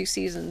first 2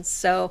 seasons.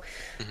 So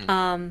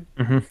and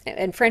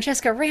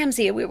Francesca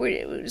Ramsey.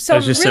 There's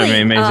just so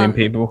many amazing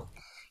people.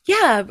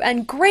 Yeah,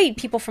 and great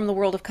people from the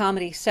world of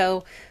comedy.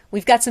 So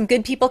we've got some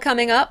good people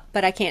coming up,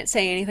 but I can't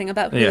say anything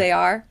about who they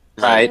are.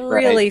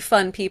 Really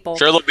fun people.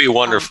 Sure, they'll be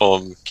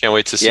wonderful. Can't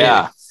wait to see.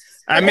 Yeah.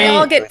 They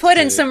all get put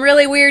in some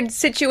really weird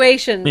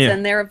situations,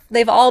 and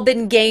they've all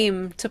been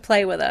game to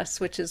play with us,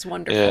 which is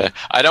wonderful. Yeah,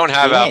 I don't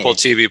have Apple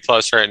TV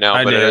Plus right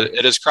now, but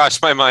it has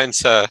crossed my mind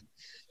to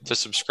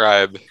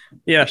subscribe.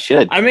 Yeah,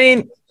 should. I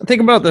mean,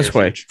 think about it this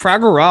way: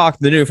 Fraggle Rock,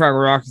 the new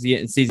Fraggle Rock, is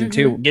getting season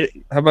 2.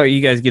 How about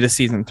you guys get a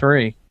season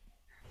 3?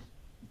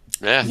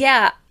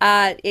 Yeah.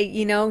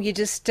 You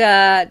just.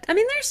 I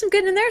mean, there's some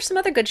good, and there's some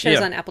other good shows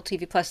on Apple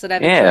TV Plus that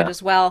I've enjoyed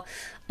as well.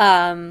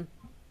 And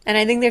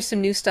I think there's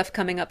some new stuff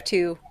coming up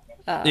too.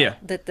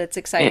 That's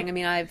exciting. I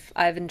mean,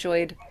 I've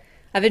enjoyed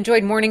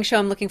Morning Show.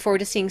 I'm looking forward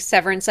to seeing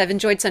Severance. I've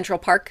enjoyed Central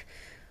Park,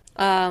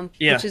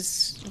 which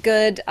is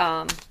good.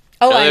 I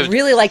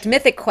really liked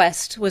Mythic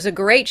Quest. Was a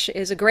great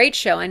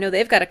show. I know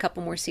they've got a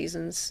couple more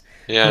seasons.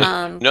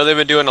 Yeah, they've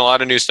been doing a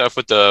lot of new stuff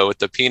with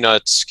the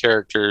Peanuts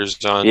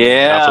characters on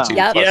Apple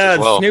TV Plus as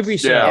well. Snoopy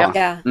show.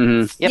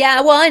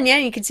 Yeah. Well, and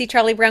you can see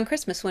Charlie Brown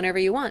Christmas whenever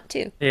you want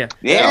too. Yeah.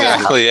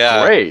 Exactly.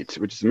 Yeah. Great,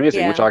 which is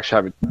amazing. Which I actually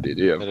have a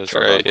DVD of. That is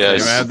right. Yeah, I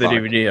have the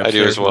DVD. I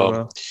do as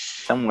well.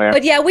 Somewhere.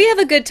 But yeah, we have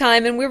a good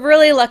time, and we're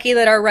really lucky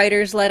that our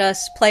writers let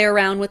us play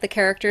around with the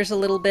characters a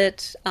little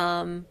bit.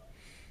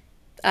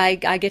 I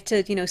get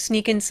to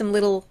sneak in some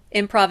little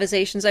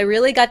improvisations. I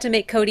really got to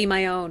make Cody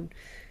my own,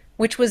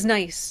 which was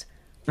nice.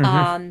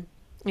 I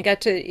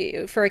got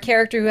to, for a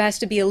character who has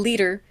to be a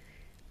leader,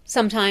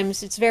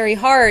 sometimes it's very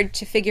hard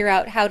to figure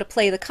out how to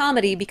play the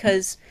comedy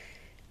because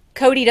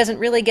Cody doesn't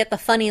really get the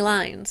funny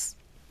lines.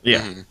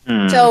 Yeah.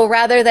 So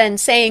rather than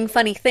saying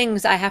funny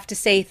things, I have to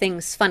say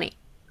things funny,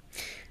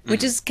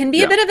 which can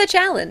be a bit of a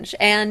challenge.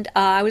 And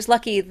I was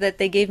lucky that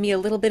they gave me a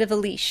little bit of a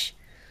leash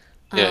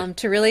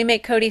to really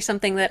make Cody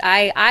something that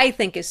I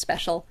think is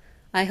special.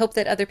 I hope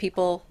that other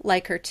people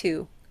like her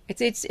too.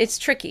 It's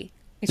tricky.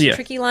 It's a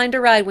tricky line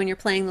to ride when you're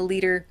playing the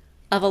leader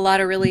of a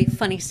lot of really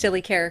funny,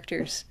 silly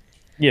characters.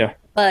 Yeah.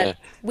 But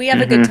we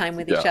have a good time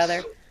with each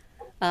other.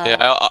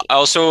 I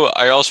also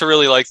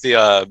really like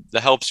the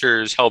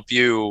Helpsters Help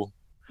You.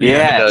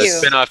 Yeah, the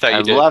spin-off that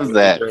you did. I love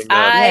that. During the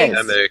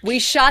pandemic. We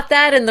shot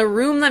that in the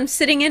room I'm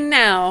sitting in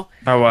now.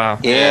 Oh wow.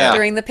 Yeah.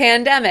 During the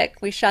pandemic,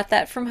 we shot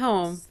that from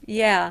home.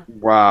 Yeah.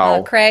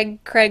 Wow. Craig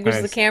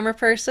was the camera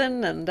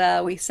person,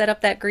 and we set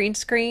up that green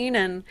screen,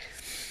 and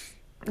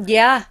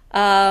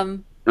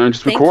And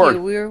just thank record.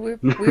 you. We were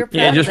proud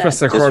Yeah, just of press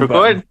the that. record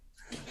button.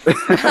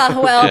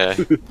 Well,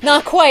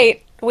 not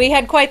quite. We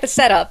had quite the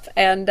setup,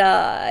 and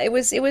it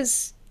was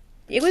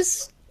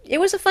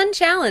a fun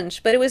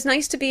challenge, but it was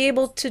nice to be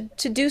able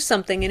to do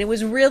something, and it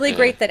was really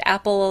great that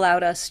Apple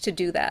allowed us to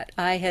do that.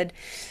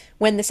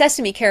 When the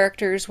Sesame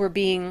characters were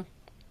when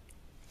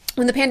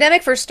the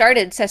pandemic first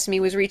started, Sesame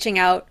was reaching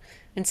out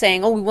and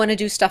saying, we want to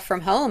do stuff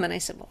from home. And I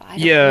said, well, I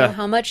don't know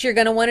how much you're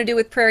going to want to do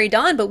with Prairie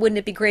Dawn, but wouldn't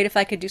it be great if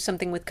I could do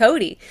something with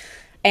Cody?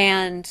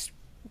 And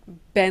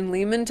Ben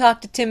Lehman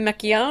talked to Tim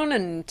Macchione,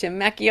 and Tim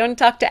Macchione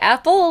talked to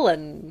Apple,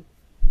 and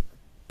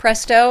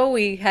presto,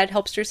 we had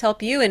Helpsters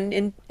Help You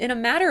in a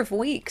matter of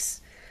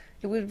weeks.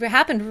 It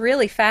happened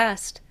really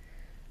fast,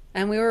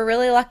 and we were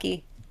really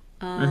lucky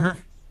that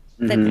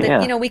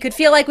we could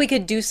feel like we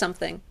could do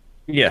something.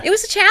 Yeah. It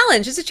was a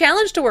challenge. It's a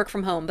challenge to work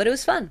from home, but it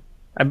was fun.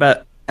 I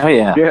bet. Oh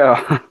yeah.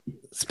 Yeah.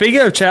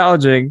 Speaking of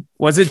challenging,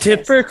 was it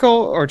typical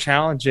or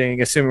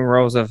challenging assuming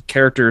roles of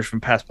characters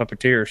from past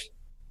puppeteers?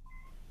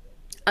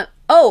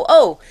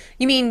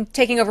 You mean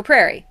taking over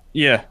Prairie?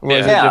 Yeah.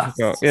 Was it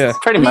difficult? Yeah.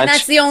 Pretty much.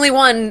 That's the only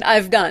one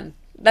I've done.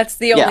 That's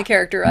the only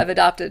character I've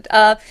adopted.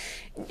 I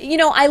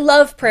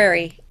love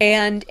Prairie,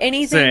 and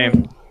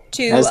anything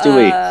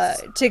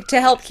to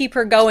help keep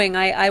her going,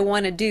 I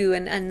want to do,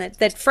 and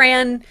that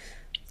Fran.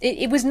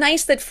 It was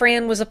nice that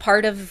Fran was a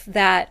part of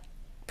that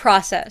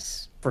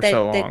process for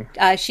so long.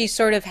 That she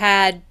sort of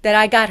had, that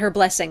I got her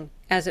blessing,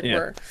 as it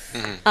were.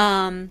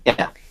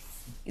 Yeah.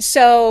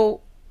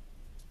 So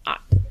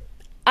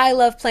I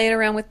love playing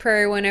around with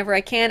Prairie whenever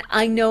I can.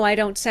 I know I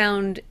don't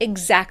sound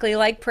exactly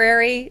like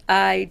Prairie.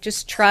 I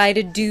just try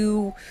to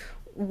do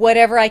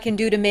whatever I can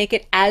do to make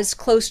it as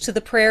close to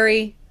the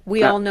Prairie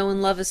we all know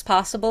and love as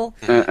possible.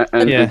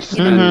 And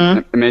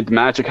made the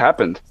magic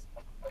happen.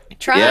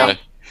 Try. Yeah.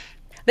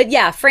 But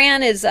yeah,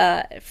 Fran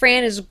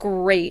is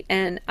great,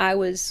 and I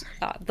was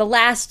the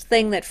last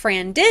thing that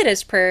Fran did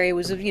as Prairie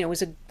was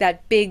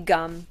that big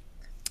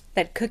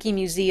that Cookie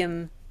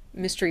Museum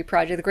mystery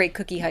project, the Great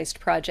Cookie Heist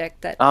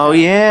project. That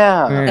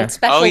that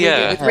special we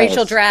did with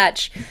Rachel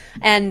Dratch,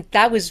 and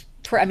that was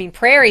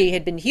Prairie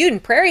had been huge,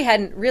 and Prairie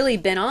hadn't really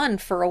been on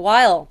for a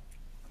while,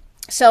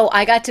 so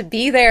I got to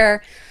be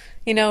there.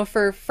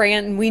 For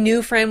Fran, we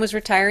knew Fran was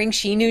retiring.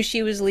 She knew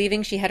she was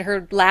leaving. She had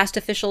her last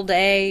official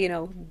day,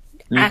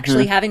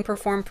 actually having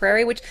performed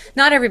Prairie, which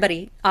not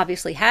everybody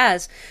obviously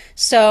has.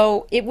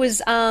 So it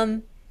was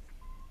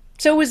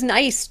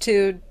nice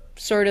to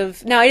sort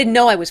of, now I didn't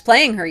know I was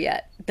playing her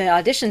yet. The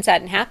auditions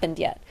hadn't happened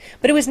yet,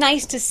 but it was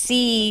nice to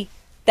see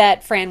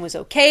that Fran was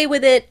okay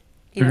with it,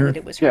 that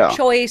it was her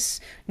choice.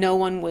 No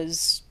one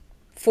was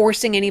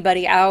forcing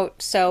anybody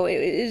out. So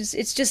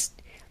it's just,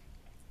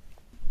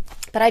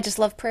 but I just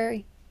love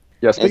Prairie.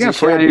 Yeah, speaking of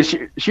Prairie,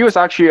 she was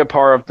actually a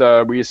part of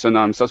the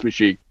recent Sesame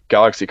Street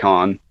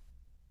GalaxyCon.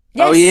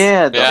 Yes. Oh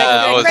yeah,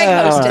 that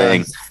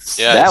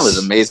was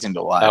amazing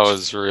to watch. That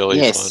was really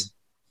fun.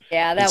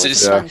 Yeah, that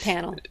was a fun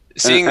panel.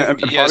 Seeing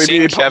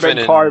Kevin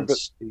and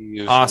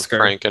Steve, Oscar,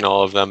 Frank, and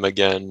all of them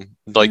again,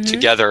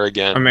 together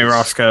again. I mean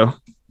Roscoe.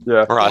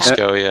 Yeah,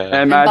 Roscoe.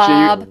 And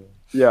Bob.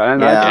 And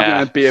imagine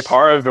gonna be a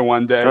part of it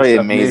one day. Really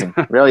amazing.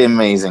 Really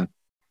amazing.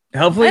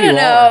 Hopefully, I don't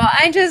know.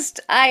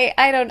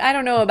 I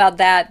don't know about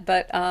that,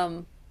 but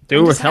I'm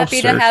just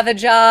happy to have a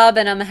job,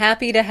 and I'm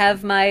happy to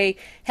have my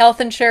health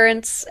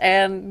insurance,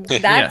 and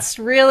that's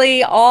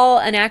really all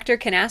an actor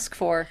can ask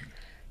for.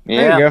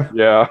 Yeah. There you go.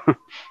 Yeah.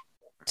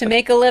 To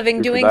make a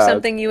living doing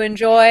something you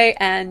enjoy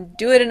and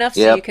do it enough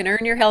so you can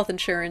earn your health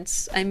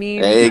insurance. I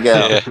mean, there you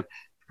go.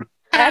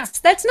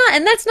 That's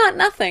not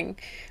nothing.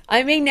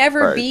 I may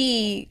never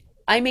be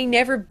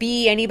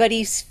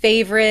anybody's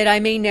favorite. I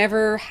may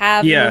never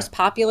have the most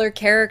popular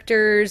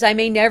characters. I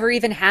may never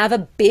even have a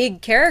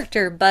big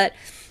character, but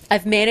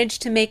I've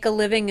managed to make a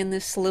living in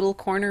this little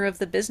corner of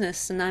the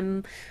business,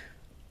 and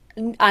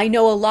I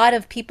know a lot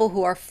of people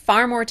who are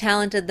far more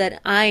talented than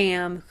I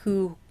am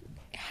who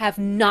have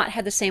not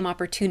had the same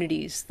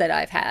opportunities that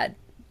I've had.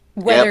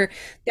 Whether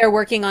they're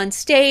working on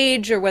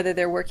stage or whether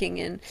they're working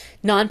in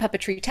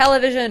non-puppetry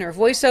television or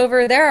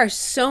voiceover, there are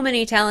so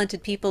many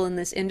talented people in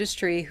this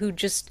industry who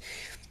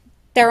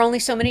there are only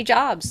so many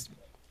jobs.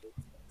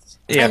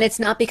 Yeah. And it's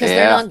not because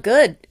they're not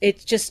good.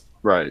 It's just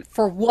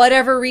for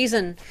whatever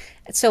reason.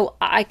 So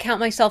I count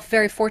myself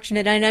very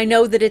fortunate, and I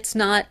know that it's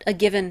not a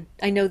given.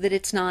 I know that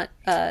it's not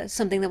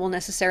something that will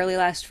necessarily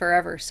last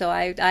forever. So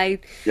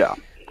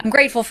I'm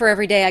grateful for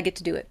every day I get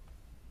to do it.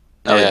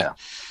 Oh yeah.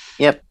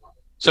 Yep.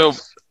 So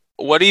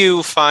what do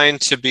you find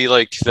to be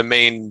like the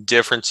main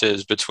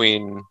differences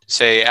between,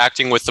 say,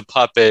 acting with the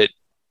puppet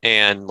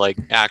and like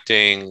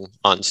acting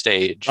on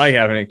stage? I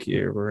have an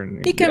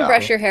IQ. You can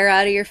brush your hair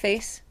out of your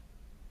face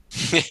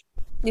if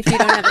you don't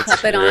have a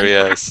puppet on.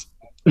 Yes.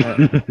 You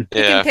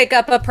can pick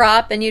up a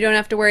prop and you don't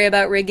have to worry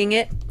about rigging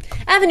it.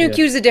 Avenue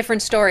Q is a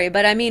different story,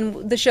 but I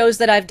mean, the shows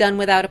that I've done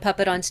without a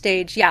puppet on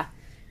stage,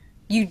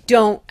 you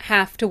don't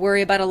have to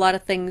worry about a lot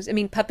of things. I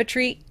mean,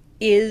 puppetry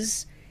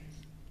is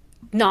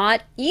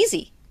not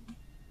easy.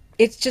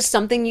 It's just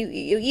something you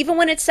even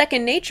when it's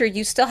second nature,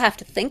 you still have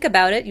to think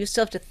about it. You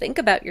still have to think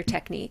about your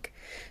technique.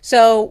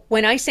 So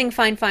when I sing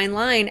Fine, Fine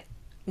Line,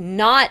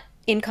 not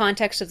in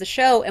context of the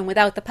show and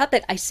without the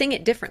puppet, I sing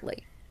it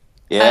differently.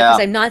 Because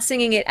I'm not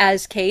singing it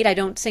as Kate. I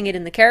don't sing it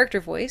in the character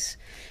voice.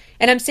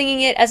 And I'm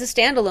singing it as a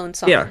standalone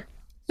song. Yeah.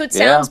 So it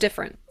sounds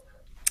different.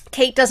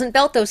 Kate doesn't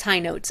belt those high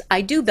notes.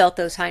 I do belt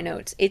those high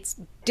notes. It's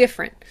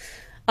different.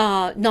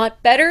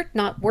 Not better,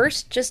 not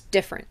worse, just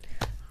different.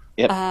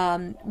 Yep.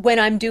 When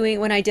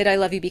I did I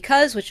Love You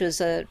Because, which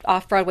was a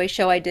off-Broadway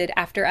show I did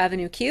after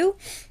Avenue Q,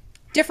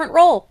 different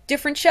role,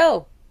 different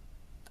show.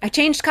 I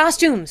changed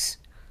costumes.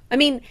 I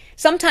mean,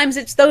 sometimes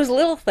it's those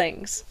little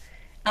things.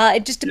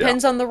 It just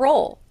depends on the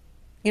role.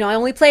 I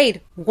only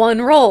played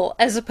one role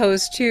as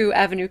opposed to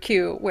Avenue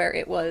Q, where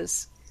it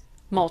was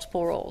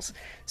multiple roles.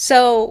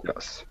 So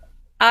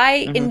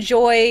I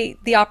enjoy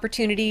the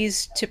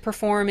opportunities to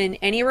perform in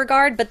any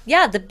regard, but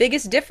the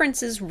biggest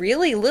difference is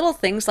really little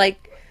things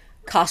like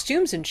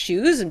costumes and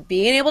shoes and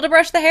being able to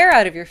brush the hair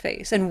out of your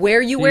face and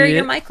where you wear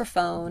your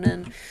microphone,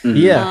 and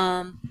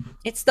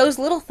it's those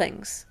little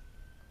things.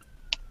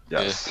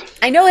 Yes.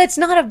 I know it's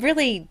not a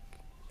really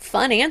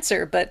fun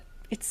answer, but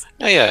it's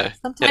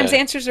sometimes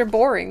answers are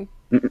boring.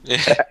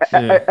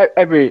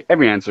 Every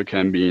answer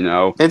can be,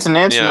 it's an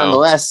answer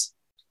nonetheless.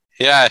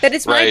 Yeah, but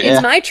it's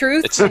my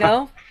truth.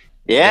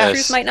 Yeah, the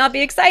truth might not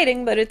be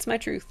exciting, but it's my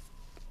truth.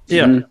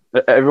 Yeah.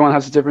 Everyone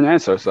has a different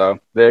answer, so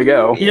there you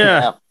go.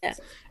 Yeah.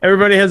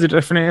 Everybody has a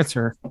different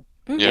answer.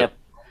 Yeah.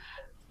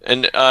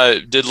 And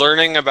did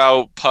learning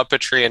about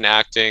puppetry and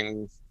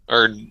acting,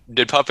 or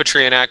did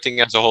puppetry and acting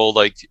as a whole,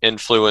 like,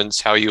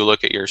 influence how you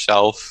look at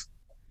yourself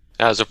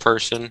as a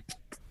person?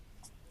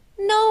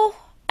 No,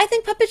 I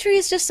think puppetry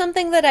is just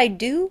something that I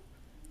do.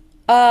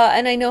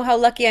 And I know how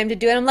lucky I am to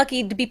do it. I'm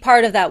lucky to be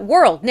part of that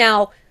world.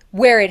 Now,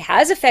 where it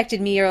has affected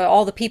me are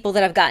all the people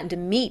that I've gotten to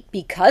meet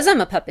because I'm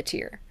a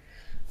puppeteer.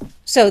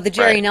 So the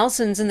Jerry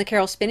Nelsons and the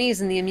Carol Spinneys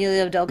and the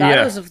Emilio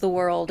Delgados of the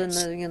world, and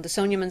the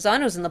Sonia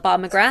Manzanos and the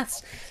Bob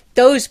McGraths,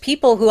 those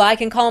people who I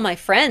can call my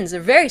friends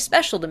are very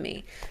special to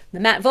me. The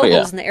Matt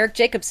Vogels and the Eric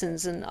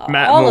Jacobsons and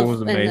all of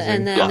the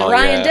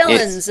Ryan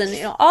Dillons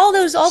and all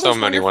those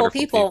wonderful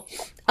people.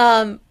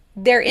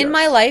 They're in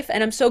my life,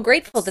 and I'm so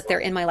grateful that they're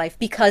in my life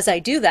because I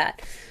do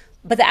that.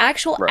 But the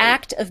actual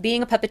act of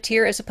being a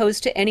puppeteer, as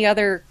opposed to any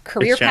other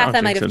career path I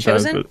might have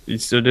chosen, you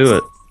still do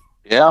it.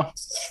 Yeah.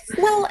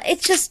 Well,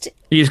 it's just...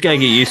 You just gotta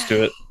get used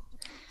to it.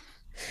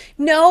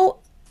 No,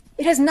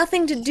 it has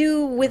nothing to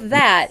do with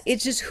that.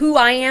 It's just who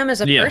I am as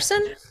a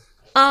person.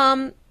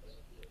 I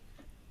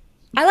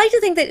like to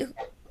think that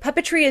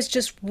puppetry is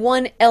just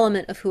one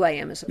element of who I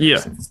am as a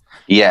person.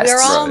 Yes. We're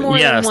all more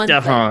than one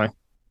definitely. thing.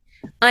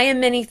 I am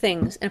many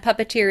things, and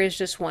puppeteer is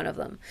just one of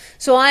them.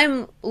 So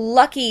I'm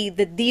lucky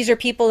that these are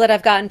people that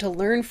I've gotten to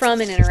learn from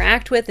and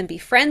interact with and be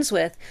friends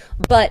with.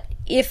 But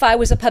if I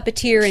was a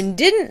puppeteer and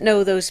didn't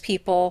know those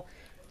people,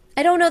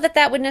 I don't know that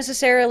that would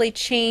necessarily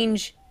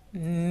change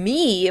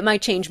me. It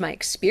might change my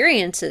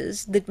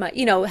experiences that might,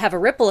 have a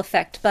ripple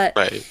effect. But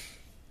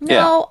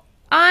no,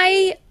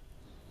 I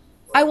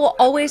will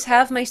always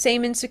have my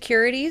same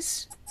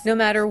insecurities, no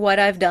matter what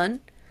I've done,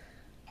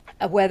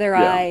 whether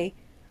I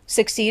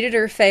succeeded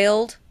or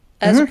failed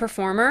as a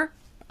performer.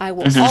 I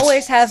will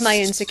always have my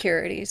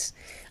insecurities.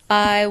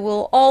 I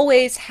will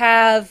always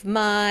have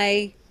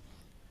my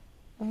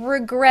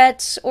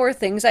regrets or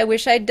things I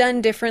wish I'd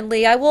done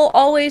differently. I will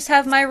always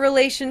have my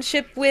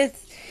relationship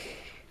with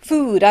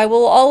food. I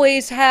will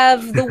always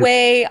have the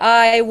way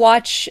I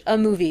watch a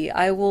movie.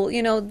 I will,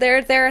 there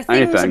are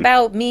things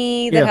about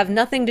me that have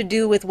nothing to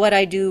do with what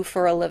I do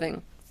for a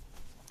living.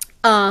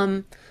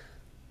 But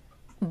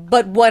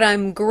what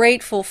I'm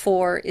grateful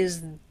for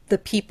is the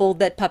people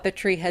that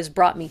puppetry has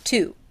brought me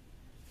to.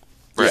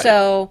 Right.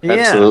 So,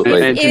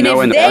 absolutely. And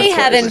if they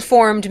have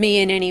informed me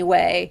in any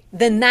way,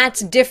 then that's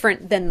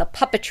different than the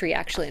puppetry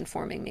actually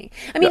informing me.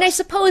 I mean, I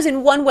suppose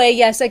in one way,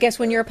 yes, I guess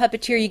when you're a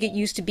puppeteer, you get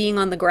used to being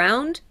on the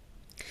ground,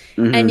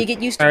 and you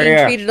get used to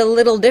being treated a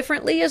little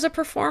differently as a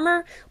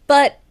performer.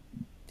 But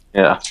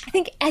I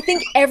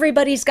think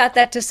everybody's got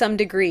that to some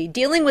degree.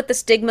 Dealing with the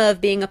stigma of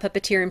being a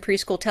puppeteer in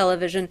preschool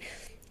television.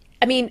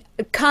 I mean,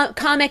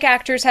 comic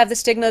actors have the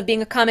stigma of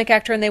being a comic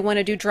actor and they want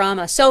to do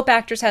drama. Soap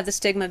actors have the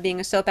stigma of being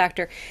a soap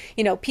actor.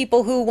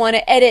 People who want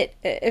to edit,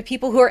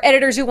 people who are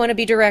editors who want to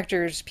be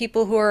directors,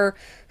 people who are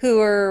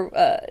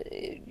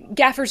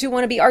gaffers who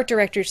want to be art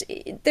directors.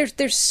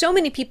 There's so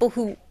many people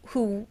who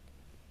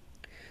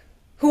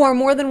are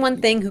more than one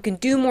thing, who can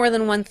do more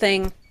than one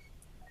thing.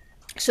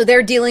 So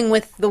they're dealing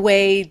with the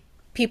way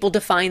people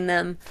define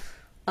them.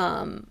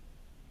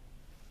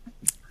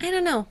 I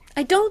don't know.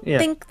 I don't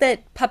think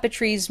that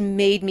puppetry's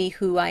made me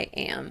who I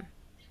am,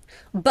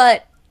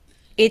 but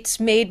it's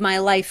made my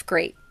life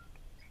great.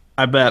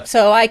 I bet.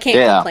 So I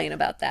can't complain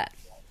about that.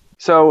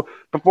 So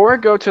before I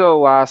go to the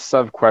last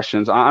set of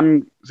questions,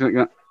 I'm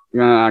going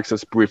to ask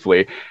this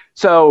briefly.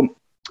 So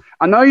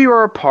I know you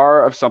are a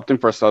part of Something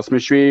for Sesame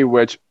Street,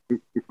 which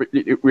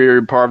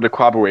we're part of the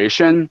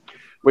collaboration,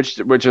 which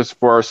is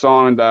for a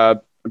song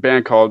that a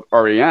band called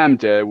REM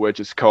did, which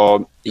is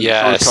called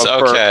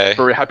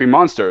for Happy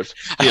Monsters.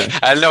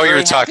 I know you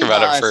were talking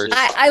about it first.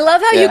 I love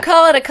how you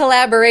call it a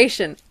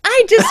collaboration.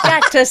 I just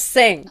got to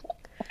sing.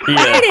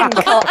 I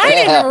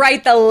didn't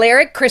write the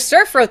lyric. Chris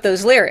Surf wrote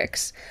those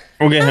lyrics.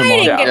 I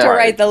didn't get to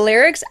write the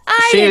lyrics.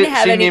 I didn't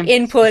have any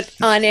input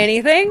on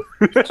anything.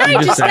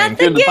 I just got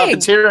the gig.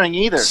 Puppeteering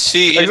either.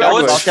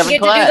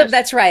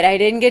 That's right. I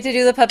didn't get to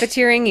do the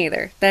puppeteering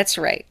either. That's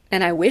right.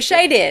 And I wish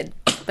I did,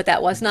 but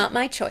that was not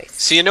my choice.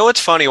 See, what's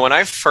funny? When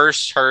I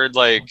first heard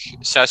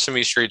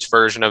Sesame Street's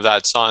version of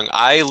that song,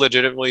 I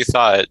legitimately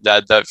thought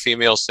that that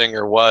female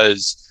singer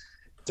was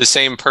the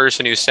same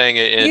person who sang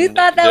it in you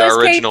thought that the was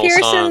original Kate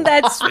Pearson? song.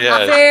 That's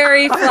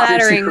very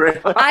flattering.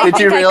 Did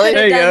you really?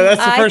 There you go.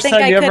 That's the first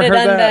time you ever heard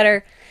that.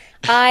 Better.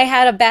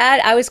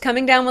 I was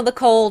coming down with a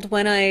cold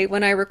when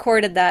I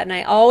recorded that, and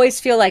I always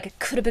feel like it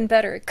could have been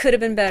better. It could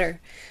have been better.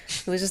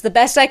 It was just the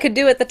best I could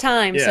do at the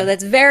time. So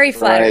that's very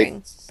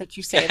flattering that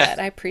you say that.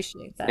 I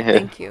appreciate that.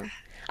 Thank you.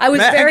 I was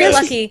very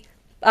lucky,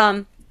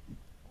 not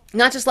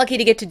just lucky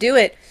to get to do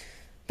it,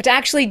 but to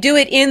actually do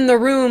it in the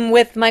room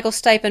with Michael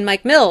Stipe and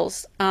Mike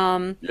Mills.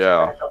 Normally,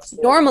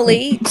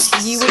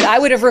 I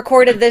would have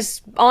recorded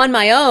this on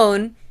my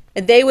own.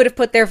 They would have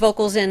put their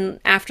vocals in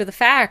after the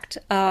fact.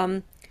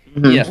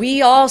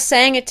 We all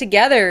sang it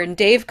together, and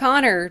Dave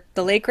Connor,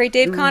 the late great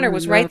Dave Connor,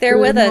 was right there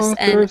with us,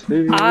 and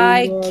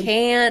I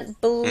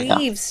can't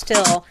believe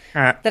still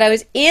that I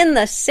was in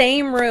the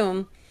same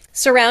room,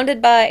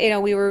 surrounded by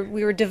we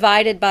were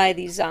divided by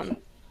these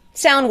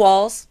sound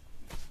walls.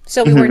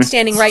 So we weren't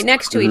standing right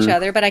next to each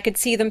other, but I could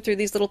see them through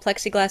these little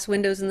plexiglass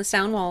windows in the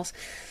sound walls.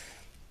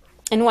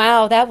 And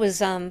wow, that was...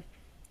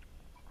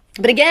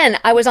 But again,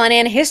 I was on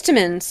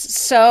antihistamines,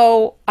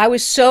 so I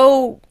was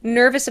so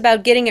nervous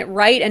about getting it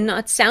right and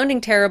not sounding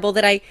terrible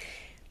that I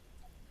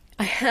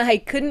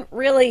couldn't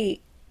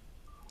really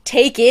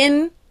take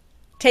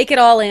it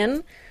all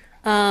in.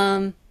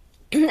 And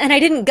I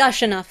didn't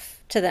gush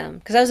enough to them,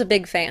 because I was a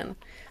big fan.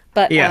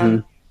 But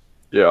Yes.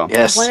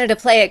 I wanted to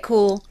play it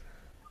cool.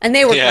 And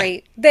they were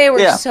great. They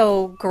were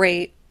so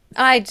great.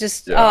 I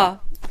just, and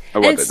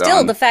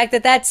still, the fact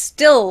that that's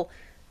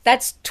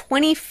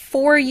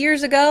 24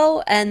 years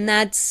ago, and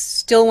that's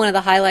still one of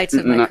the highlights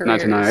of my career.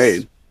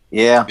 1998.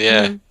 Yeah.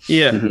 Yeah.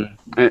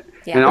 Yeah.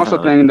 And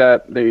also thing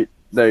that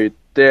they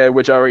did,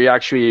 which we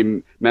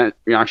actually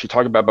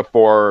talked about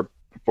before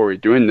we're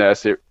doing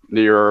this,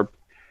 you're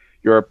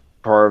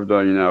part of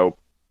the,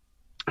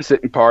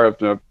 part of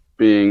the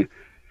being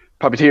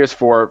puppeteers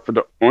for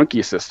the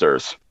Oinky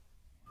Sisters.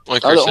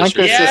 Oinker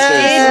Sisters.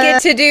 I did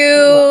get to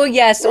do,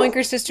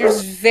 Oinker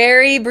Sisters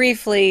very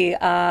briefly. We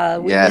were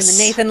in the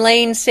Nathan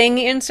Lane Sing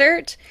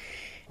insert.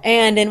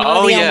 And in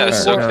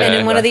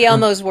one of the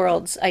Elmo's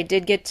worlds, I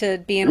did get to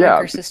be an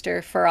Oinker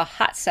Sister for a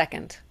hot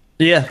second.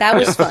 Yeah. That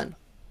was fun.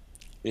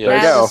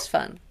 That was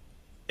fun.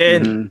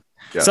 And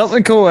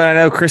something cool, and I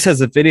know Chris has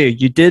a video,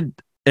 you did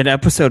an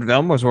episode of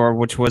Elmo's World,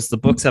 which was the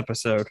books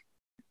episode.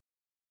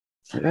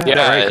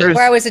 Yeah. Right, Chris?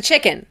 Where I was a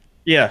chicken.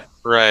 Yeah.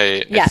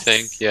 Right. Yes. I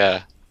think,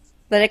 yeah.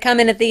 Let it come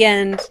in at the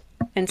end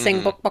and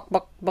sing book, book,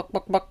 book, book,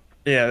 book, book.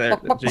 Yeah,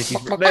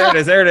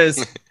 there it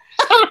is.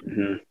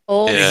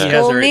 Old Yeah.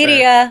 school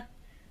media.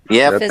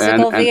 Yep.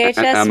 Physical VHS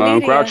and Elmo media.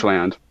 and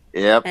Grouchland.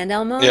 Yep. And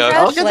Elmo and Yeah.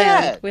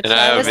 Grouchland, which And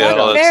I I was have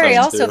all that very,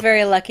 stuff, also too.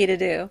 very lucky to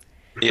do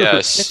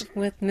Yes.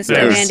 with Mr.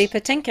 Yes. Mandy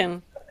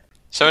Patinkin.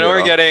 So I know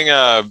we're getting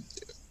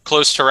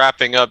close to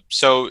wrapping up.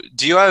 So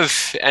do you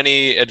have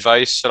any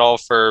advice at all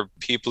for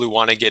people who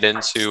want to get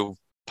into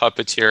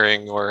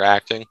puppeteering or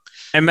acting?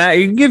 And Matt,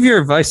 you can give your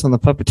advice on the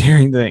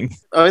puppeteering thing.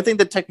 I think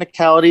the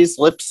technicalities,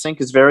 lip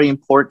sync is very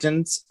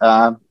important.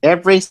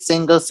 Every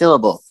single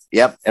syllable.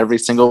 Yep, every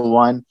single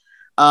one.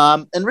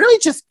 And really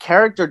just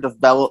character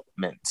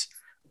development.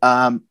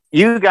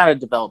 You got to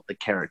develop the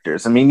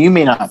characters. I mean, you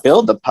may not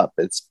build the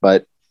puppets,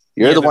 but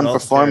you're the one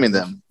performing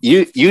them.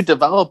 You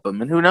develop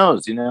them, and who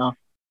knows,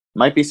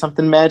 might be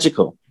something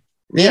magical.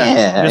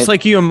 Yeah. Just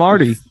like you and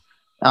Marty.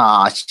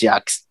 Aw,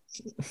 shucks.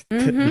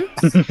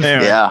 Mm-hmm.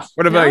 Anyway, Yeah.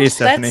 What about you,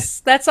 Stephanie?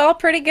 That's all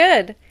pretty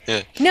good.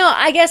 Yeah. No,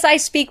 I guess I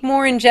speak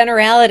more in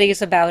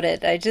generalities about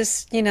it. I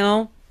just,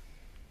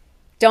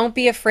 don't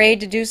be afraid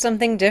to do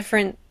something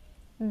different.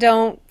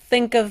 Don't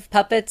think of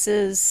puppets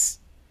as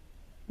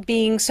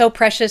being so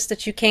precious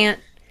that you can't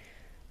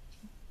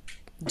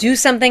do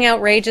something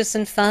outrageous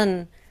and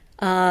fun.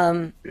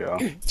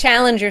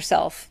 Challenge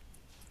yourself.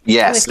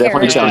 Yes, With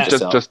definitely characters. challenge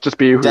yourself. Just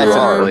be who you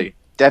are.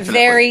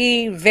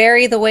 Definitely.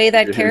 Vary the way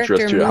that Your character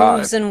interest too high.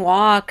 moves and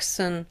walks,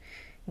 and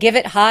give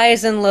it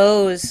highs and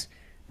lows.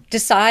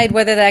 Decide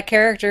whether that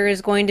character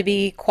is going to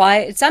be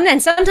quiet.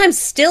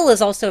 Sometimes still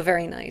is also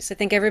very nice. I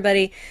think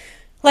everybody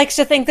likes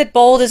to think that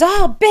bold is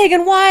big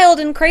and wild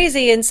and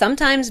crazy, and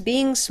sometimes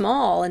being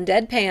small and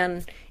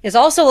deadpan is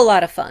also a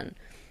lot of fun.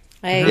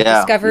 I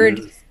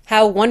discovered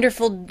how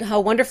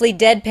wonderfully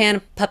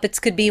deadpan puppets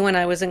could be when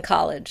I was in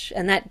college,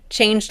 and that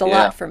changed a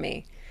lot for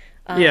me.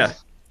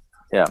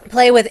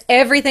 Play with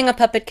everything a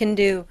puppet can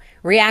do.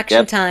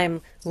 Reaction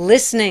time,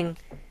 listening.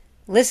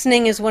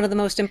 Listening is one of the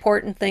most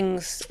important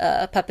things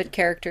a puppet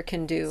character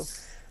can do.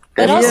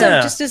 But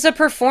also, just as a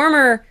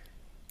performer,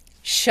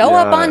 show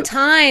up on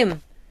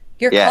time.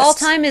 Your call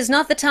time is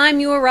not the time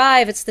you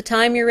arrive, it's the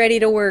time you're ready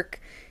to work.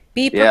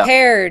 Be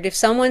prepared. If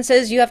someone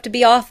says you have to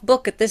be off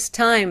book at this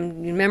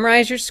time, you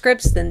memorize your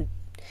scripts, then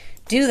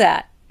do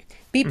that.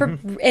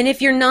 And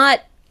if you're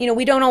not,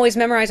 we don't always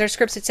memorize our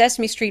scripts at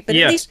Sesame Street, but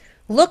at least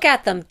look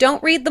at them.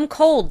 Don't read them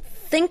cold.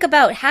 Think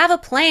about, have a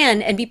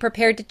plan, and be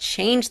prepared to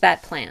change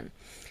that plan.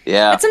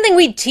 Yeah. That's something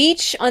we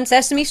teach on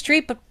Sesame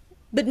Street,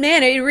 but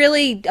man, it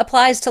really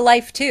applies to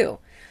life too.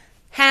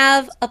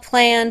 Have a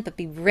plan, but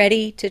be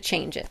ready to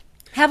change it.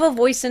 Have a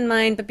voice in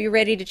mind, but be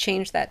ready to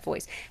change that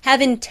voice.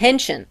 Have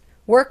intention.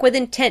 Work with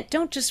intent.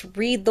 Don't just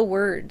read the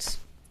words.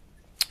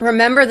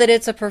 Remember that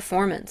it's a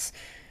performance,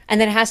 and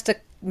that it has to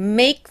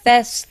make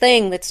this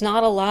thing that's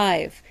not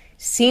alive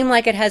seem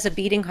like it has a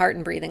beating heart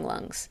and breathing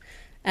lungs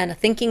and a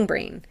thinking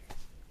brain,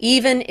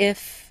 even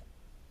if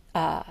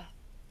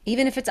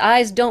its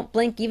eyes don't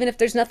blink, even if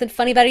there's nothing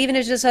funny about it, even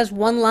if it just has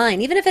one line,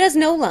 even if it has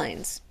no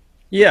lines.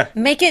 Yeah.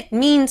 Make it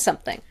mean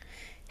something.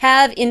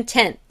 Have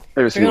intent.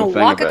 You're going to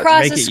walk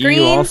across a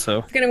screen.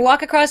 You're going to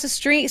walk across a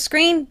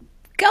screen.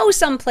 Go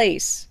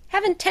someplace.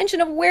 Have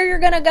intention of where you're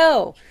going to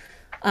go.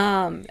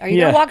 Are you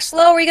going to walk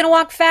slow, or are you going to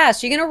walk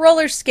fast? Are you going to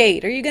roller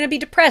skate? Are you going to be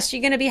depressed? Are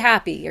you going to be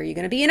happy? Are you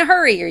going to be in a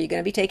hurry? Are you going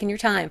to be taking your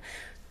time?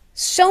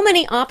 So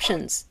many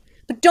options.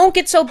 But don't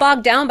get so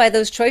bogged down by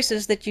those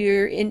choices that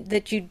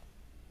you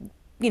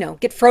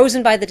get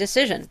frozen by the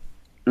decision.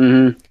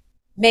 Mm-hmm.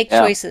 Make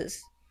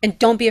choices. And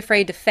don't be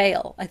afraid to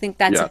fail. I think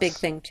that's a big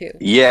thing too.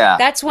 Yeah.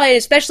 That's why,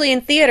 especially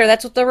in theater,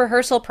 that's what the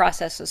rehearsal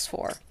process is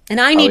for.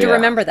 And I need to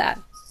remember that.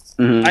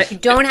 You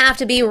don't have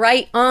to be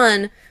right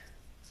on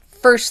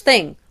first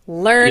thing.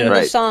 Learn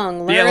the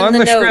song, learn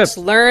the notes,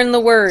 learn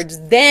the words,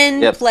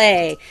 then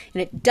play.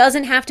 And it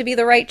doesn't have to be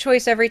the right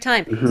choice every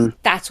time.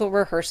 That's what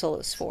rehearsal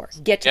is for.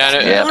 Get to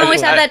that. You don't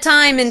always have that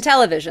time in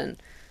television.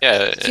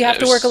 Yeah. So you have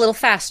to work a little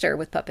faster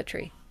with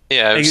puppetry.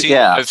 Yeah,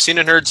 I've seen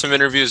and heard some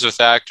interviews with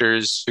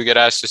actors who get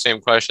asked the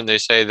same question. They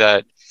say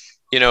that,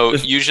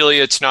 usually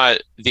it's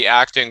not the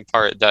acting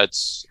part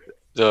that's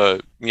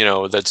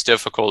that's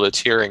difficult. It's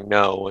hearing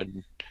no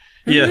and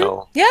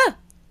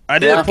I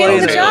did a play.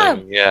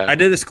 I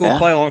did a school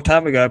play a long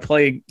time ago. I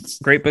played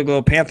Great Big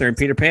Little Panther and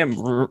Peter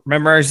Pan.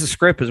 Memorize the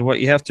script is what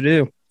you have to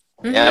do.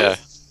 Yeah.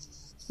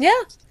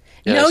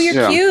 Know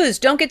your cues.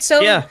 Don't get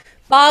so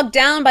bogged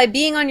down by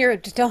being on your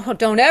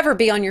don't ever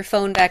be on your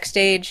phone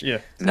backstage. Yeah.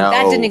 No.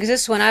 That didn't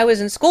exist when I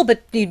was in school,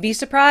 but you'd be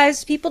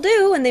surprised people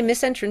do and they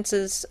miss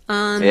entrances.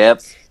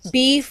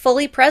 Be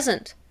fully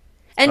present.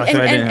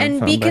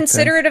 And be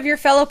considerate of your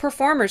fellow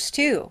performers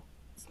too.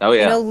 Oh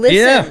yeah.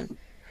 Listen.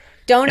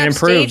 Don't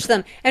upstage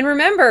them. And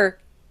remember,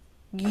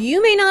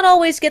 you may not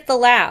always get the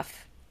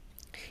laugh.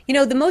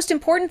 The most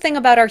important thing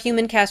about our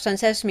human cast on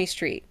Sesame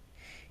Street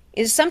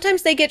is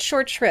sometimes they get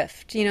short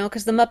shrift,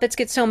 because the Muppets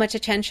get so much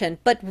attention.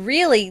 But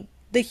really,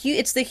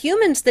 it's the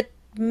humans that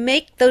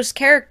make those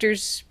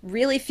characters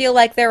really feel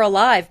like they're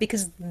alive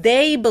because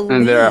they believe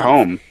and they're at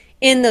home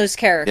in those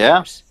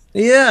characters.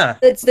 Yeah.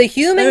 It's the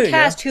human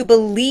cast who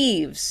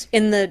believes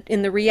in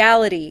the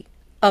reality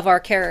of our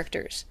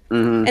characters.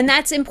 And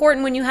that's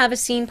important when you have a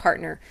scene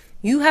partner.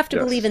 You have to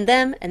believe in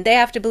them and they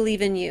have to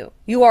believe in you.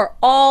 You are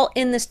all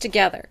in this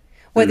together,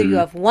 whether you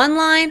have one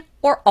line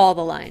or all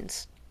the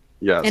lines.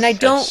 Yes. And I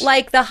don't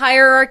like the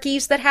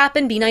hierarchies that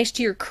happen. Be nice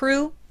to your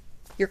crew.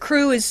 Your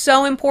crew is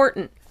so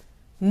important.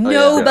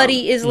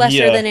 Nobody is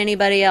lesser than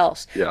anybody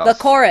else. Yes. The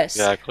chorus,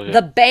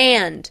 the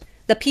band,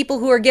 the people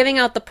who are giving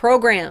out the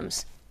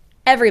programs,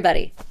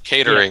 everybody.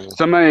 Catering.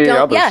 So many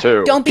others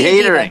too. Don't be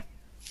Catering. a diva.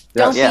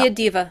 Don't be a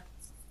diva.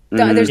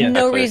 There's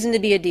no reason to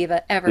be a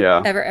diva ever,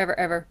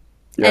 ever.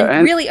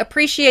 And really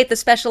appreciate the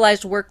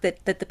specialized work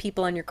that the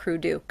people on your crew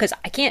do, because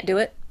I can't do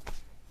it.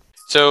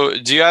 So,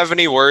 do you have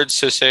any words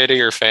to say to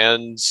your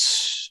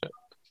fans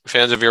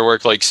of your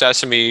work, like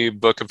Sesame,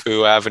 Book of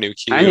Pooh, Avenue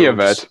Q? Any of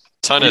it.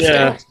 Ton of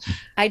things.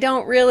 I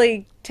don't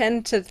really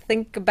tend to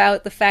think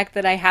about the fact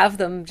that I have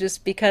them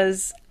just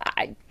because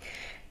I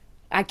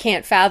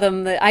can't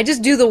fathom that. I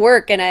just do the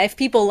work, and if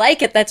people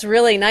like it, that's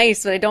really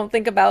nice. But I don't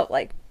think about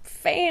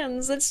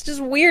fans. It's just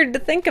weird to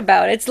think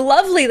about. It's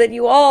lovely that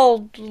you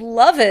all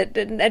love it,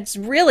 and it's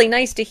really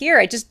nice to hear.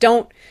 I just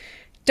don't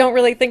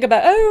really think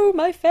about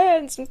my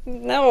fans.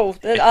 No.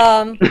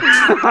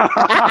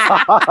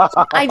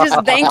 I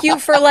just thank you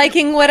for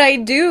liking what I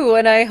do,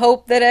 and I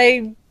hope that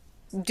I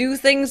do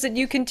things that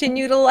you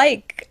continue to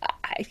like.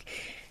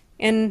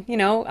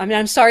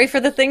 I'm sorry for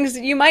the things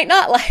that you might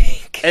not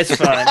like. It's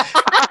fine.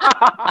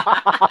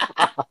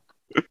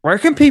 Where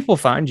can people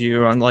find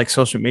you on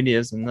social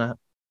medias and that?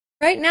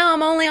 Right now,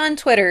 I'm only on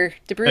Twitter.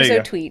 DeBruzo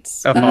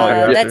tweets.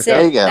 That's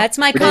it. That's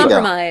my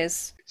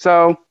compromise.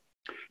 So,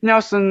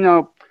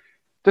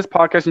 this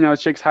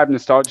podcast, Chicks Hype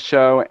Nostalgia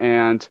Show,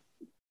 and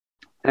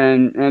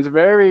it's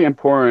very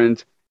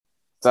important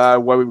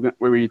that what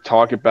we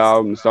talk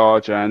about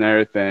nostalgia and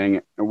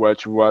everything,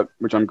 which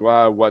I'm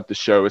glad what the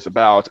show is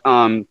about.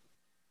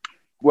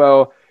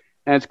 Well,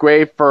 and it's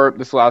great for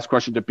this last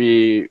question to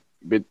be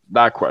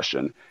that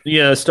question.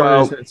 Yeah,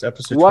 since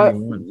episode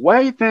 21. What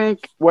do you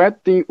think?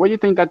 What do you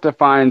think that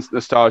defines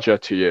nostalgia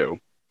to you?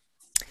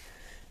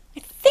 I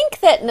think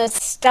that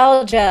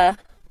nostalgia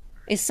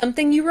is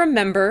something you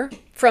remember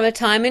from a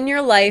time in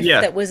your life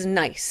that was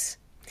nice.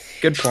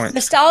 Good point.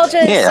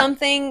 Nostalgia is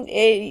something.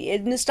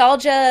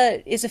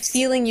 Nostalgia is a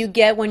feeling you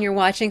get when you're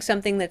watching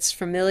something that's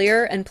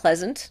familiar and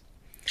pleasant,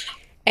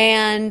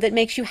 and that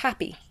makes you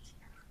happy.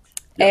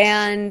 Yes.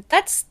 And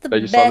that's the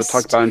best. That you saw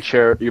to talk about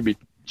and you'll be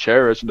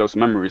cherish those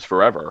memories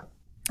forever.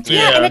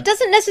 Yeah, and it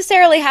doesn't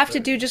necessarily have to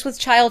do just with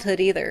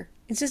childhood either.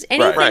 It's just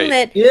anything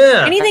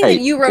that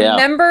you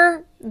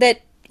remember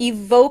that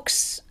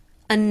evokes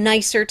a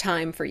nicer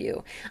time for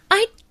you.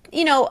 I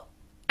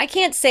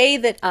can't say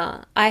that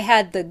I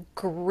had the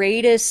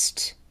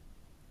greatest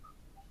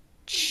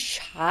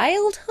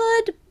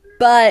childhood,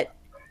 but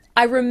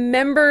I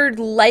remembered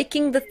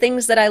liking the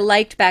things that I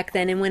liked back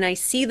then, and when I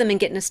see them and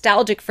get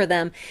nostalgic for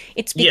them,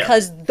 it's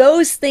because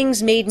those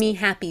things made me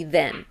happy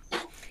then.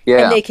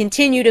 Yeah. And they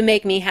continue to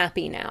make me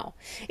happy now.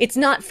 It's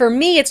not, for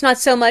me, it's not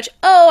so much,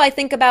 I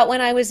think about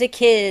when I was a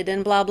kid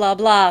and blah, blah,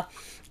 blah.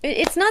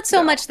 It's not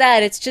so much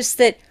that. It's just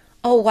that,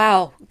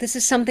 wow, this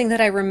is something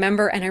that I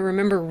remember, and I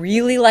remember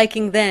really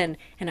liking then,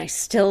 and I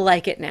still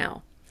like it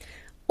now.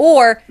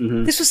 Or,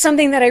 this was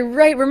something that I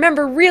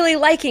remember really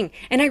liking,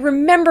 and I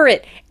remember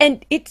it,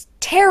 and it's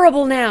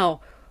terrible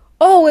now.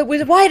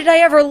 Why did I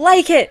ever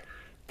like it?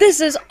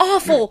 This is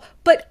awful,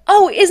 but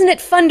isn't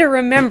it fun to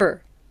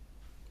remember?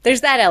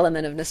 There's that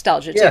element of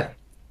nostalgia,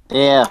 too.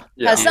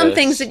 Yeah. Some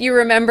things that you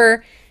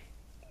remember,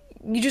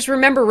 you just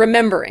remember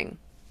remembering.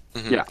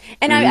 Mm-hmm. Yeah.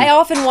 And I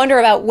often wonder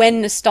about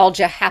when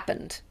nostalgia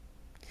happened.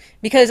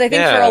 Because I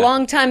think for a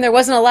long time there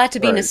wasn't a lot to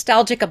be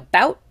nostalgic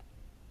about.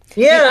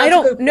 Yeah, I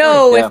don't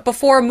know if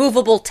before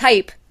movable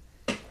type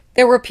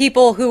there were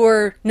people who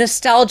were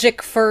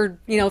nostalgic for,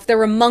 if there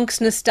were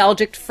monks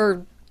nostalgic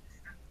for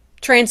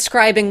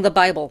transcribing the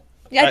Bible.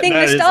 I think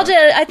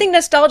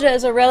nostalgia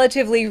is a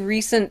relatively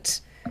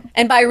recent,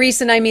 and by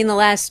recent I mean the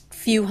last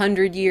few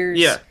hundred years.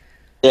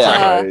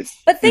 Yeah.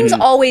 But things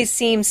always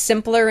seem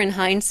simpler in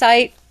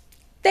hindsight.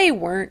 They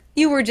weren't.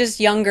 You were just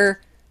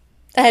younger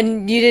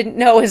and you didn't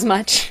know as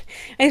much.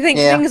 I think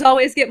things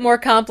always get more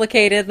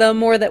complicated the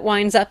more that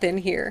winds up in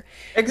here.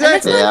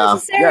 Exactly. And that's not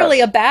necessarily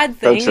a bad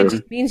thing. It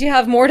just means you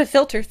have more to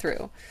filter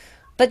through.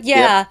 But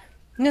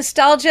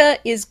nostalgia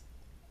is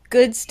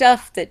good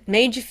stuff that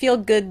made you feel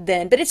good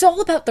then. But it's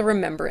all about the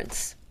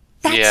remembrance.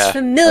 That's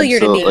familiar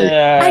to me.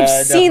 Yeah,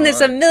 I've seen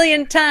this a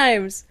million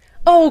times.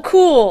 Oh,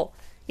 cool.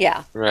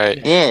 Yeah. Right.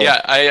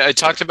 Yeah. I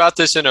talked about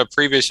this in a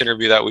previous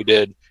interview that we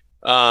did.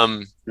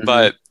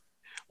 But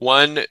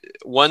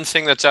one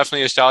thing that's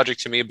definitely nostalgic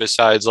to me,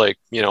 besides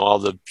all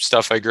the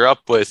stuff I grew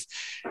up with,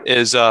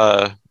 is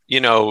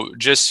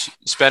just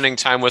spending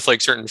time with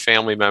certain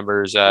family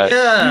members that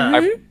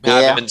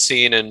I haven't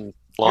seen in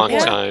a long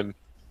time.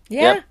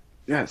 Yeah. Yep.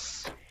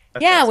 Yes.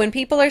 Yeah, when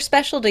people are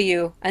special to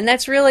you. And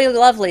that's really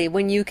lovely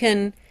when you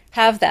can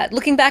have that.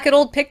 Looking back at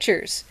old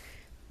pictures.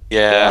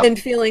 Yeah. And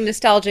feeling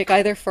nostalgic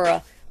either for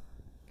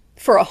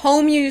a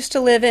home you used to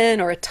live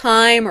in, or a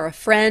time, or a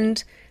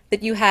friend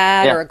that you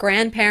had, or a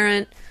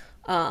grandparent.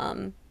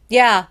 Now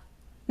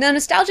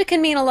nostalgia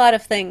can mean a lot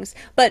of things,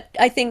 but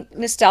I think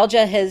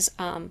nostalgia has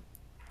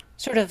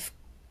sort of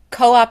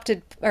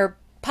co-opted, or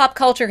pop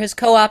culture has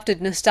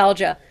co-opted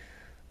nostalgia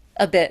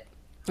a bit.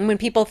 And when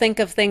people think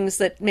of things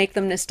that make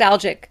them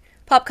nostalgic,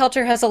 pop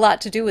culture has a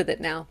lot to do with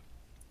it now.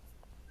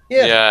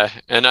 Yeah,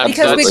 and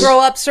because we grow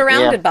up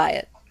surrounded by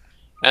it.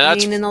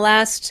 And in the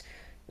last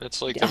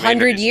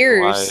 100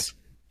 years,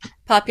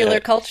 popular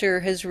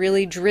culture has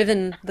really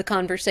driven the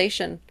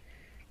conversation.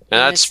 And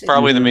that's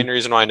probably the main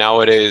reason why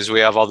nowadays we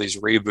have all these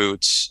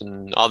reboots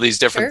and all these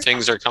different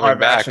things are coming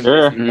back.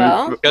 Well,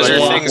 because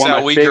they're things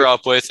that we grew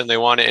up with, and they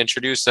want to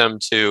introduce them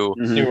to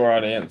a new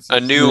audience,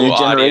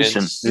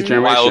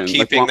 while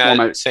keeping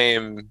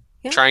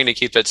trying to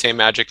keep that same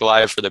magic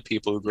alive for the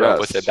people who grew up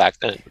with it back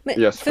then.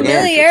 Yes,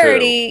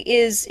 familiarity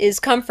is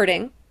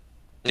comforting.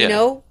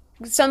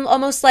 Some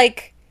almost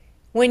like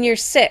when you're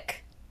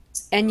sick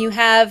and you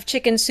have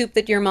chicken soup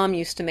that your mom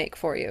used to make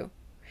for you.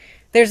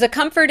 There's a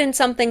comfort in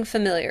something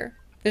familiar.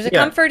 There's a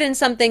comfort in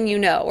something you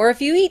know. Or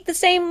if you eat the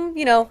same,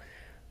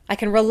 I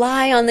can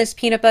rely on this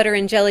peanut butter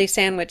and jelly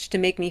sandwich to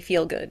make me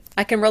feel good.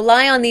 I can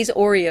rely on these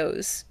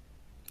Oreos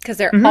because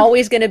they're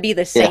always going to be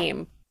the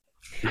same.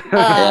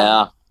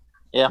 Yeah.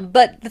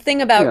 But the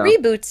thing about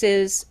reboots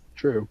is,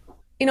 true.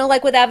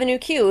 Like with Avenue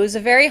Q, it was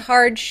a very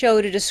hard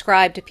show to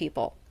describe to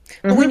people.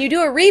 But when you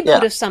do a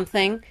reboot of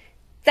something,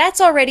 that's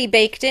already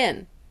baked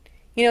in.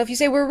 If you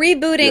say we're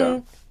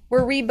rebooting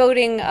we're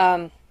rebooting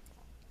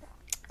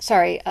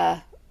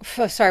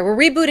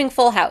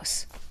Full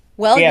House.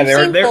 Well, you've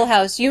seen Full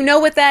House. You know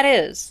what that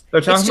is. They're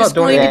talking it's just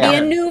about going to be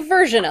a new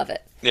version of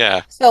it.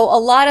 Yeah. So a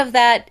lot of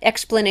that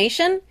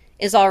explanation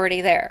is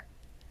already there.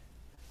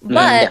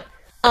 But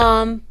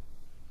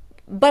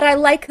I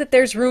like that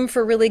there's room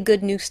for really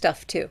good new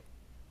stuff too.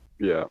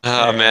 Yeah.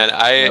 Oh man,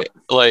 I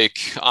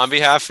on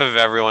behalf of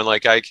everyone,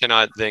 I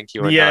cannot thank you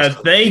enough. Yeah,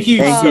 thank you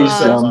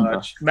so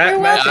much.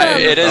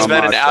 It has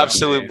been an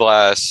absolute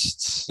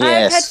blast.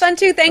 I've had fun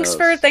too. Thanks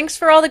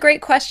for all the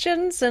great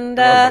questions, and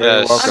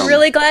I'm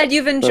really glad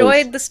you've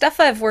enjoyed the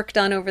stuff I've worked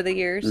on over the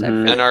years.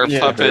 And our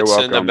puppets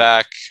in the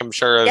back, I'm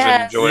sure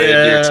have enjoyed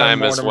your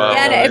time as well.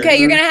 Yeah, okay,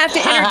 you're gonna have to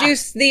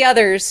introduce the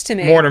others to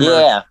me.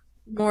 Mortimer.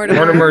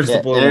 Mortimer's the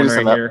blue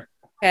one right here.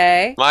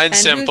 Okay. Mine's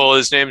simple.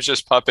 His name's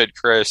just Puppet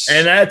Chris.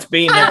 And that's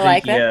Bean. I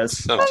like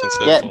that.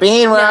 Yeah,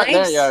 Bean. Well,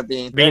 there you are,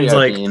 Bean. Bean's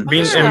Bean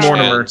and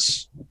Mortimer.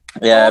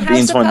 Yeah,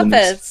 Bean's one of them.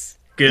 Puppets.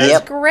 Good.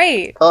 That's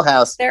great. Full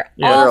House. They're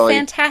all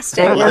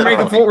fantastic.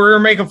 We're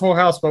making Full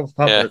House with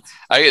puppets.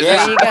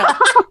 There you go.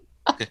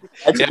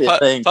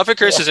 Puppet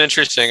Chris is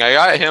interesting. I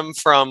got him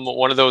from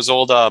one of those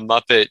old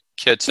Muppet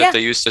kits that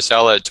they used to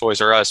sell at Toys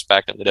R Us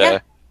back in the day.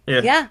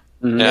 Yeah.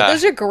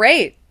 Those are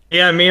great.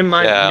 Yeah, me and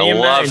Matt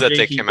and that they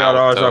Jakey came got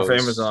out ours with off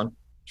Amazon.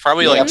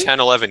 Probably 10,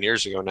 11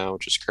 years ago now,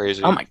 which is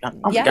crazy. Oh my god!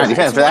 Yeah, you've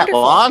had it for that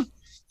long?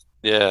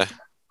 Yeah.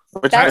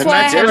 That's why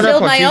I had to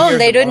build my own.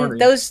 They didn't;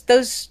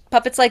 those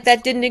puppets like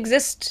that didn't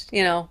exist,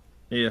 30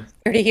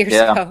 years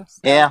ago.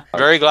 Yeah.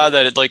 Very glad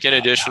that in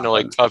addition to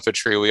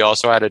puppetry, we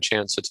also had a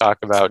chance to talk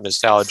about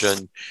nostalgia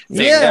and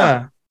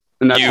things.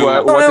 And that's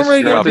what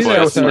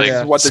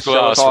the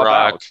show is all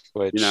about.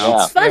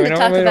 It's fun to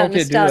talk about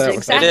nostalgia.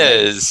 Exactly. It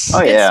is. Oh,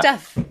 good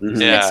stuff.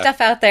 Good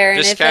stuff out there. And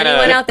if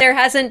anyone out there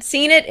hasn't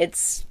seen it,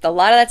 a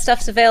lot of that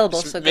stuff's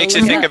available. So makes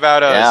you think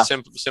about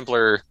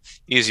simpler,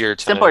 easier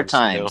times. Simpler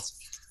times.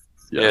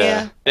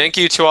 Yeah. Thank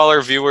you to all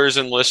our viewers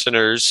and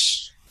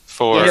listeners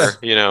for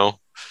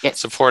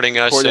supporting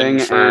us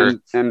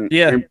and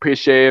we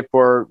appreciate it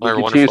for the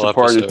continued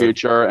support in the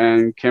future,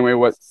 and can't wait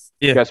what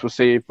you guys will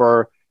see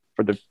for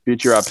the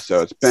future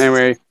episodes. But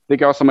anyway,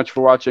 thank you all so much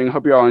for watching.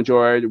 Hope you all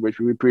enjoyed, which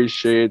we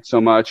appreciate so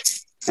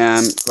much.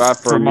 And glad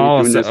for me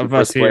doing this in the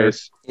first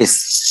place.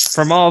 Yes.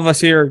 From all of us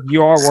here,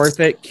 you are worth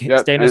it.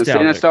 Stay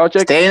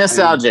nostalgic. Stay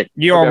nostalgic.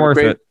 You are worth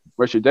it.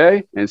 Rest of your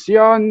day, and see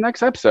y'all in the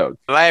next episode.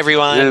 Bye,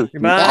 everyone.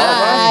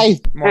 Bye.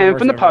 And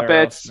from the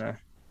puppets.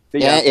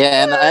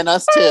 And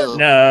us too.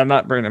 No, I'm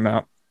not bringing them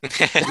out.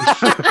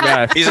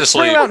 He's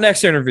asleep. Bring him out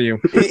next interview.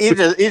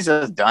 He's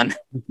just done.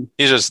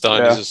 He's just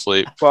done. He's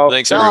asleep. Well,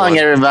 thanks so long,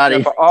 everybody.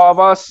 Yeah, for all of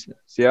us.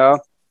 See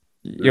y'all.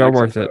 You're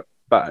worth it.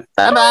 Bye.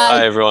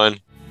 Bye, everyone.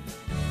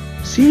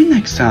 See you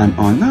next time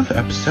on another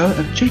episode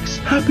of Jake's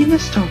Happy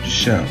Nostalgia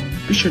Show.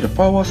 Be sure to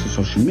follow us on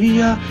social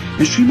media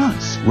and stream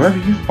us wherever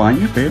you find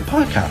your favorite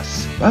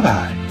podcasts. Bye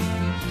bye.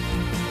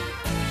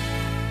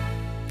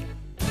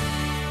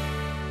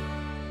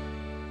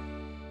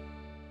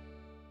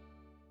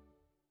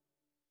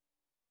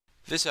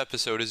 This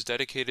episode is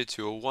dedicated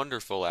to a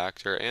wonderful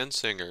actor and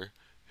singer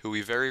who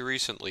we very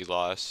recently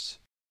lost,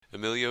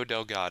 Emilio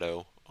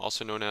Delgado,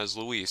 also known as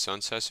Luis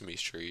on Sesame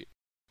Street.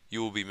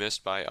 You will be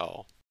missed by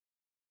all.